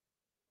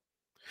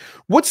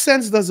 What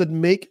sense does it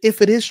make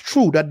if it is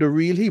true that the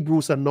real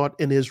Hebrews are not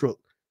in Israel?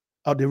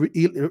 Or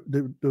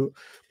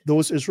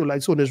those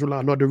Israelites who in Israel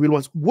are not the real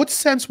ones. What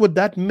sense would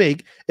that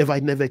make if I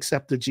never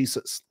accepted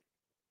Jesus?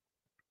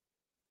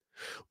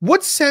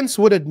 What sense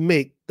would it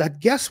make that,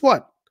 guess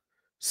what?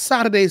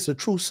 Saturday is the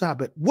true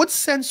Sabbath. What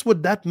sense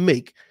would that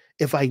make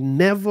if I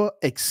never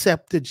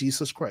accepted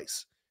Jesus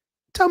Christ?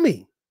 Tell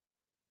me.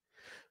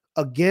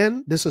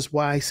 Again, this is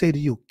why I say to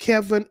you,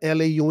 Kevin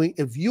L.A. Ewing,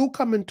 if you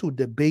come in to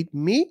debate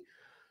me,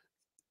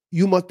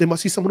 there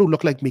must be someone who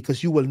look like me,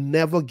 because you will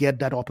never get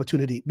that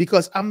opportunity,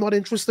 because I'm not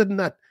interested in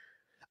that.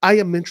 I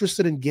am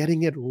interested in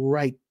getting it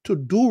right, to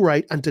do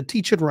right and to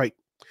teach it right.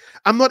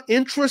 I'm not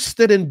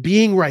interested in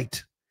being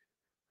right.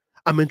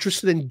 I'm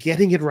interested in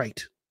getting it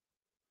right.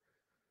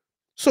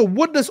 So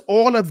what does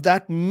all of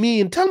that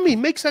mean? Tell me,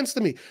 make sense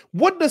to me.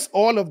 What does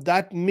all of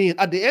that mean?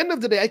 At the end of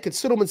the day, I could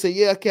sit home and say,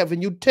 yeah,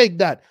 Kevin, you take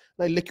that.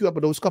 And I lick you up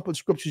with those couple of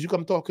scriptures. You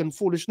come talking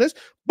foolishness.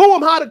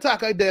 Boom, heart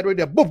attack. I dead right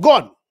there. Boom,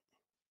 gone.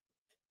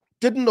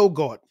 Didn't know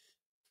God,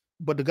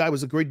 but the guy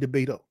was a great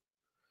debater.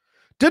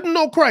 Didn't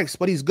know Christ,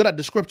 but he's good at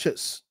the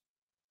scriptures.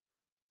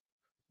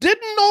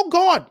 Didn't know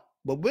God,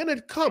 but when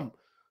it come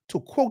to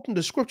quoting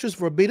the scriptures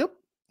verbatim,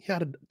 he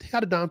had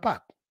a down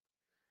pat.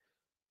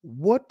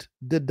 What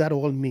did that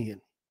all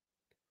mean?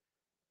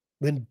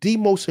 When the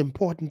most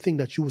important thing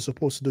that you were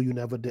supposed to do, you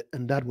never did,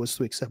 and that was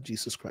to accept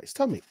Jesus Christ.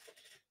 Tell me.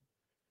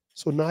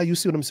 So now you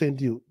see what I'm saying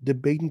to you.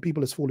 Debating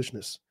people is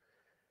foolishness.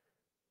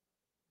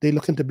 They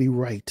looking to be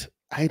right.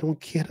 I don't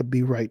care to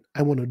be right.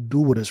 I want to do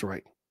what is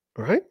right.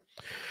 All right.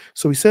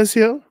 So he says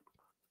here,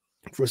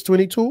 verse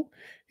 22,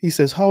 he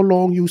says, how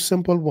long you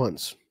simple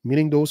ones,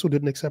 meaning those who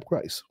didn't accept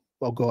Christ,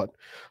 oh God,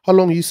 how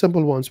long you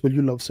simple ones will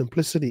you love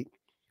simplicity?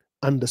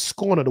 And the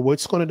scorner, the word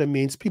scorner, that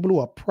means people who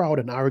are proud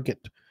and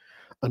arrogant.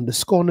 And the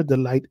scorner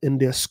delight in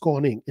their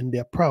scorning, in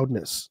their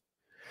proudness.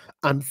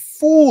 And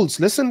fools,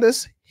 listen to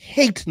this,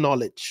 hate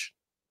knowledge.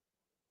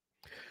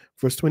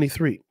 Verse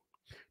 23,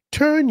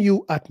 turn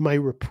you at my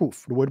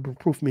reproof. The word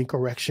reproof means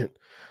correction.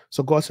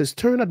 So God says,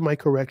 turn at my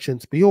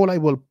corrections. Behold, I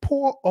will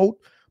pour out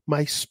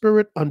my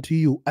spirit unto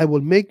you. I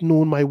will make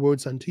known my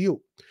words unto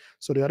you.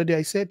 So the other day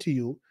I said to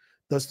you,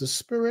 does the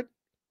spirit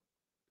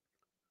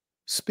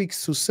speak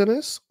to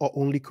sinners or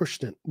only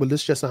Christian? Well,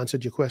 this just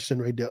answered your question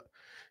right there.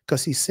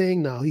 Because he's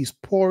saying now he's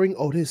pouring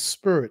out his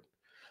spirit.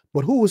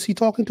 But who was he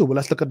talking to? Well,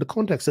 let's look at the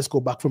context. Let's go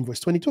back from verse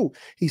 22.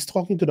 He's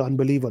talking to the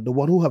unbeliever, the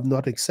one who have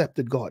not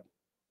accepted God.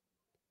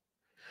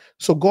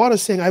 So God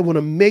is saying, I want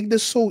to make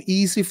this so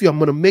easy for you. I'm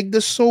going to make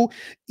this so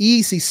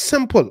easy,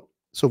 simple.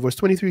 So verse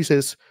 23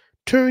 says,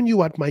 turn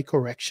you at my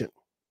correction.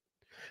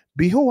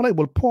 Behold, I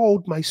will pour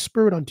out my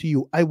spirit unto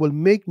you. I will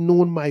make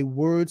known my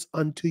words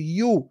unto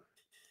you.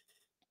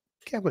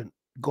 Kevin,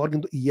 God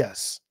can do,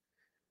 yes.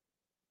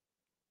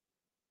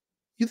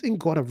 You think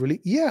God have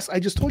really? Yes, I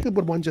just told you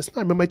about one just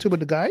now. Remember I told you about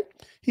the guy?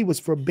 He was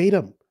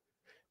verbatim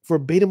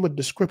with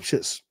the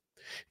scriptures,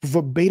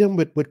 verbatim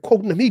with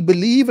quoting them. He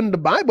believed in the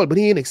Bible, but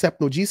he ain't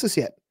accept no Jesus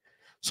yet.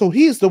 So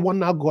he is the one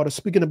now God is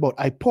speaking about.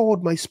 I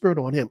poured my spirit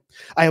on him.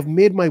 I have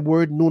made my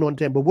word known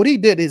unto him. But what he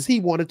did is he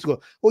wanted to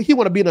go, he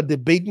wanted to be in a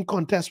debating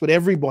contest with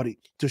everybody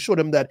to show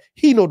them that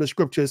he know the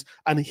scriptures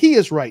and he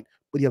is right,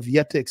 but you have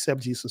yet to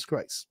accept Jesus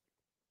Christ.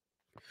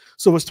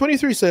 So verse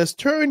 23 says,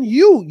 turn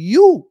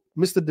you,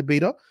 Mr.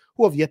 Debater,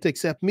 who have yet to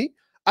accept me,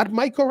 at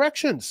my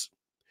corrections.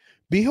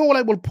 Behold,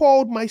 I will pour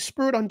out my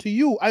spirit unto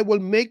you. I will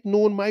make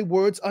known my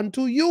words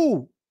unto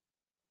you.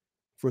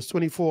 Verse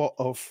 24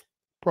 of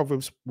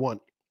Proverbs 1.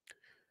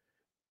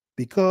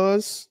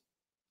 Because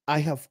I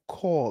have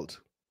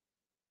called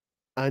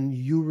and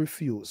you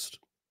refused.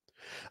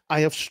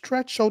 I have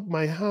stretched out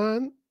my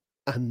hand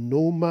and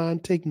no man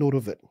take note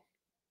of it.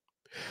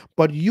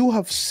 But you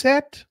have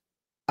set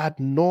at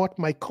naught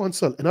my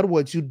counsel. In other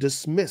words, you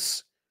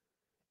dismiss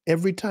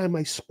every time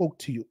I spoke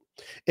to you.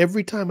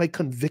 Every time I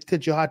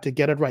convicted your heart to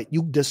get it right,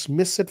 you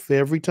dismiss it for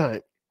every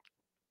time.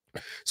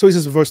 So he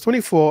says, verse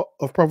 24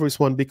 of Proverbs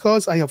 1,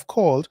 because I have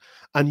called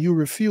and you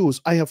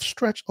refuse, I have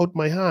stretched out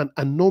my hand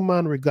and no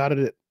man regarded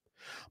it.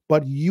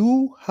 But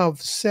you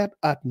have set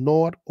at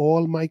naught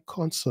all my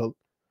counsel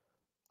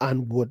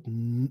and would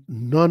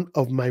none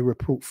of my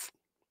reproof.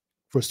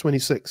 Verse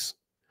 26,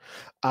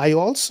 I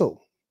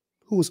also,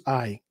 who's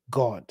I?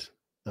 God.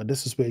 Now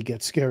this is where it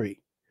gets scary.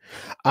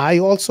 I,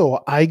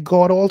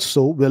 God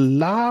also, will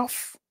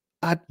laugh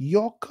at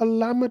your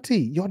calamity,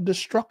 your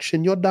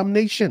destruction, your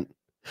damnation.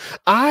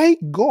 I,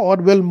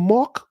 God, will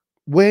mock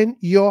when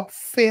your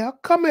fear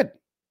cometh.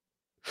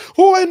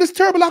 Oh, in this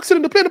terrible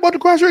accident, the plane about to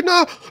crash right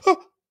now.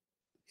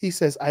 He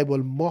says, I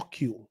will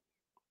mock you.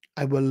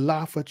 I will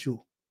laugh at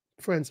you.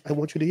 Friends, I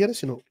want you to hear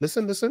this,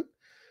 Listen.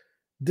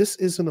 This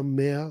isn't a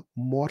mere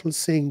mortal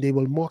saying they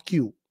will mock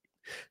you.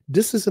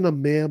 This isn't a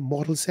mere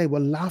mortal saying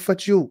will laugh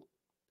at you.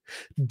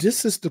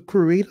 This is the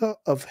creator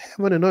of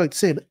heaven and earth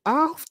saying,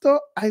 after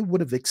I would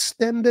have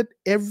extended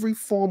every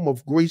form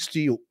of grace to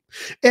you,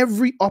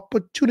 every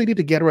opportunity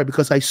to get right,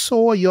 because I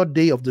saw your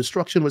day of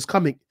destruction was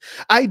coming.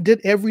 I did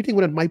everything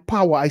within my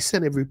power. I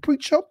sent every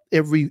preacher,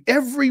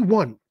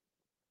 everyone.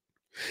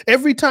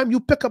 Every time you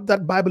pick up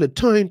that Bible, it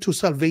turned to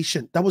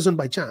salvation. That wasn't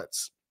by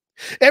chance.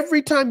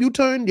 Every time you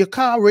turn your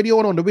car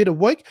radio on the way to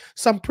work,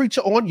 some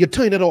preacher on, you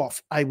turn it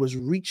off. I was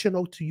reaching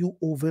out to you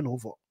over and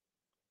over.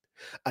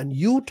 And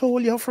you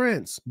told your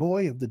friends,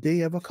 boy, if the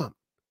day ever come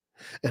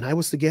and I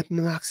was to get in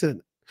an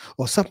accident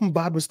or something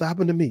bad was to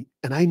happen to me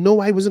and I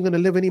know I wasn't going to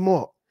live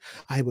anymore,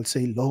 I would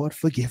say, Lord,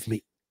 forgive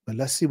me. But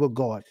let's see what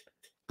God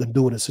can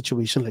do in a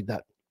situation like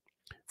that.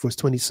 Verse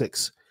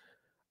 26,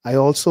 I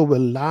also will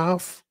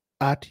laugh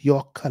at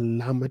your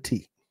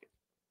calamity.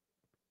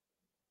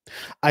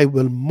 I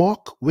will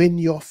mock when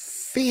your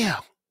fear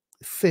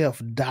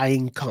of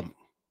dying come.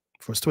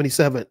 Verse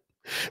 27,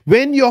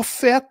 when your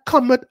fear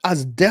cometh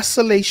as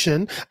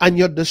desolation and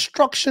your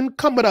destruction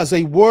cometh as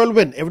a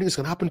whirlwind, everything's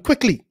going to happen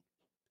quickly.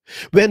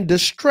 When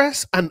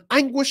distress and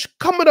anguish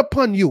cometh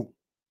upon you,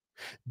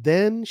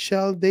 then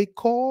shall they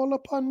call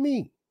upon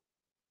me,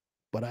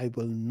 but I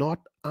will not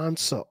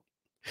answer.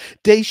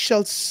 They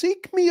shall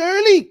seek me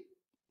early,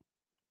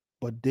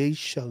 but they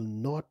shall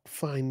not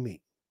find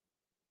me.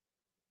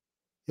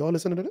 Y'all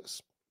listen to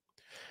this?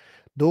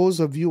 Those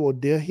of you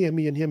out there, hear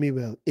me and hear me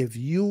well. If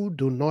you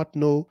do not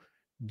know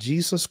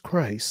Jesus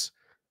Christ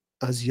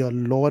as your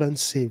Lord and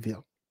Savior,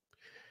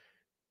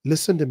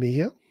 listen to me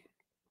here.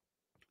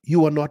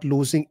 You are not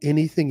losing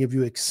anything if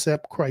you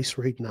accept Christ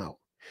right now.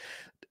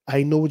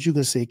 I know what you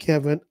can say,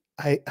 Kevin.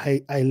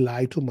 I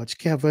lie too much.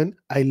 Kevin,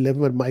 I live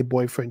with my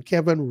boyfriend.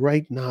 Kevin,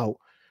 right now.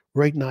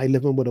 Right now, I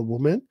living with a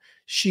woman.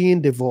 She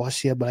ain't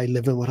divorced yet, but I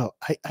living with her.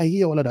 I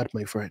hear all of that,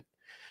 my friend.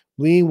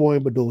 We ain't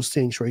worrying about those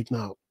things right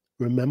now.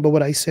 Remember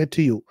what I said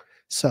to you.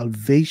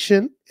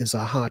 Salvation is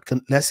a heart.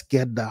 Let's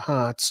get the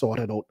heart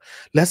sorted out.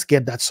 Let's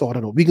get that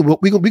sorted out. We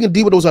can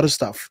deal with those other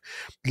stuff.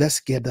 Let's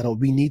get that out.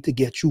 We need to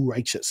get you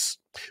righteous.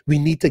 We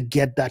need to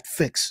get that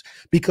fixed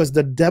because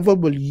the devil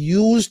will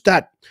use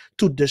that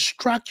to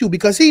distract you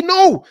because he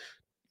know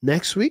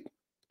next week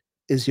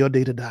is your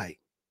day to die.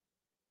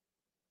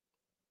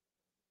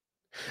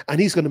 And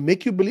he's going to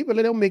make you believe, well,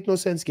 it don't make no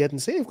sense getting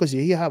saved because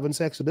you're here having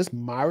sex with this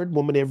married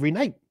woman every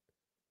night.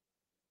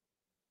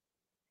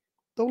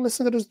 Don't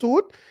listen to this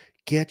dude.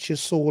 Get your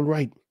soul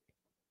right.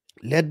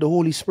 Let the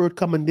Holy Spirit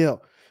come in there.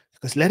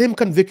 Because let him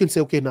convict you and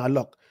say, okay, now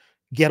look,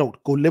 get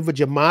out. Go live with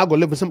your mom. Go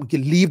live with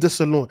something. Leave this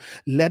alone.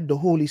 Let the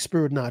Holy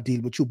Spirit now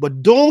deal with you.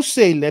 But don't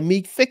say, let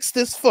me fix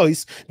this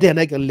first. Then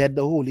I can let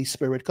the Holy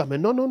Spirit come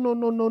in. No, no, no,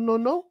 no, no, no,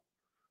 no.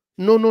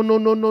 No, no, no,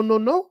 no, no, no,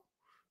 no.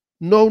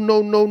 No,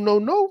 no, no, no,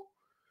 no.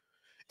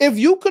 If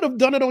you could have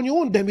done it on your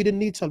own, then we didn't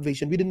need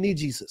salvation. We didn't need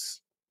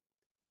Jesus.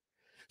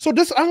 So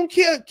this, I don't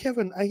care,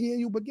 Kevin. I hear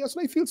you, but guess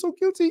what? I feel so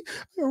guilty.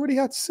 I already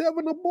had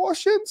 7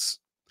 abortions.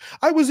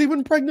 I was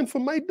even pregnant for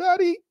my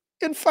daddy.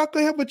 In fact,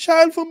 I have a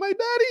child for my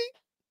daddy,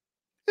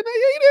 and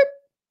I hate him.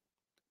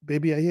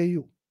 Baby, I hear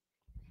you.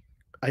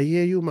 I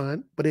hear you,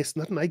 man. But there's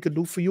nothing I could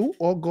do for you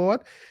or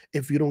God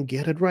if you don't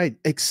get it right.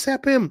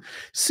 Accept Him.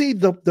 See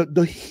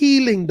the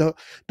healing,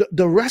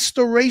 the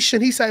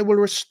restoration. He said, "I will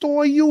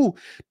restore you."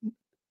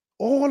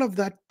 All of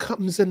that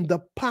comes in the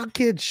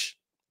package.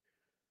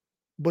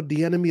 But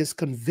the enemy is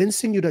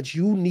convincing you that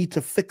you need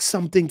to fix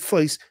something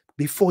first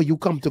before you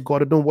come to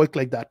God. It don't work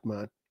like that,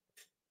 man.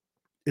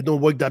 It don't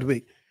work that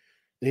way.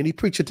 Any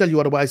preacher tell you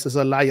otherwise is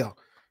a liar.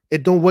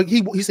 It don't work.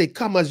 He say,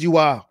 come as you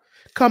are.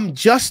 Come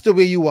just the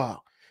way you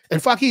are. In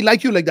fact, he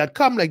like you like that.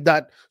 Come like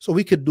that so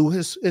we could do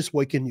his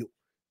work in you.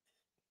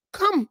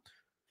 Come.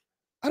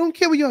 I don't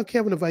care where you are,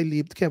 Kevin, if I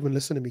leave. Kevin,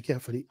 listen to me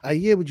carefully. I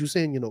hear what you're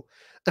saying,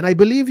 and I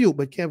believe you,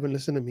 but Kevin,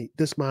 listen to me.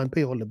 This man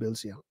pay all the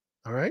bills here.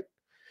 All right?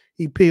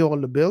 He pay all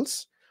the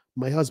bills.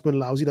 My husband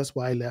lousy. That's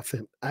why I left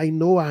him. I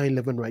know I ain't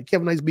living right.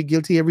 Kevin, I be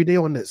guilty every day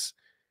on this.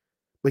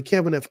 But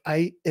Kevin, if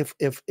I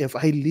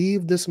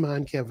leave this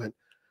man, Kevin,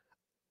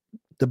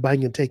 the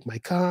bank can take my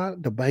car,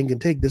 the bank can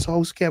take this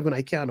house, Kevin.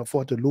 I can't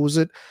afford to lose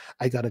it.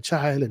 I got a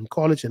child in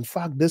college. In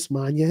fact, this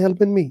man, you're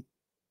helping me.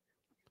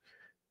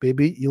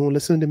 Baby, you won't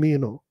listen to me,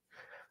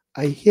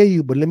 I hear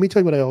you, but let me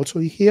tell you what I also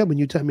hear when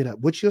you tell me that.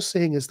 What you're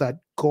saying is that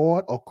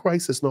God or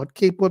Christ is not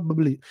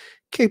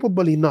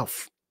capable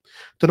enough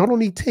to not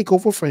only take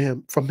over from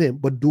him,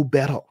 but do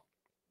better.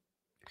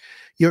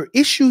 Your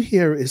issue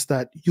here is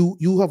that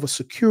you have a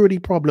security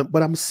problem.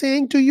 But I'm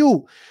saying to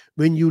you,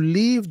 when you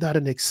leave that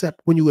and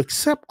when you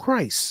accept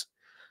Christ,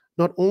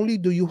 not only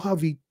do you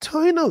have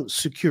eternal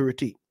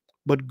security,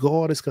 but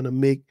God is going to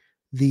make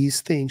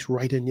these things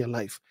right in your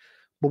life.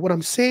 But what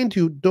I'm saying to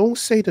you, don't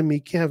say to me,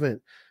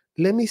 Kevin,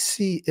 let me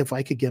see if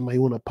I could get my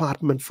own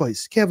apartment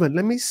first. Kevin,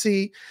 let me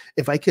see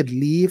if I could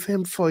leave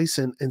him first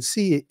and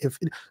see if...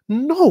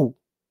 No.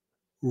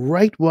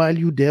 Right while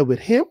you're there with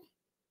him,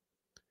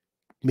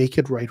 make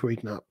it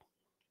right now.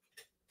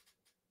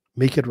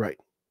 Make it right.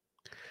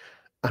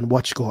 And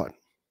watch God.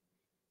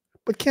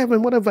 But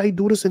Kevin, what if I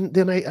do this and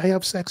then I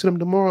have sex with him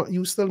tomorrow?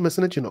 You still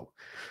missing it,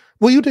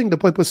 What do you think the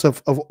purpose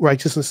of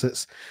righteousness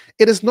is?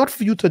 It is not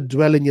for you to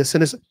dwell in your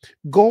sin.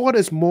 God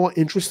is more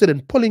interested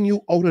in pulling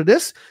you out of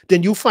this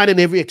than you finding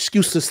every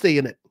excuse to stay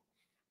in it.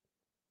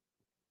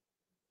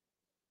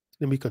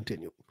 Let me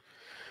continue.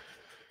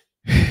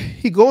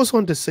 He goes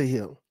on to say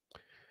here,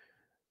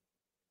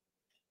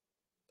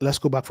 let's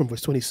go back from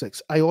verse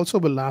 26. I also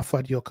will laugh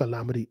at your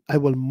calamity. I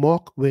will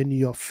mock when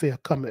your fear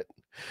cometh.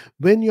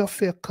 When your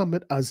fear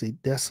cometh as a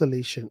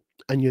desolation,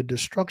 and your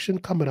destruction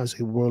cometh as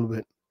a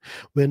whirlwind,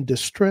 when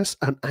distress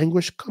and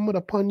anguish cometh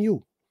upon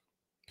you,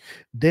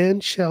 then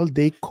shall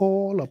they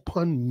call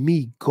upon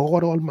me,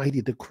 God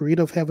Almighty, the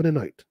creator of heaven and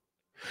earth.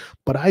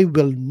 But I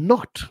will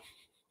not.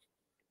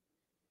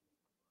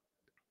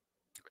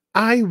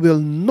 I will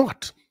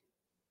not.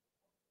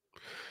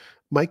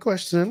 My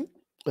question,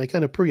 I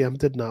kind of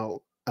preempted now.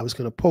 I was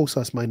going to pose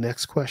as my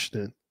next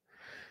question.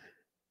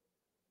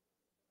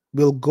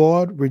 Will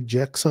God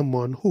reject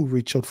someone who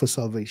reached out for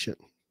salvation?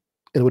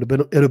 It would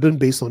have been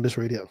based on this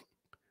radio.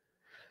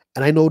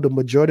 And I know the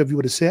majority of you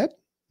would have said,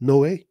 no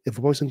way. If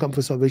a person comes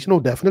for salvation, no,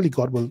 definitely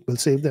God will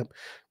save them.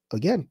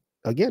 Again,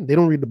 they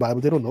don't read the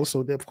Bible. They don't know. So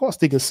of course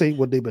they can say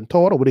what they've been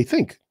taught or what they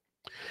think.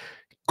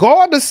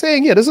 God is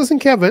saying here, this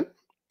isn't Kevin.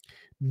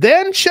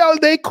 Then shall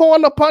they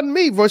call upon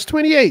me. Verse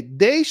 28.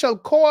 They shall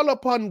call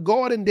upon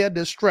God in their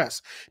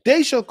distress.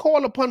 They shall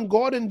call upon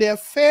God in their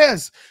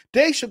fears.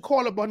 They shall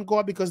call upon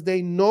God because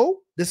they know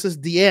this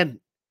is the end.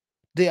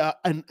 They are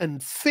in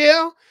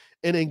fear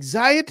and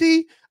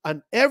anxiety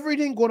and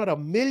everything going at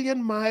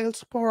 1,000,000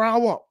 miles per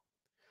hour.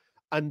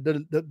 And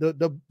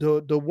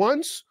the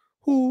ones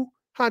who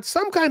had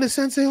some kind of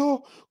sense say,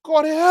 oh,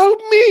 God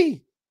help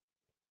me.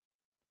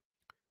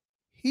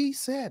 He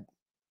said,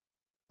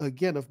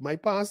 again, if my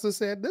pastor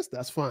said this,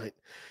 that's fine.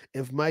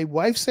 If my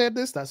wife said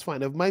this, that's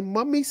fine. If my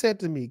mommy said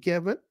to me,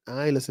 Kevin,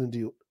 I ain't listening to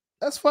you,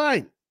 that's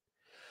fine.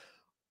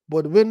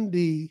 But when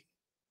the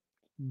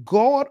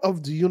God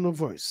of the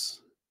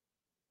universe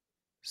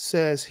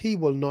says he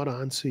will not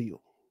answer you,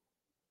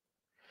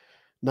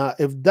 now,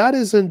 if that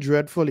isn't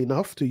dreadful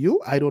enough to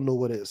you, I don't know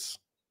what is.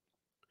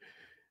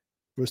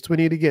 Verse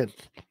 28 again.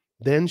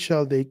 Then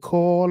shall they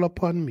call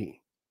upon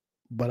me,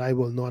 but I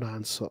will not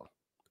answer.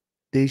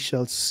 They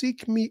shall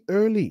seek me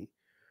early,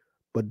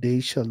 but they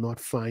shall not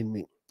find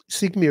me.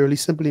 Seek me early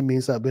simply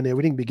means that when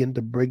everything begins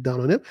to break down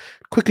on them,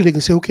 quickly they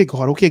can say, okay,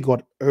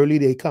 God. Early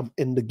they come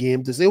in the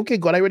game to say, okay,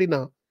 God, I ready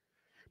now.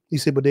 He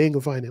said, but they ain't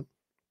going to find him.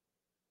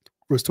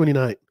 Verse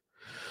 29.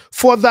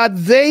 For that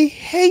they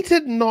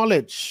hated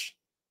knowledge,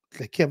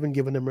 like Kevin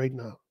giving them right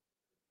now,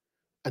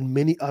 and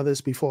many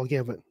others before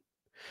Kevin.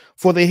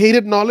 For they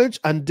hated knowledge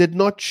and did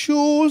not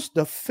choose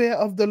the fear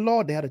of the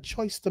Lord. They had a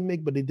choice to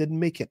make, but they didn't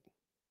make it.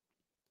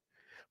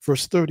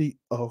 Verse 30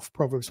 of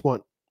Proverbs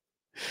 1.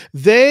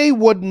 They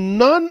would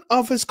none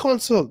of his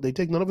counsel. They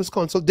take none of his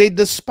counsel. They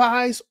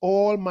despise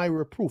all my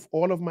reproof,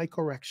 all of my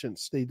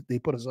corrections. They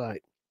put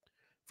aside.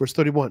 Verse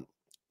 31.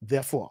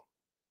 Therefore,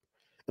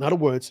 in other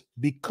words,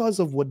 because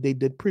of what they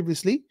did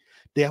previously,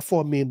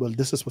 therefore mean, well,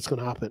 this is what's going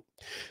to happen.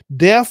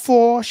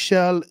 Therefore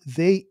shall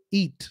they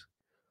eat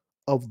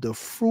of the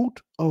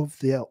fruit of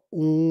their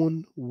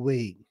own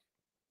way.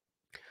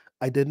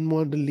 I didn't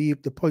want to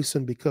leave the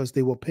person because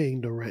they were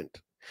paying the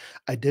rent.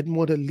 I didn't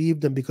want to leave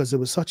them because it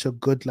was such a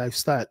good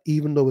lifestyle,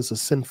 even though it's a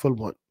sinful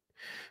one.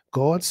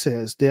 God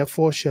says,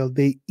 therefore shall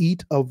they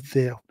eat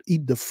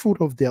the fruit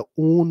of their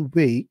own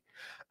way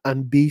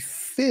and be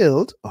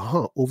filled,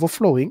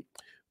 overflowing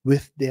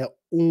with their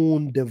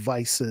own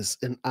devices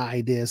and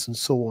ideas and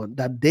so on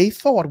that they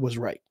thought was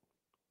right.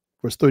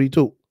 Verse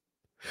 32.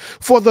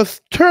 For the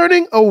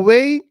turning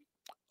away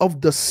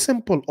of the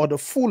simple or the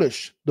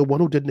foolish, the one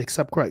who didn't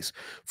accept Christ,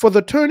 for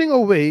the turning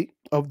away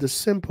of the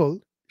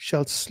simple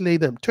shall slay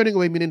them. Turning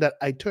away meaning that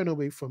I turn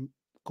away from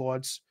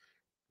God's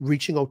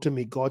reaching out to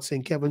me. God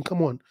saying, Kevin,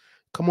 come on,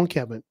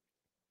 Kevin.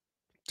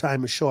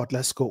 Time is short.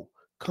 Let's go.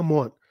 Come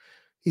on.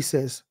 He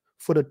says,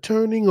 for the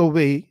turning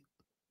away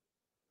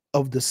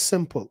of the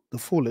simple, the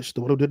foolish,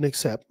 the one who didn't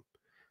accept,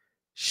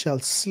 shall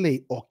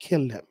slay or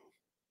kill them.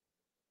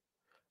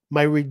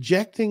 My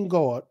rejecting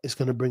God is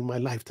going to bring my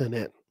life to an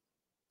end.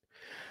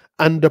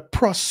 And the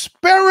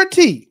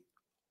prosperity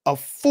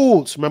of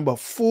fools, remember,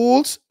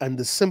 fools and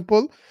the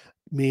simple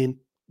mean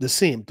the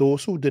same,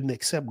 those who didn't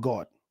accept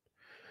God.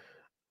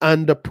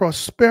 And the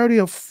prosperity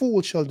of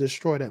fools shall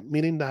destroy them,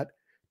 meaning that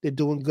they're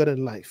doing good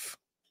in life.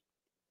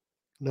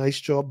 Nice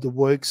job, the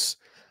works,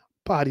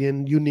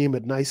 partying, you name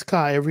it, nice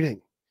car,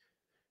 everything.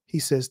 He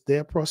says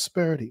their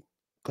prosperity,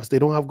 because they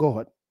don't have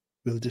God,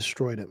 will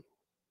destroy them.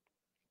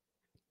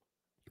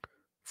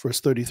 Verse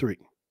 33.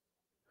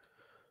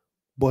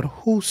 But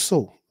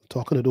whoso,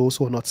 talking to those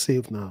who are not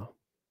saved now,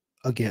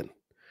 again,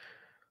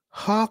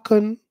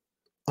 hearken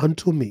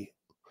unto me.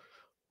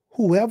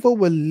 Whoever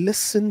will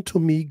listen to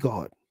me,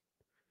 God,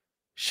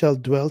 shall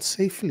dwell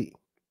safely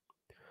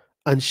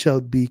and shall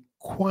be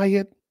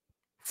quiet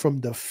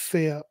from the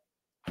fear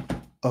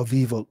of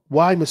evil.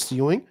 Why, Mr.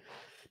 Ewing?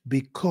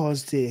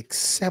 Because they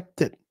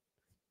accepted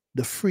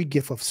the free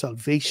gift of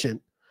salvation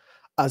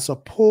as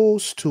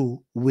opposed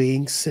to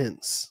weighing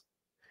sins.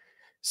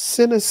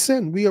 Sin is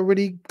sin. We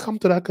already come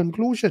to that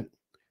conclusion.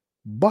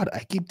 But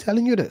I keep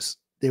telling you this.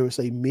 There is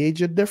a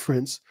major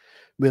difference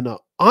when an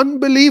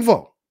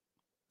unbeliever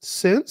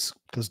sins,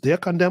 because they're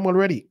condemned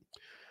already.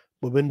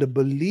 But when the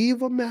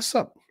believer mess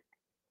up,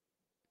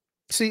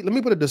 see, let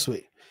me put it this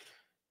way.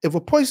 If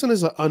a person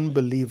is an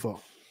unbeliever,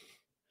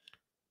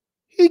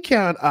 he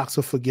can't ask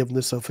for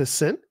forgiveness of his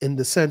sin in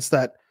the sense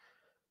that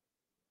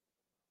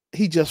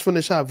he just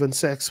finished having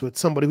sex with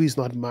somebody who he's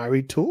not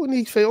married to, and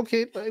he say,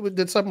 okay, I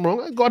did something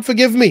wrong. God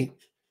forgive me.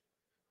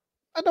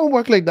 I don't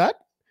work like that.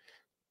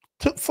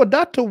 For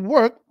that to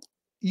work,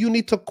 you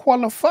need to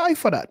qualify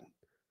for that.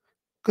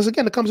 Because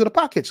again, it comes with a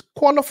package.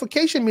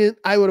 Qualification means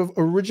I would have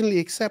originally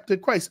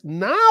accepted Christ.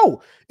 Now,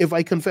 if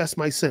I confess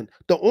my sin,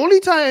 the only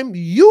time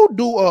you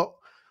do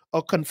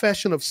a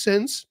confession of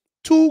sins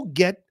to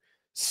get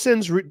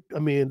sins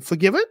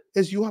forgiven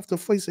is you have to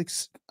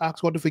first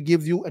ask God to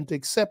forgive you and to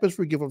accept his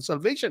free gift of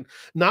salvation.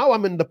 Now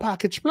I'm in the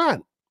package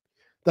plan.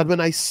 That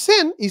when I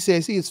sin, he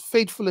says he is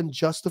faithful and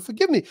just to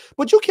forgive me.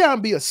 But you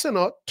can't be a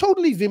sinner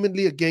totally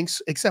vehemently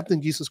against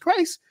accepting Jesus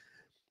Christ.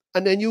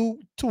 And then you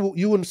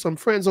and some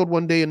friends out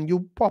one day and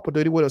you pop a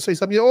dirty word or say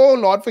something, oh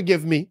Lord,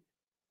 forgive me.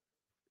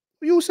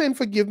 You saying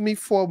forgive me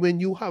for when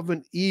you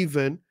haven't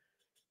even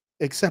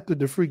accepted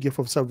the free gift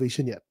of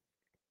salvation yet.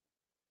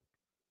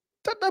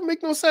 That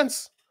make no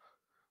sense.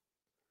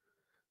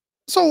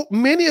 So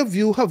many of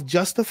you have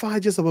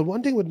justified yourself. But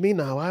one thing with me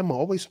now,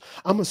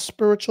 I'm a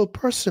spiritual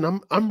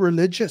person. I'm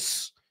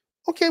religious.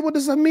 Okay, what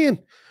does that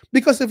mean?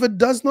 Because if it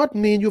does not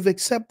mean you've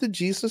accepted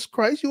Jesus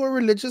Christ, you're a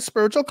religious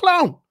spiritual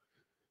clown.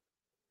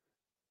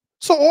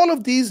 So all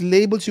of these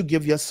labels you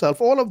give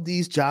yourself, all of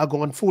these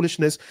jargon,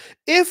 foolishness,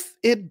 if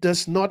it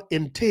does not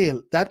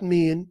entail, that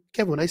means,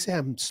 Kevin, when I say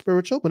I'm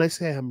spiritual, when I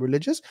say I'm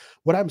religious,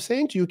 what I'm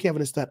saying to you,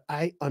 Kevin, is that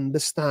I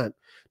understand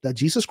that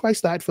Jesus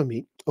Christ died for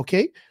me,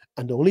 okay?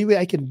 And the only way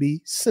I can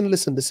be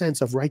sinless in the sense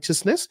of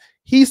righteousness,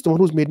 he's the one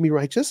who's made me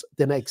righteous,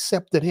 then I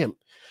accepted him.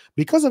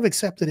 Because I've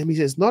accepted him, he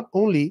says, not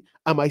only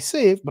am I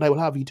saved, but I will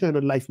have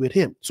eternal life with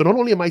him. So not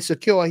only am I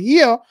secure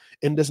here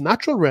in this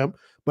natural realm,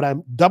 but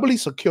I'm doubly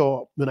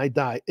secure when I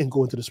die and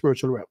go into the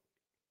spiritual realm.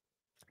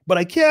 But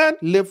I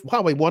can't live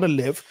how I want to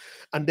live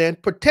and then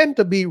pretend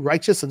to be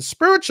righteous and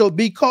spiritual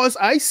because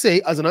I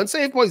say, as an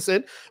unsaved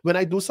person, when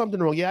I do something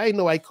wrong, yeah, I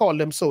know I call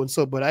them so and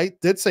so, but I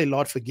did say,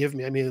 Lord, forgive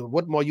me. I mean,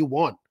 what more you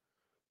want?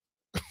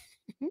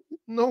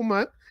 No,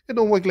 man, it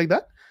don't work like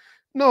that.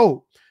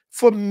 No,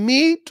 for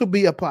me to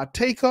be a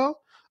partaker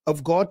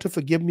of God to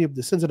forgive me of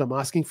the sins that I'm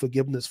asking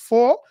forgiveness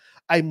for,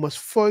 I must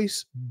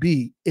first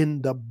be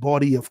in the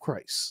body of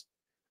Christ.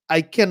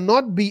 I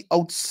cannot be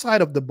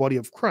outside of the body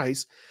of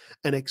Christ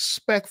and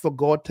expect for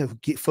God to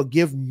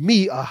forgive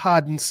me, a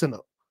hardened sinner.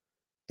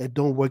 It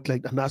don't work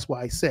like that. And that's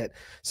why I said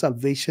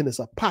salvation is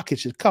a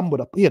package. It comes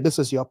with here, this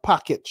is your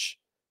package.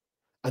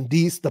 And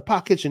the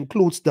package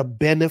includes the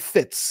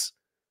benefits.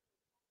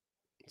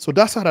 So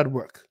that's how that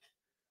works.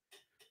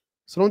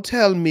 So don't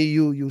tell me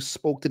you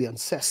spoke to the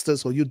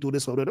ancestors or you do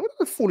this or that.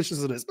 What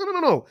foolishness is this?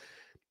 No.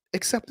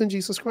 Accepting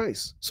Jesus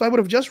Christ. So I would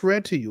have just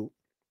read to you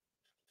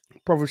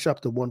Proverbs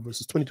chapter 1,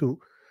 verses 22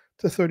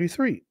 to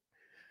 33.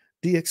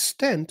 The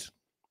extent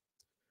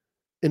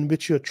in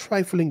which you're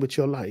trifling with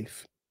your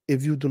life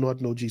if you do not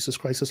know Jesus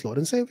Christ as Lord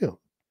and Savior.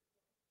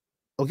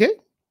 Okay?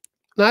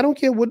 Now, I don't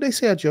care what they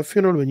say at your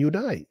funeral when you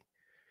die.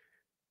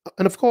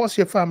 And of course,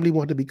 your family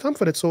want to be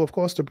comforted. So, of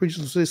course, the preachers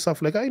will say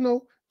stuff like, I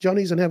know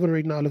Johnny's in heaven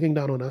right now looking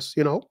down on us,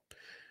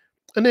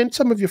 And then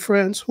some of your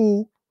friends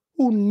who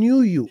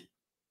knew you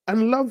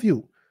and love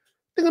you,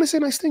 they're going to say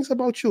nice things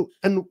about you.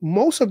 And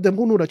most of them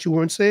who know that you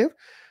weren't saved,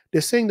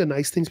 they're saying the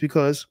nice things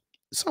because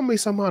some way,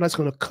 somehow that's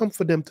going to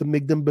comfort them to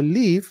make them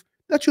believe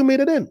that you made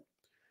it in.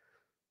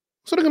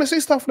 So they're going to say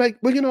stuff like,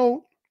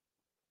 well,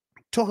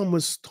 Tom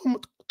was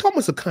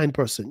a kind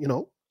person,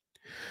 And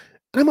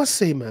I must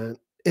say, man,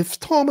 if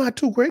Tom had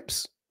 2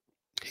 grapes,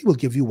 he will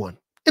give you 1.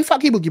 In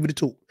fact, he will give you the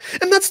 2.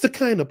 And that's the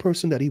kind of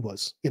person that he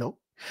was,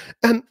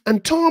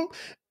 And Tom,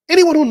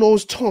 anyone who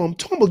knows Tom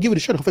will give you the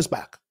shirt off his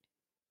back.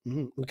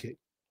 Okay.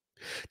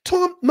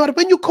 Tom, not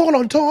when you call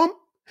on Tom,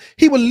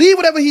 he will leave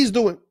whatever he's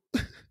doing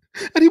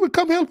and he will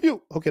come help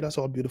you. Okay, that's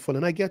all beautiful.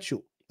 And I get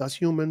you. That's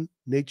human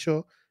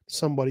nature.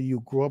 Somebody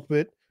you grew up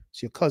with,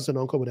 it's your cousin,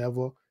 uncle,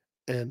 whatever.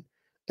 And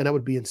I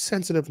would be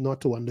insensitive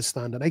not to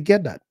understand that. I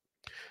get that,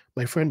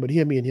 my friend, but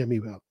hear me and hear me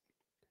well.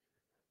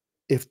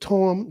 If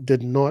Tom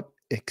did not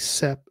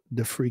accept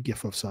the free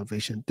gift of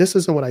salvation, this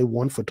isn't what I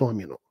want for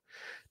Tom,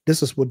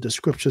 This is what the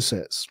scripture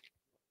says.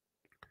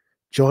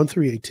 John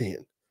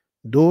 3:18.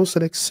 Those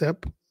that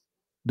accept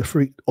the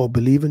free or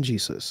believe in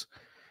Jesus,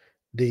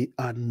 they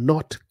are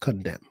not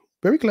condemned.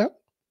 Very clear.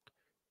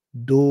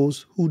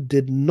 Those who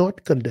did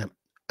not condemn,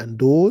 and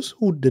those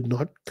who did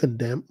not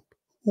condemn,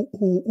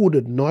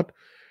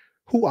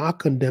 who are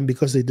condemned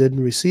because they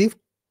didn't receive,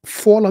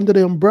 fall under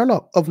the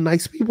umbrella of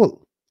nice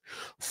people.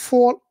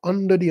 Fall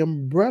under the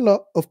umbrella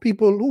of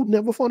people who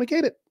never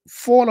fornicated.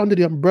 Fall under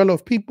the umbrella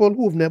of people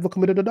who have never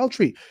committed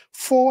adultery.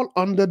 Fall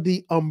under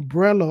the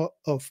umbrella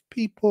of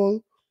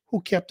people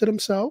who kept to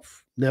themselves,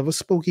 never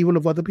spoke evil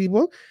of other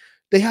people.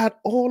 They had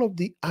all of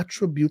the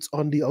attributes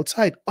on the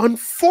outside.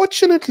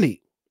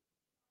 Unfortunately,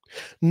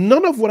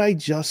 none of what I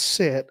just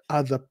said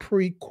are the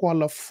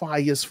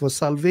pre-qualifiers for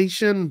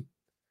salvation.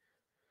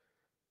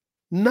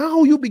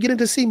 Now you're beginning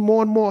to see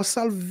more and more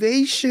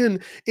salvation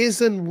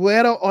isn't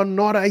whether or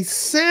not I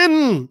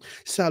sin.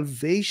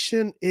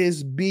 Salvation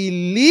is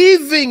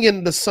believing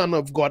in the Son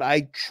of God.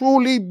 I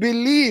truly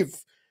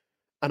believe,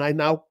 and I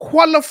now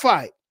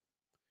qualify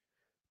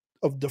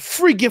of the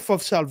free gift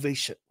of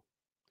salvation.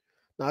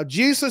 Now,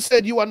 Jesus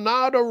said, you are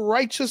now the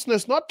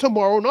righteousness, not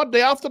tomorrow, not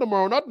day after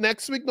tomorrow, not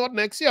next week, not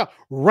next year,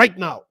 right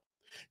now.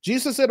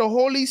 Jesus said, the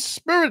Holy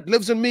Spirit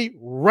lives in me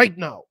right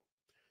now.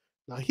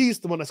 Now, he's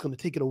the one that's going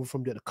to take it over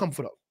from there, the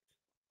comforter.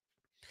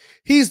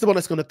 He's the one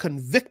that's going to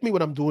convict me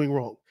when I'm doing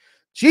wrong.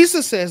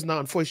 Jesus says now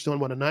in 1 John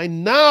 1:9,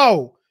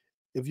 now,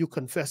 if you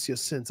confess your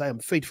sins, I am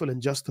faithful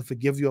and just to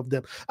forgive you of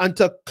them and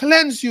to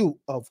cleanse you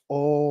of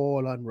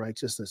all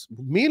unrighteousness.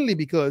 Mainly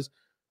because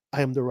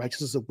I am the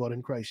righteousness of God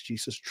in Christ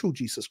Jesus, through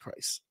Jesus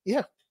Christ.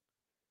 Yeah.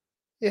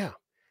 So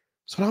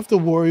I don't have to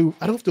worry.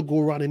 I don't have to go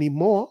around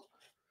anymore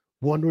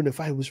wondering if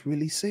I was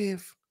really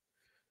saved.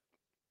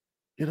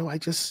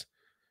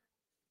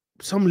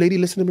 Some lady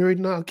listening to me right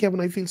now,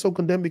 Kevin, I feel so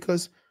condemned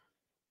because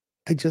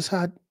I just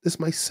had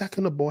my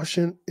second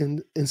abortion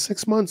in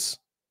 6 months.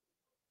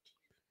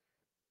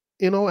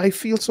 I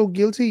feel so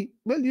guilty.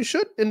 Well, you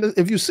should.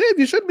 If you're saved,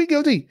 you should be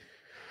guilty.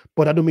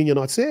 But I don't mean you're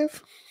not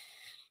saved.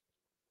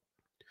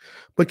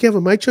 But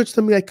Kevin, my church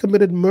told me I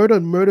committed murder,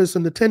 and murders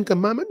in the 10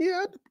 Commandments.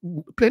 Yeah,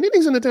 plenty of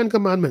things in the 10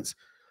 Commandments.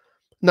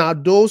 Now,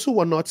 those who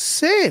are not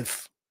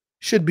saved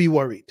should be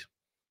worried.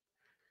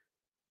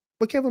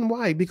 But Kevin,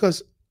 why?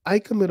 Because I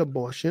commit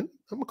abortion.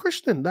 I'm a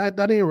Christian.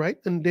 That ain't right.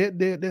 And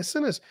they're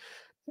sinners.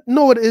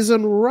 No, it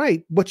isn't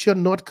right, but you're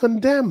not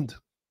condemned.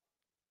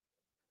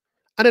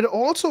 And it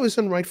also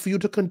isn't right for you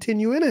to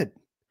continue in it.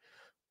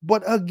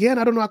 But again,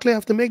 I don't know how clear I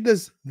have to make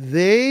this.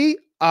 They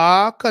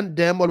are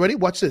condemned already.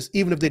 Watch this,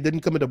 even if they didn't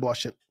commit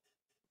abortion.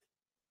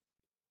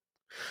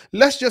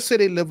 Let's just say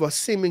they live a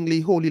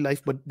seemingly holy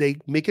life, but they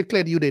make it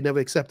clear to you they never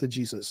accepted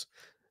Jesus.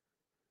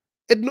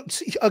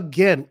 See,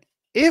 again,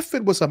 if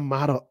it was a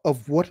matter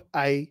of what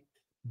I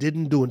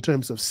didn't do in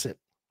terms of sin,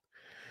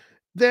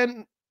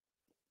 then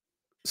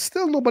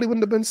still nobody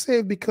wouldn't have been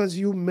saved because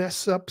you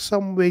mess up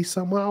some way,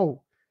 somehow.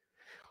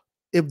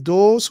 If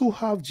those who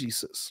have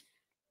Jesus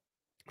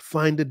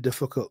find it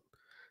difficult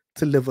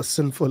to live a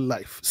sinful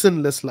life,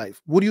 sinless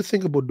life, what do you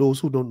think about those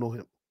who don't know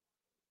him?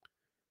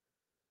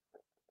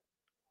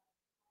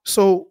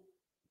 So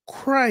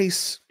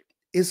Christ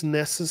is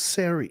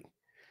necessary.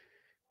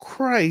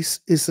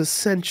 Christ is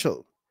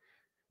essential.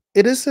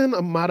 It isn't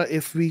a matter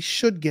if we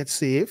should get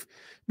saved.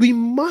 We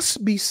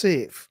must be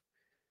saved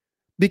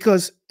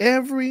because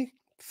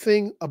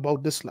everything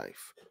about this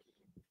life,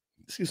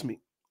 excuse me,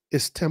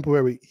 is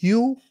temporary.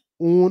 You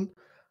own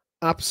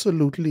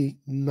absolutely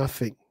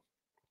nothing.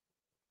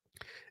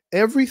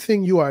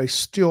 Everything you are a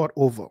steward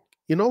over.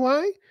 You know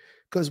why?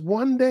 Because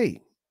one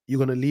day you're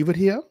going to leave it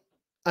here,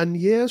 and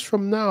years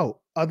from now,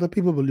 other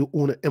people will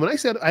own it. And when I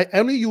said I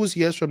only use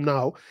years from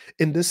now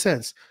in this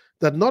sense,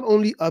 that not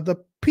only other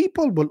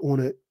people will own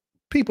it,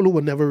 people who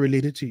were never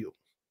related to you.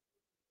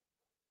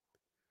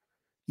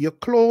 Your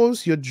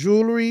clothes, your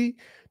jewelry,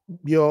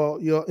 your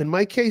in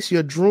my case,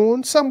 your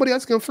drone, somebody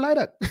else can fly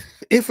that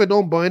if it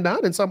don't burn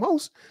down in some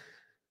house.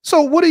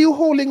 So what are you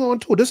holding on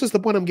to? This is the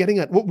point I'm getting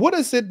at. What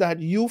is it that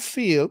you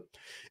feel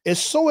is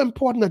so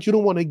important that you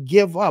don't want to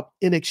give up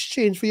in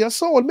exchange for your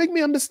soul? Make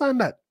me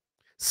understand that.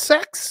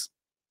 Sex?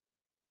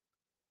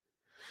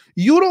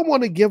 You don't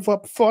want to give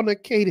up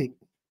fornicating.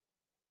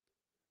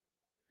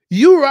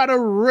 You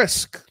rather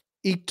risk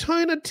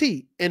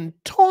eternity in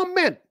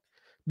torment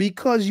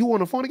because you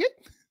want to fornicate?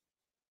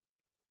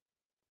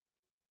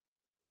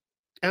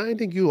 I don't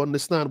think you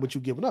understand what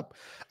you're giving up.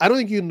 I don't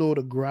think you know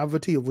the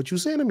gravity of what you're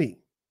saying to me.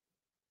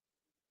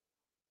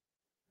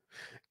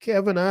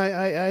 Kevin,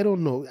 I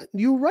don't know.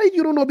 You're right,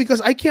 you don't know because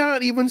I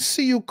can't even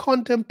see you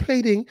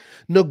contemplating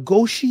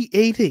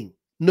negotiating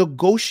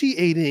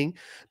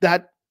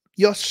that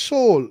your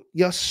soul,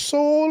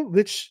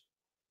 which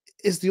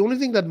is the only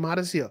thing that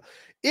matters here.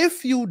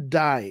 If you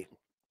die,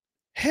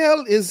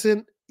 hell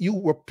isn't you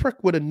were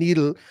pricked with a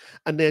needle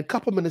and then a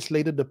couple minutes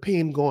later the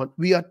pain gone.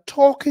 We are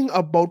talking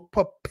about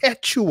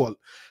perpetual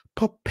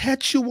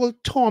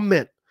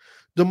torment,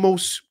 the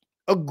most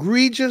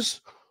egregious,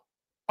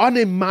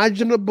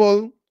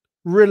 unimaginable,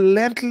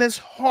 relentless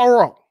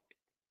horror.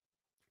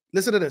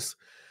 Listen to this.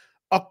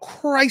 A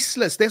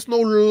Christless. There's no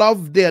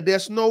love there.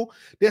 There's no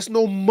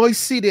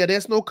mercy there.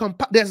 There's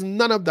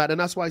none of that. And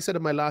that's why I said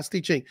in my last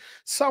teaching,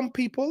 some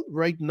people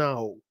right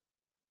now,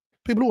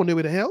 people who are on their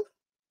way to hell,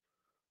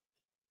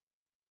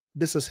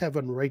 this is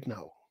heaven right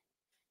now.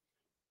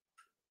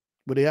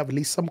 But they have at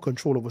least some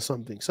control over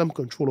something, some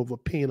control over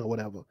pain or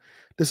whatever.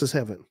 This is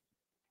heaven.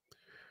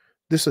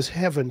 This is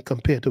heaven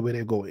compared to where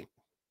they're going.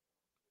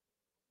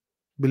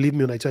 Believe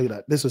me when I tell you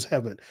that. This is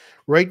heaven.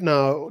 Right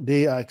now,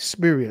 they are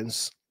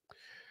experiencing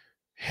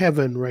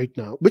heaven right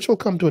now, which will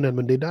come to an end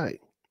when they die.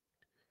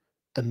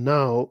 And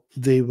now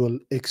they will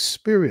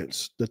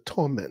experience the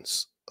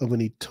torments of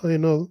an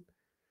eternal,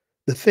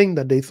 the thing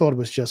that they thought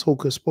was just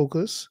hocus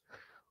pocus,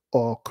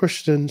 or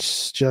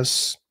Christians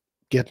just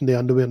getting their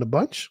underwear in a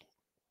bunch.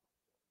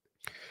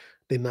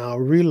 They now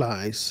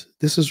realize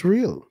this is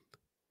real.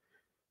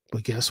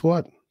 But guess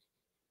what?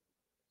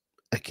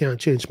 I can't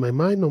change my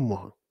mind no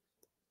more.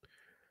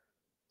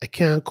 I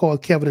can't call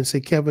Kevin and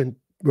say, Kevin,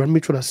 run me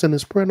through that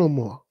sinner's prayer no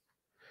more.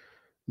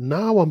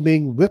 Now I'm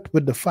being whipped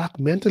with the fact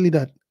mentally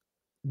that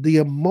the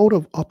amount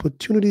of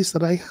opportunities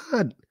that I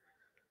had.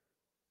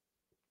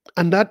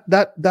 And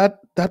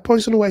that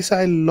person who I say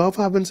I love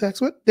having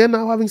sex with, they're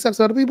now having sex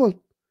with other people.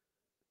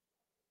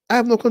 I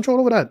have no control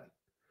over that.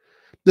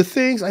 The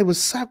things I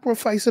was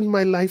sacrificing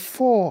my life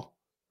for,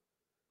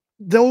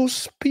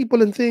 those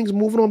people and things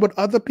moving on with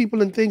other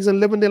people and things and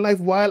living their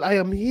life while I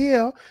am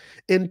here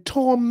in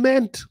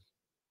torment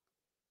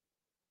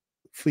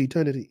for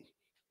eternity.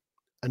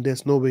 And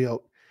there's no way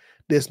out.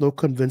 There's no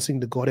convincing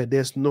the Godhead.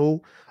 There's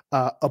no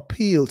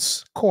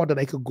appeals court that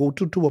I could go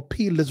to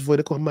appeal this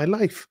verdict on my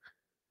life.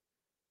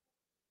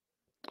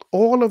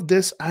 All of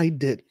this I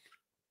did.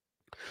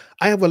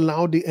 I have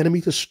allowed the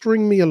enemy to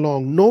string me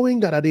along,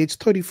 knowing that at age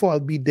 34 I'll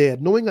be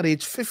dead, knowing at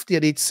age 50,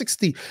 at age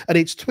 60, at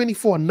age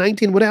 24,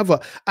 19, whatever.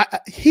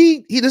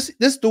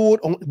 This dude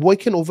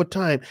working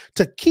overtime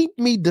to keep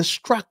me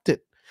distracted,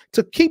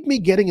 to keep me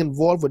getting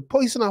involved with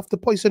poison after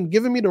poison,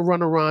 giving me the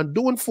runaround,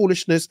 doing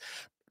foolishness.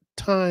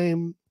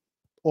 Time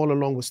all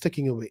along was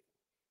ticking away.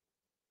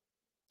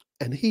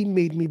 And he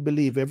made me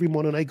believe every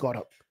morning I got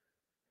up,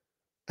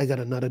 I got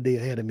another day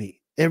ahead of me.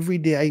 Every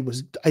day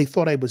I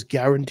thought I was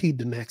guaranteed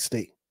the next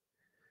day.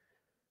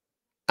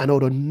 And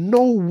out of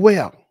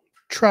nowhere,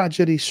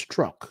 tragedy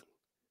struck.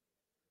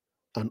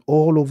 And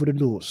all over the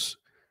news,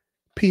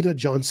 Peter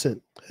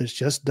Johnson has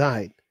just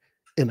died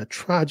in a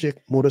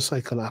tragic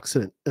motorcycle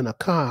accident, in a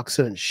car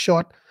accident,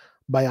 shot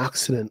by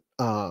accident,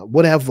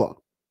 whatever.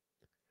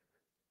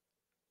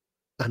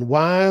 And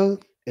while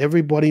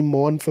everybody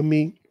mourned for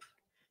me,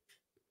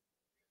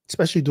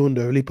 especially during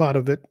the early part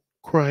of it,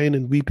 crying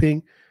and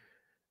weeping,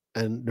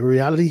 and the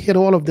reality hit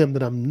all of them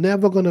that I'm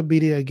never going to be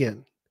there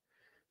again,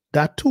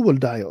 that too will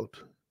die out.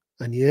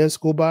 And years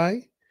go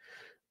by.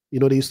 You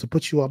know, they used to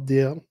put you up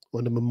there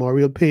on the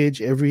memorial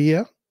page every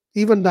year.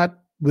 Even that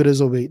withers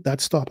away,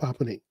 that stopped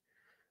happening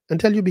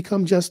until you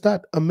become just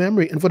that, a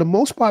memory. And for the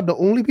most part, the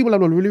only people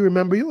that will really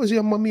remember you is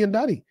your mommy and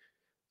daddy,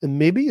 and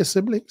maybe your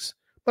siblings.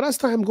 But as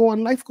time goes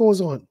on, life goes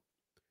on,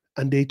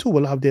 and they too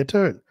will have their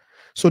turn.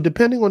 So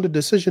depending on the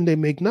decision they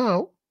make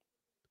now,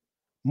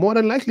 more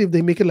than likely, if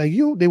they make it like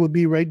you, they will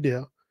be right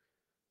there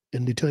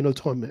in eternal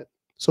torment.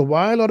 So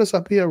while others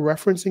up here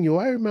referencing you,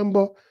 I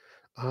remember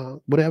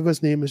whatever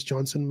his name is,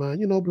 Johnson, man,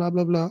 you know, blah,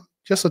 blah, blah,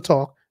 just a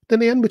talk. Then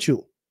they end with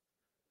you.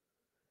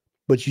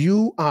 But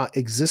you are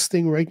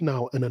existing right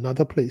now in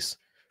another place.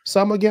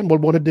 Some again will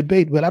want to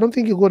debate. Well, I don't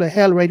think you go to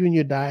hell right when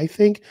you die. I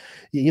think,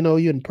 you know,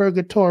 you're in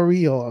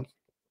purgatory, or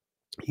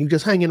you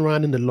just hanging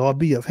around in the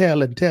lobby of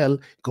hell until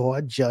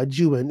God judge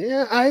you. And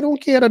yeah, I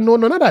don't care to know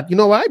none of that. You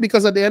know why?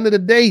 Because at the end of the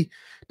day,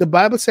 the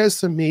Bible says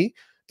to me,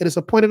 it is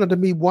appointed unto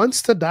me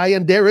once to die,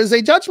 and there is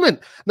a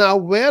judgment. Now,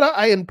 whether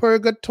I in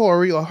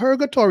purgatory or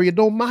purgatory, it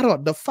don't matter.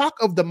 The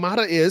fact of the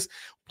matter is,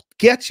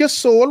 get your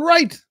soul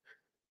right.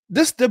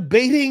 This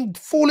debating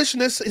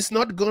foolishness is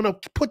not going to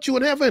put you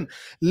in heaven.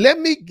 Let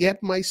me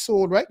get my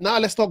soul right. Now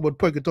let's talk about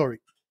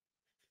purgatory.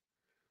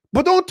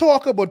 But don't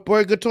talk about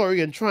purgatory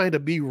and trying to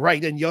be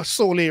right and your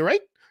soul ain't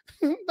right.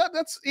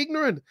 That's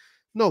ignorant.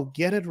 No,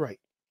 get it right.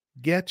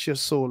 Get your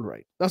soul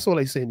right. That's all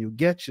I'm saying. You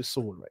get your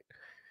soul right.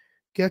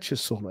 Get your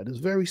soul right. It's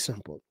very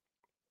simple.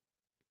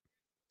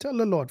 Tell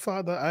the Lord,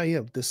 Father, I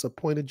have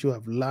disappointed you.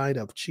 I've lied.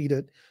 I've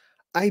cheated.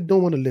 I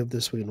don't want to live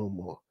this way no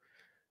more.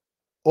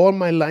 All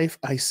my life,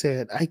 I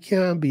said, I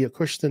can't be a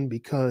Christian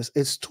because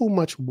it's too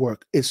much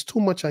work. It's too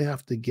much I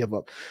have to give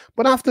up.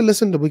 But after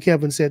listening to what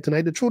Kevin said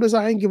tonight, the truth is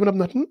I ain't giving up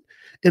nothing.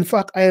 In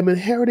fact, I am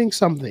inheriting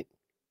something.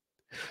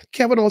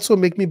 Kevin also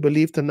make me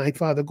believe tonight,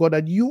 Father God,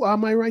 that you are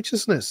my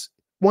righteousness.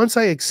 Once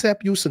I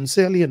accept you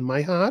sincerely in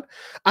my heart,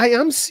 I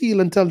am sealed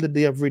until the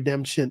day of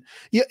redemption.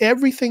 Yeah,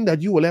 everything that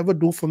you will ever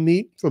do for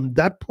me from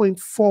that point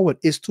forward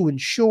is to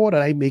ensure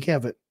that I make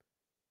heaven.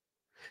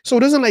 So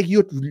it isn't like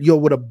you're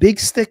with a big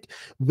stick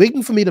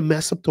waiting for me to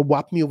mess up to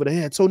whop me over the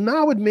head. So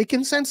now it's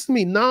making sense to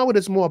me. Now it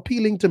is more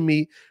appealing to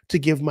me to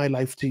give my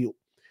life to you,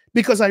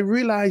 because I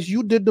realize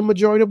you did the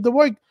majority of the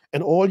work,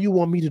 and all you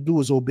want me to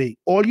do is obey.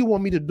 All you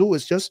want me to do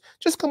is just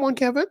come on,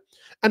 Kevin.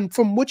 And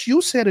from what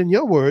you said in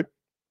your word,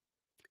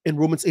 in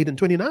Romans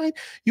 8:29,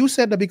 you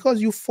said that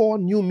because you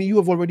foreknew me, you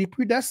have already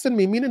predestined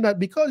me, meaning that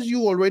because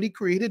you already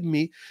created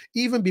me,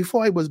 even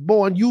before I was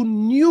born, you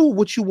knew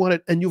what you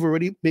wanted, and you've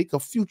already made a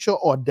future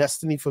or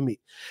destiny for me.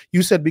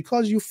 You said,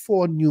 because you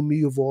foreknew me,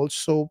 you've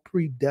also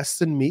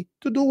predestined me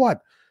to do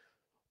what?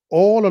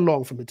 All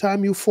along, from the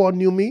time you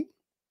foreknew me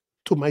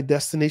to my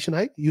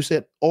destination, you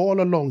said all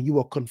along you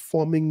were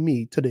conforming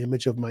me to the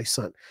image of my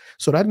son.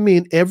 So that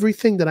means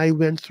everything that I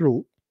went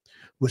through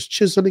was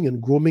chiseling and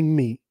grooming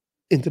me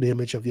into the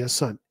image of your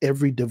son.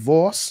 Every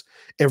divorce,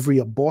 every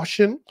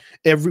abortion,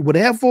 every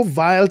whatever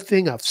vile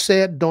thing I've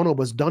said, done, or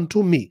was done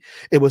to me,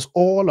 it was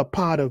all a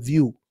part of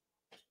you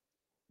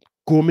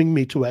grooming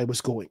me to where I was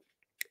going.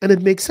 And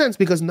it makes sense,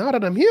 because now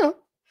that I'm here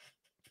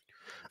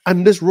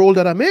and this role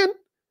that I'm in,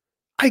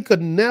 I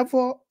could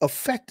never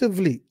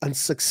effectively and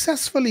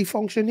successfully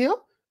function here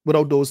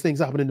without those things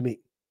happening to me.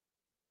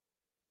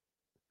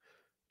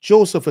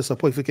 Joseph is a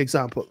perfect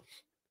example.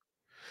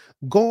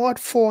 God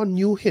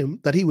foreknew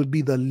him that he would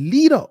be the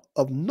leader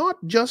of not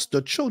just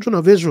the children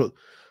of Israel,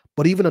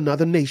 but even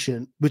another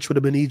nation, which would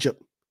have been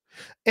Egypt.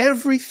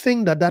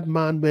 Everything that that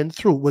man went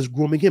through was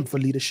grooming him for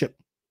leadership.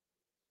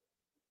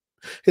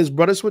 His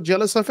brothers were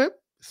jealous of him,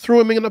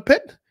 threw him in a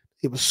pit.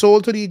 He was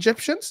sold to the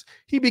Egyptians.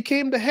 He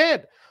became the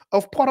head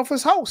of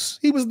Potiphar's house.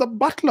 He was the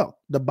butler.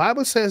 The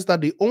Bible says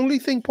that the only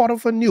thing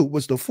Potiphar knew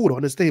was the food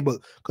on his table,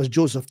 because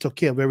Joseph took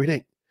care of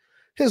everything.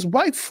 His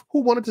wife, who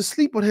wanted to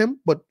sleep with him,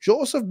 but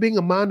Joseph, being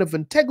a man of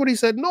integrity,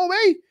 said, no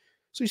way.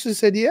 So she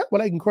said, yeah,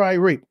 well, I can cry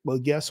rape. Well,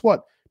 guess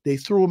what? They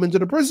threw him into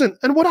the prison.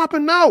 And what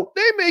happened now?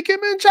 They make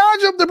him in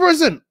charge of the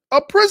prison.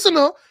 A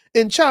prisoner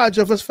in charge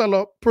of his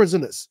fellow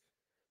prisoners.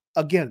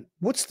 Again,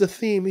 what's the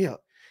theme here?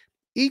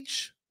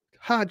 Each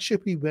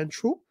hardship he went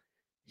through,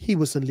 he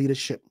was in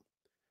leadership.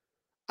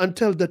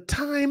 Until the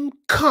time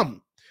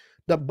come,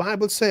 the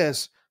Bible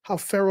says how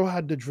Pharaoh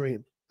had the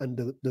dream. And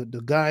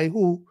the guy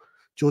who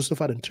Joseph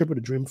had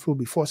interpreted the dream through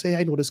before, say,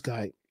 I know this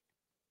guy.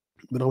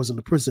 When I was in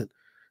the prison,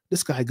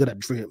 this guy good at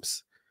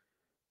dreams.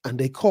 And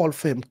they called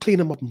for him, clean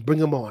him up and bring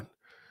him on.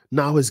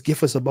 Now his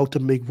gift is about to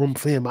make room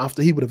for him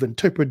after he would have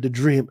interpreted the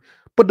dream.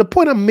 But the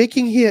point I'm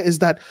making here is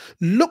that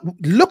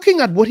looking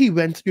at what he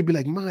went through, you'd be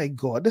like, my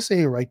God, this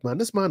ain't right, man.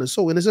 This man is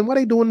so innocent. Why are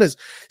they doing this?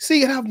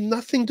 See, it have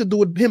nothing to do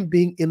with him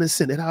being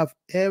innocent. It have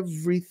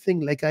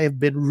everything, like I have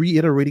been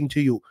reiterating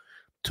to you,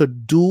 to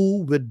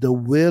do with the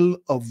will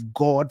of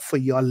God for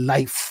your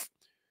life.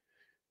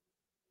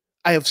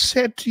 I have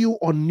said to you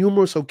on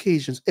numerous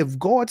occasions, if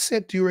God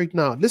said to you right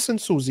now, listen,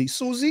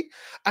 Susie,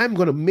 I'm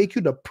going to make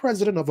you the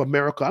president of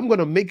America. I'm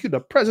going to make you the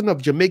president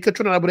of Jamaica,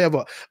 Trinidad,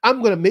 whatever. I'm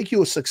going to make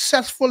you a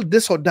successful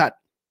this or that.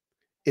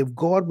 If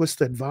God was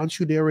to advance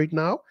you there right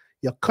now,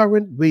 your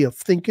current way of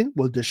thinking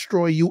will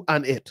destroy you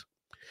and it.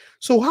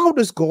 So how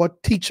does God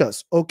teach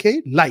us?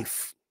 Okay,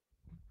 life.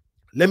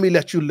 Let me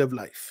let you live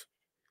life.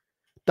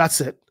 That's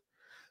it.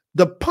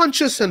 The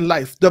punches in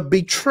life, the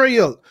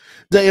betrayal,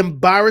 the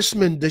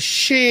embarrassment, the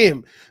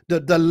shame,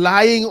 the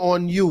lying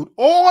on you,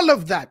 all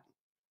of that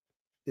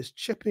is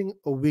chipping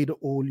away the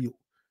old you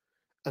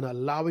and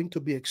allowing to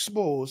be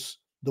exposed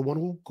the one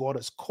who God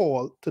has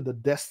called to the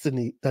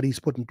destiny that he's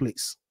put in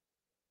place.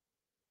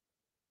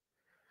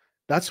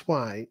 That's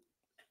why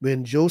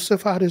when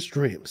Joseph had his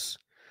dreams,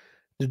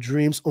 the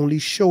dreams only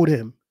showed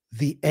him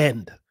the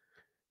end,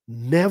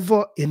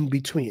 never in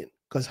between.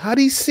 Because had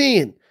he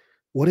seen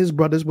what his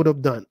brothers would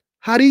have done,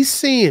 had he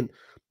seen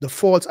the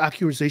false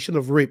accusation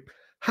of rape,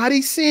 had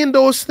he seen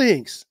those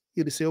things,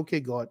 he'd say,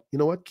 okay, God, you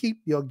know what? Keep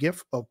your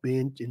gift of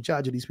being in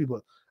charge of these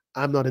people.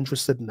 I'm not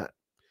interested in that.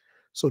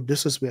 So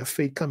this is where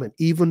faith comes in.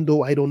 Even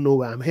though I don't know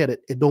where I'm headed,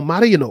 it don't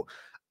matter,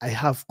 I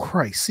have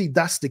Christ. See,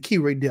 that's the key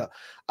right there.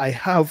 I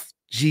have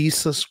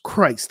Jesus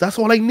Christ. That's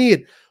all I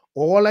need.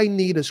 All I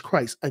need is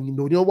Christ. And you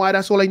know why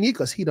that's all I need?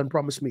 Because he done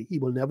promised me. He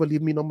will never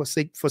leave me nor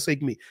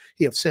forsake me.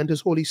 He have sent his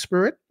Holy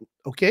Spirit,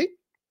 okay,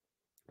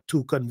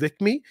 to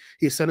convict me.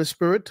 He sent his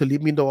Spirit to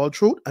lead me into all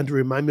truth and to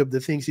remind me of the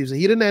things he said.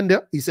 He didn't end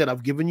there. He said,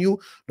 I've given you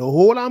the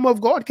whole armor of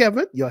God,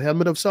 Kevin, your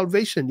helmet of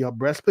salvation, your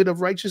breastplate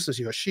of righteousness,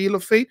 your shield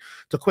of faith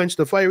to quench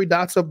the fiery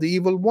darts of the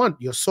evil one,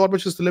 your sword,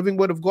 which is the living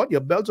word of God, your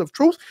belt of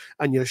truth,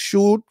 and your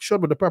shoe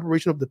with the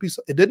preparation of the peace.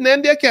 It didn't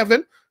end there,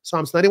 Kevin.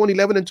 Psalms 91,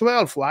 11, and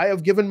 12. For I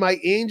have given my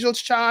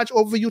angels charge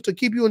over you to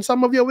keep you in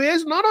some of your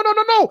ways.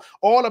 No.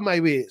 All of my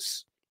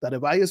ways. That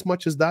if I as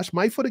much as dash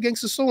my foot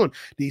against the stone,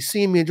 these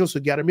same angels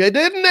will gather me. I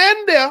didn't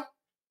end there.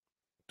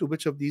 To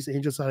which of these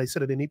angels had I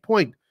said at any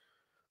point?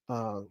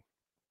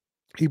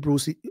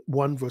 Hebrews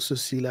 1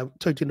 verses 11,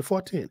 13 to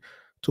 14.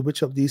 To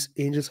which of these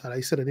angels had I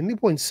said at any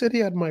point, sit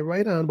here at my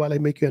right hand while I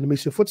make your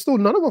enemies your footstool?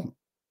 None of them.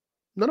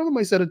 None of them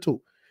I said it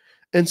to.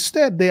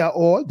 Instead, the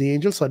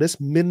angels are this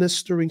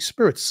ministering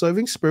spirits,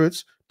 serving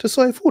spirits to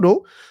serve who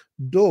though?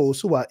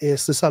 Those who are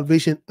heirs to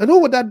salvation. And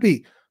who would that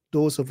be?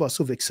 Those of us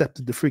who've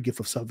accepted the free gift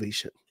of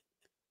salvation.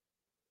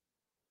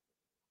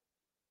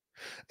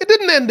 It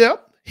didn't end there.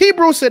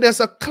 Hebrews said there's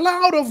a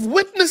cloud of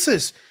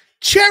witnesses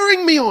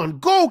cheering me on.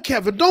 Go,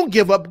 Kevin. Don't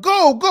give up.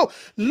 Go.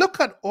 Look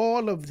at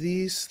all of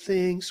these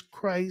things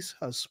Christ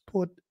has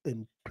put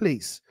in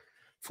place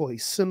for a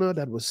sinner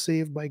that was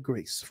saved by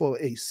grace, for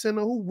a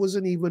sinner who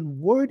wasn't even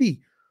worthy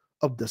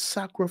of the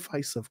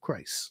sacrifice of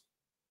Christ.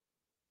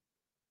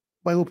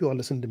 But I hope you all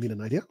listening to me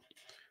tonight, yeah?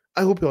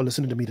 I hope you all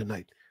listening to me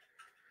tonight.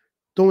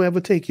 Don't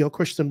ever take your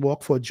Christian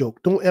walk for a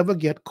joke. Don't ever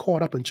get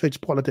caught up in church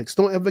politics.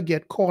 Don't ever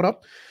get caught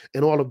up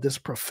in all of this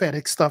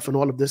prophetic stuff and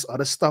all of this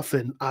other stuff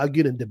and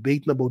arguing and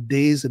debating about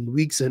days and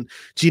weeks and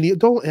genius.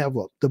 Don't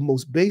ever. The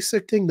most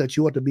basic thing that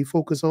you ought to be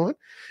focused on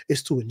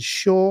is to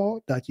ensure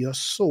that your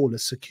soul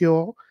is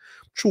secure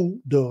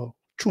through the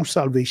true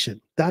salvation.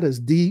 That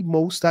is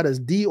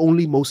the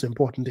only most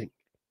important thing.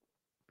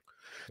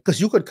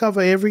 Because you could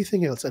cover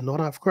everything else and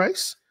not have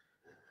Christ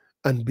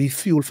and be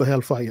fueled for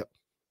hellfire.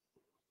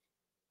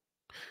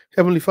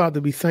 Heavenly Father,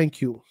 we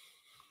thank you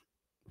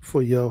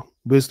for your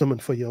wisdom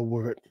and for your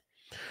word.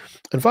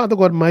 And Father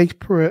God, my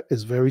prayer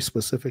is very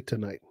specific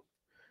tonight.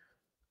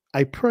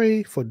 I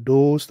pray for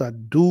those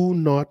that do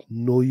not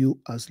know you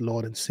as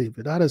Lord and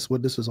Savior. That is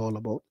what this is all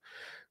about.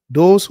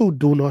 Those who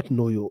do not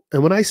know you.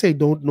 And when I say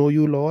don't know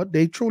you, Lord,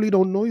 they truly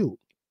don't know you.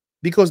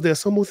 Because there's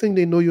some who think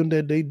they know you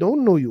and they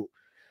don't know you.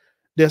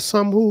 There's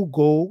some who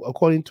go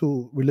according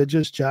to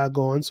religious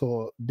jargons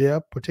or their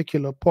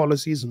particular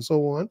policies and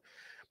so on,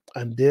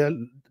 and their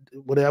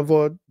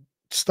whatever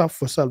stuff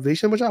for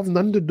salvation, which have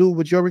nothing to do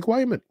with your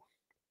requirement.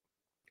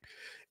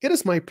 It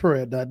is my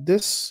prayer that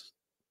this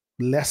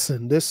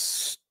lesson,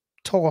 this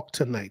talk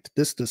tonight,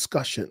 this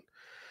discussion,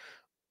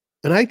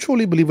 and I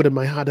truly believe it in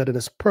my heart that it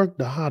has perked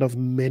the heart of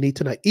many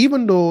tonight,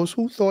 even those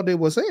who thought they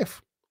were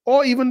safe,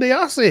 or even they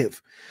are safe.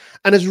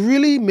 And it's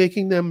really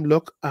making them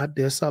look at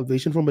their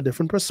salvation from a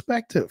different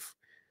perspective.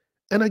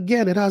 And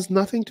again, it has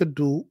nothing to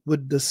do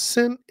with the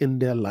sin in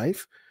their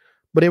life,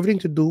 but everything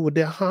to do with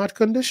their heart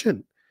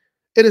condition.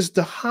 It is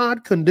the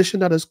heart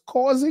condition that is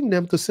causing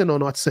them to sin or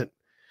not sin.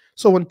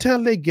 So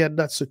until they get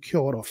that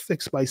secured or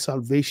fixed by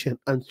salvation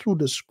and through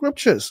the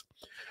scriptures,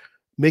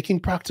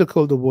 making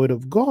practical the word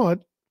of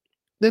God,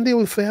 then they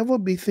will forever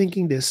be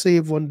thinking they're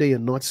saved one day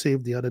and not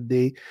saved the other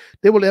day.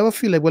 They will ever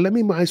feel like, well,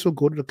 might as well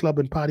go to the club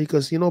and party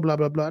because, blah,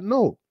 blah, blah.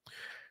 No.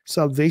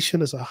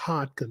 Salvation is a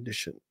heart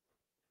condition.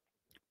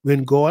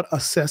 When God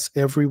assess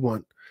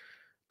everyone,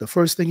 the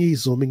first thing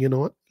he's zooming in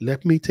on,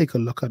 let me take a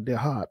look at their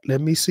heart.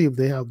 Let me see if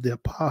they have their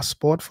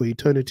passport for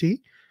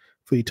eternity,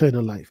 for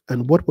eternal life.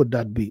 And what would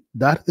that be?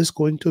 That is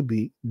going to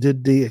be,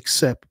 did they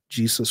accept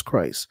Jesus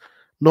Christ?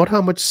 Not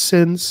how much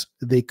sins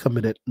they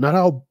committed, not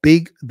how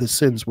big the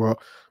sins were,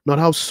 not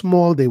how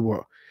small they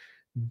were.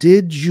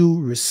 Did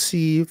you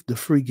receive the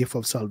free gift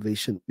of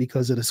salvation?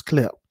 Because it is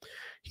clear.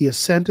 He has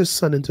sent his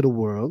son into the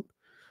world,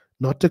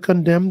 not to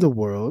condemn the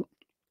world,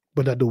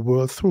 but that the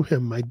world through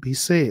him might be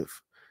saved.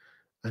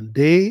 And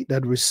they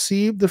that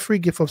receive the free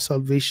gift of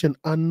salvation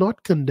are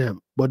not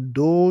condemned, but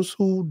those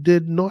who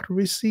did not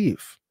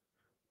receive,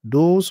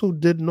 those who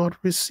did not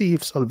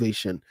receive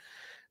salvation,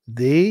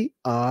 they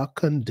are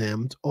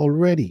condemned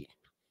already.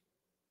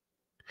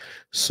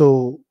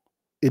 So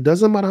it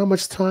doesn't matter how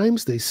much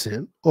times they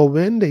sin or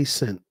when they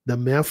sin. The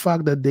mere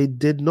fact that they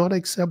did not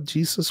accept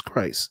Jesus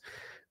Christ,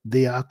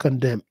 they are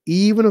condemned,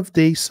 even if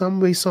they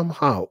some way,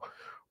 somehow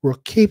were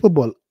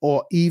capable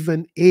or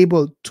even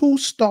able to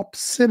stop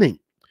sinning.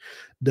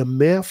 The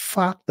mere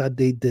fact that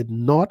they did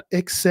not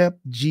accept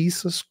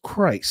Jesus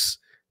Christ,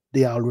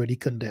 they are already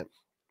condemned.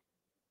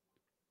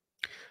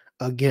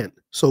 Again,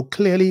 so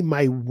clearly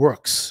my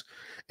works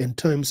in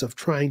terms of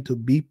trying to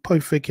be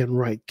perfect and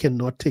right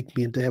cannot take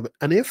me into heaven.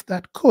 And if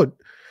that could,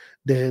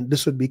 then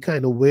this would be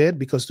kind of weird,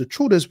 because the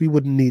truth is we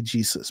wouldn't need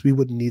Jesus. We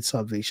wouldn't need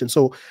salvation.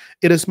 So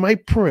it is my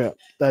prayer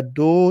that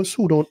those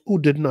who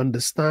didn't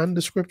understand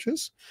the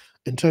scriptures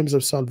in terms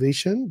of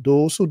salvation,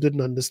 those who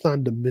didn't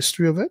understand the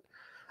mystery of it,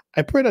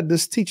 I pray that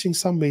this teaching,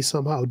 some way,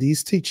 somehow,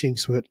 these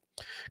teachings would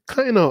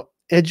kind of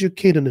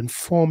educate and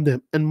inform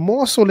them, and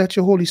more so let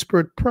your Holy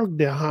Spirit perk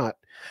their heart.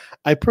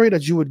 I pray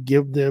that you would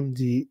give them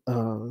the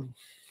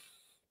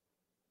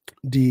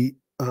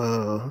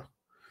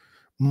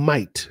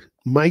might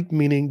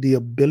meaning the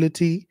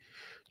ability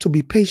to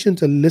be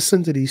patient and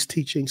listen to these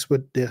teachings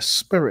with their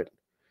spirit,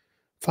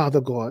 Father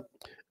God,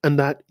 and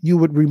that you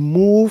would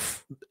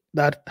remove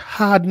that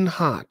hardened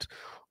heart,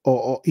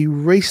 or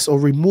erase or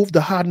remove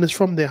the hardness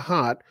from their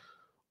heart,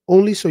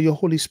 only so your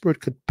Holy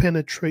Spirit could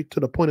penetrate to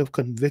the point of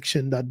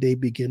conviction that they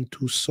begin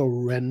to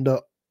surrender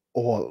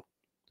all.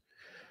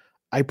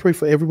 I pray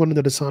for everyone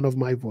under the sound of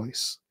my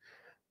voice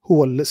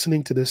who are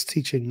listening to this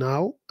teaching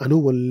now and who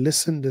will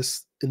listen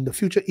this in the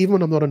future, even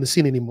when I'm not on the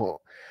scene anymore,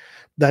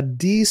 that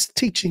these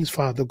teachings,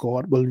 Father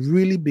God, will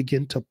really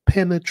begin to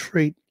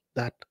penetrate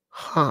that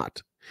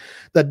heart,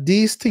 that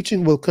these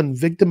teachings will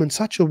convict them in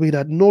such a way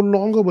that no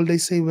longer will they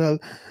say, well,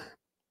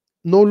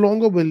 no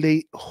longer will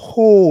they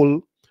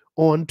hold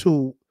on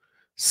to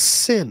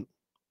sin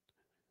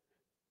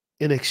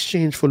in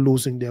exchange for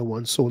losing their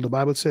one soul. The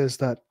Bible says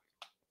that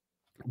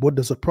what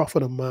does a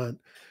profit a man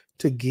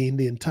to gain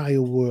the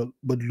entire world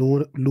but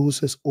lose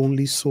his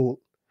only soul?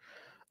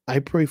 I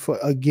pray for,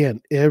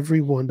 again,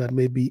 everyone that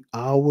may be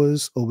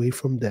hours away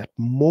from that,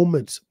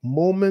 moments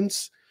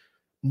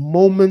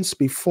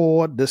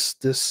before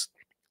this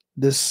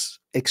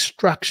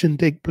extraction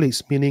take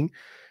place, meaning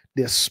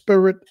their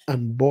spirit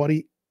and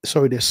body,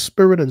 their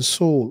spirit and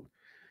soul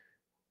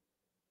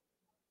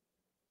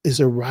is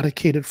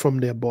eradicated from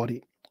their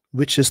body,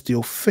 which is the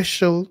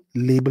official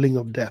labeling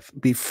of death.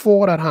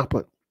 Before that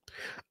happened,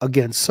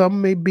 again,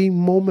 some may be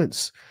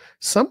moments.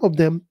 Some of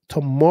them,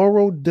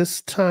 tomorrow,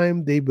 this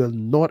time, they will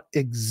not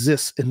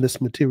exist in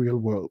this material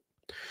world.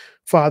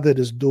 Father, it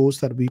is those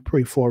that we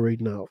pray for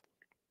right now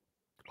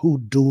who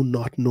do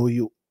not know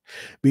you.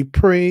 We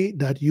pray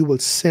that you will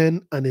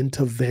send an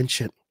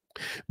intervention.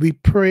 We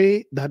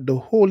pray that the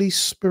Holy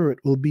Spirit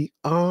will be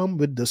armed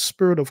with the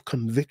spirit of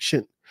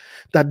conviction,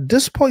 that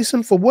this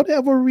person, for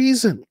whatever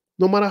reason,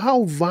 no matter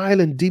how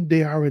vile and deep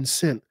they are in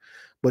sin,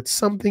 but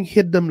something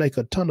hit them like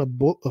a ton of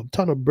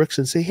bricks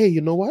and say, hey, you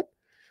know what?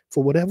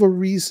 For whatever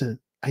reason,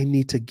 I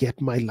need to get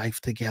my life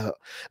together.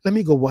 Let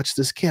me go watch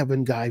this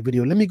Kevin guy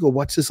video. Let me go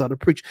watch this other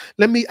preach.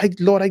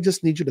 Lord, I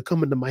just need you to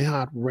come into my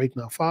heart right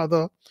now.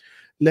 Father,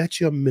 let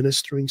your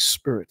ministering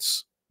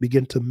spirits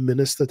begin to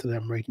minister to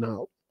them right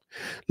now.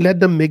 Let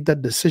them make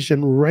that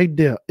decision right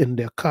there in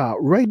their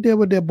car, right there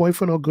with their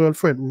boyfriend or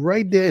girlfriend,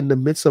 right there in the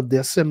midst of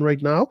their sin right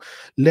now.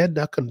 Let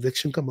that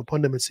conviction come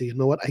upon them and say, you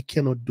know what? I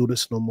cannot do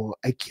this no more.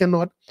 I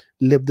cannot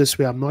live this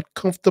way. I'm not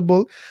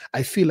comfortable.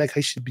 I feel like I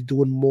should be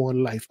doing more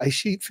in life.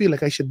 Feel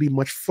like I should be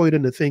much further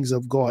in the things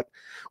of God.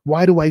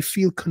 Why do I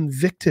feel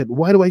convicted?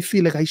 Why do I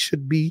feel like I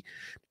should be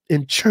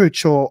in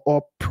church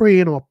or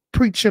praying or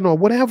preaching or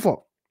whatever?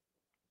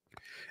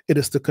 It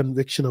is the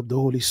conviction of the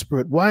Holy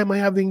Spirit. Why am I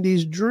having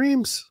these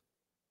dreams?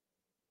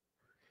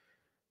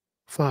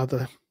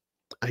 Father,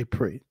 I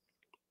pray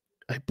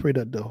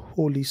that the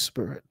Holy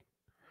Spirit,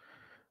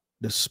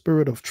 the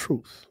Spirit of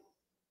truth,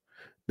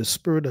 the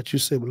Spirit that you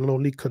say will not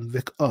only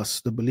convict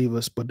us, the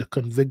believers, but to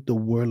convict the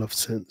world of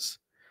sins.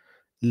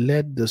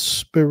 Let the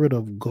Spirit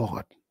of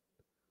God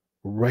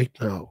right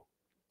now,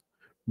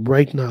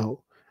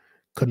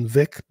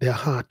 convict their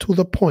heart to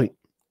the point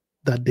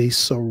that they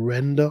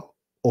surrender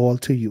all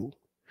to you.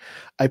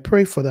 I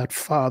pray for that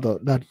father,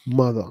 that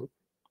mother,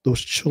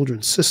 those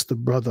children, sister,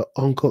 brother,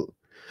 uncle.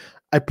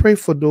 I pray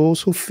for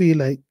those who feel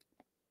like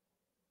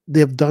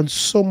They've done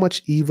so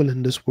much evil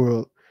in this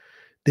world.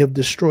 They've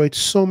destroyed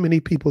so many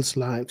people's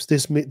lives.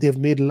 They've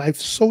made life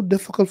so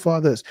difficult for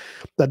others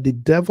that the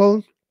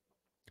devil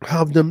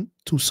have them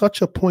to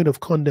such a point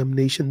of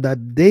condemnation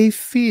that they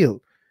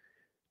feel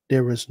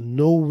there is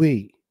no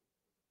way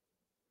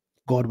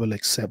God will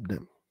accept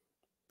them.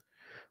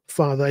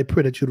 Father, I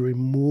pray that you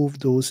remove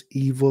those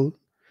evil,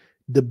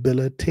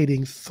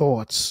 debilitating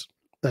thoughts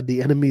that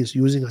the enemy is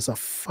using as a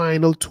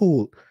final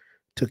tool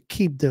to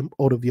keep them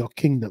out of your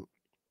kingdom.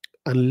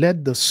 And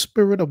let the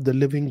Spirit of the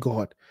living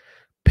God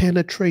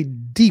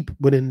penetrate deep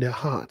within their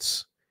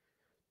hearts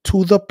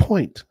to the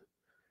point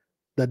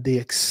that they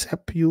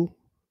accept you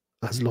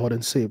as Lord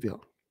and Savior.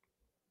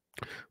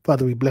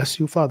 Father, we bless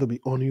you. Father, we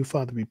honor you.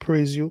 Father, we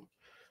praise you.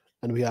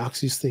 And we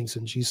ask these things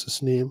in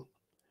Jesus' name.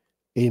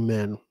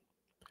 Amen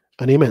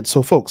and amen.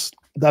 So, folks,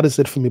 that is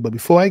it for me. But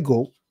before I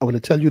go, I want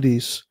to tell you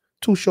these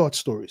two short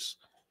stories.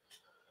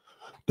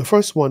 The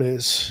first one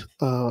is,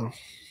 I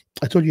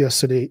told you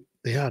yesterday,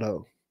 they had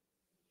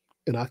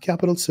in our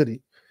capital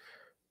city,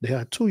 they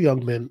had two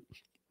young men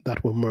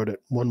that were murdered.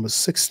 One was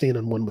 16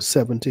 and one was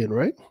 17,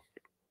 right?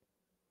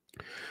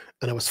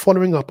 And I was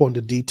following up on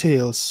the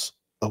details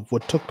of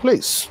what took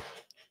place.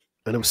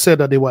 And it was said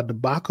that they were at the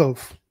back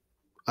of,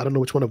 I don't know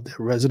which one of their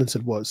residents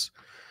it was,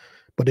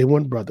 but they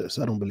weren't brothers,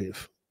 I don't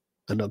believe.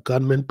 And the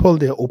gunmen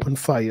pulled their open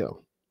fire.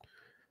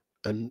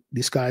 And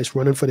these guys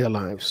running for their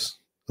lives.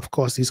 Of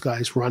course, these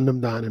guys ran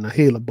them down in a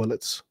hail of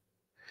bullets.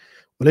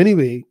 But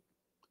anyway,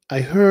 I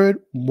heard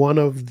one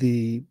of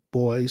the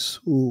boys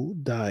who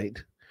died,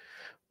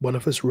 one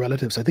of his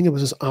relatives, I think it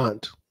was his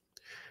aunt,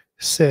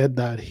 said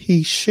that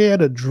he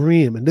shared a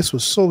dream. And this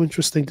was so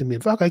interesting to me.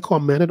 In fact, I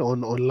commented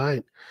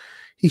online.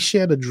 He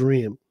shared a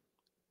dream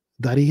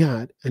that he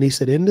had. And he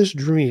said in this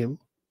dream,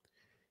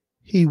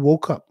 he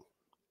woke up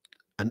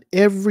and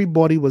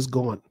everybody was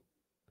gone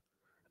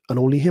and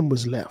only him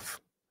was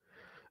left.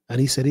 And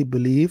he said he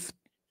believed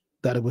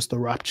that it was the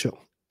rapture.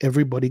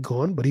 Everybody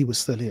gone, but he was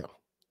still here.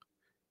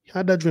 He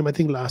had that dream, I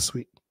think, last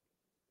week.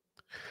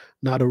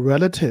 Now the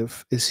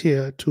relative is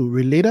here to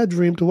relay that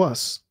dream to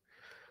us,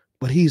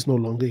 but he's no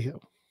longer here.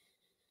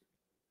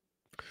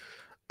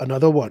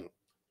 Another one.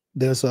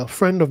 There's a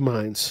friend of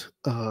mine's,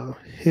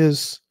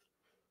 his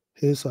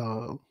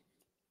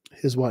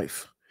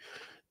wife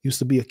used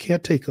to be a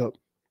caretaker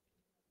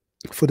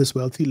for this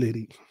wealthy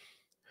lady.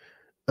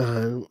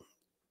 And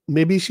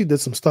maybe she did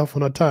some stuff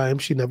on her time.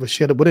 She never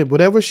shared it. But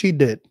whatever she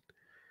did,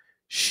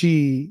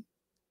 she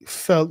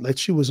felt like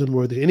she was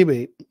unworthy.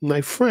 Anyway,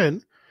 my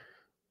friend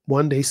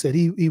one day said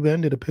he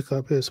went there to pick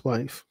up his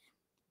wife.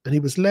 And he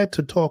was led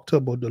to talk to her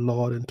about the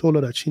Lord and told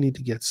her that she needed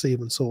to get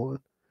saved and so on.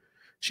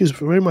 She was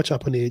very much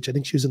up in age. I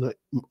think she was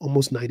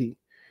almost 90.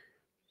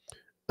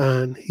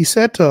 And he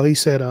said to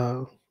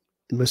her,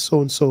 Miss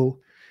so-and-so,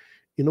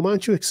 why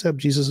don't you accept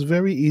Jesus? It's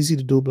very easy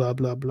to do, blah,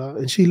 blah, blah.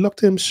 And she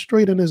looked him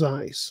straight in his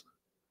eyes.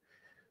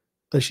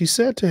 And she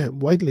said to him,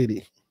 white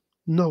lady,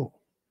 no.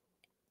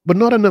 But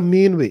not in a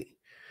mean way.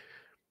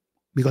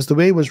 Because the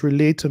way it was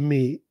relayed to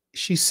me,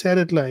 she said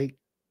it like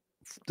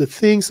the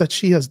things that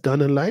she has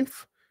done in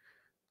life,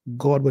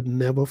 God would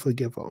never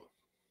forgive her.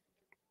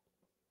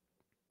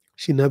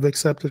 She never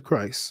accepted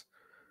Christ.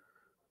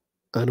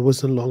 And it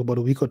wasn't long, about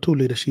a week or two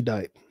later, she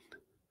died.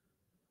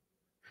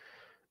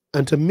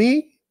 And to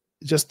me,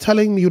 just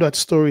telling you that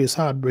story is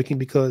heartbreaking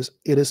because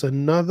it is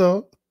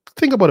another,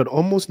 think about it,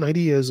 almost 90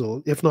 years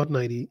old, if not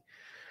 90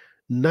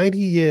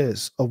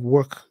 years of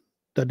work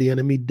that the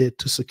enemy did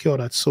to secure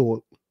that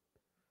soul.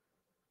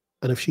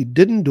 And if she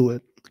didn't do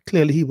it,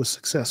 clearly he was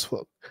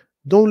successful.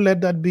 Don't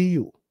let that be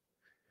you.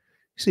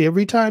 See,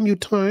 every time you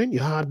turn,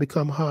 your heart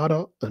becomes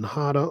harder and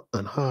harder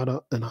and harder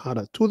and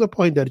harder to the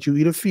point that you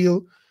either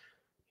feel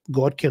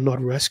God cannot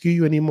rescue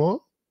you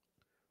anymore,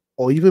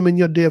 or even when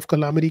your day of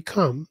calamity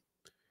comes,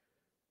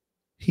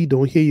 he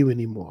don't hear you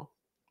anymore.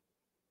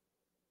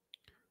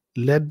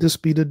 Let this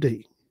be the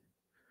day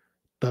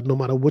that no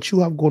matter what you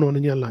have going on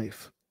in your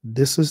life,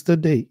 this is the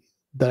day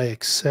that I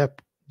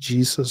accept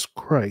Jesus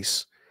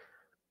Christ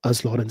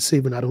as Lord and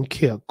Savior. And I don't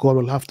care. God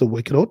will have to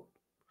work it out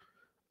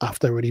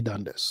after I already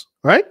done this.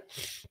 All right?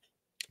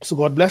 So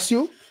God bless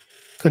you.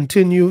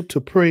 Continue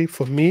to pray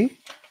for me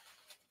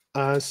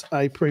as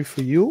I pray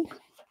for you.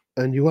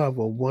 And you have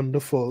a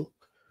wonderful,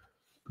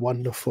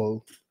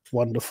 wonderful,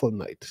 wonderful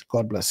night.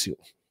 God bless you.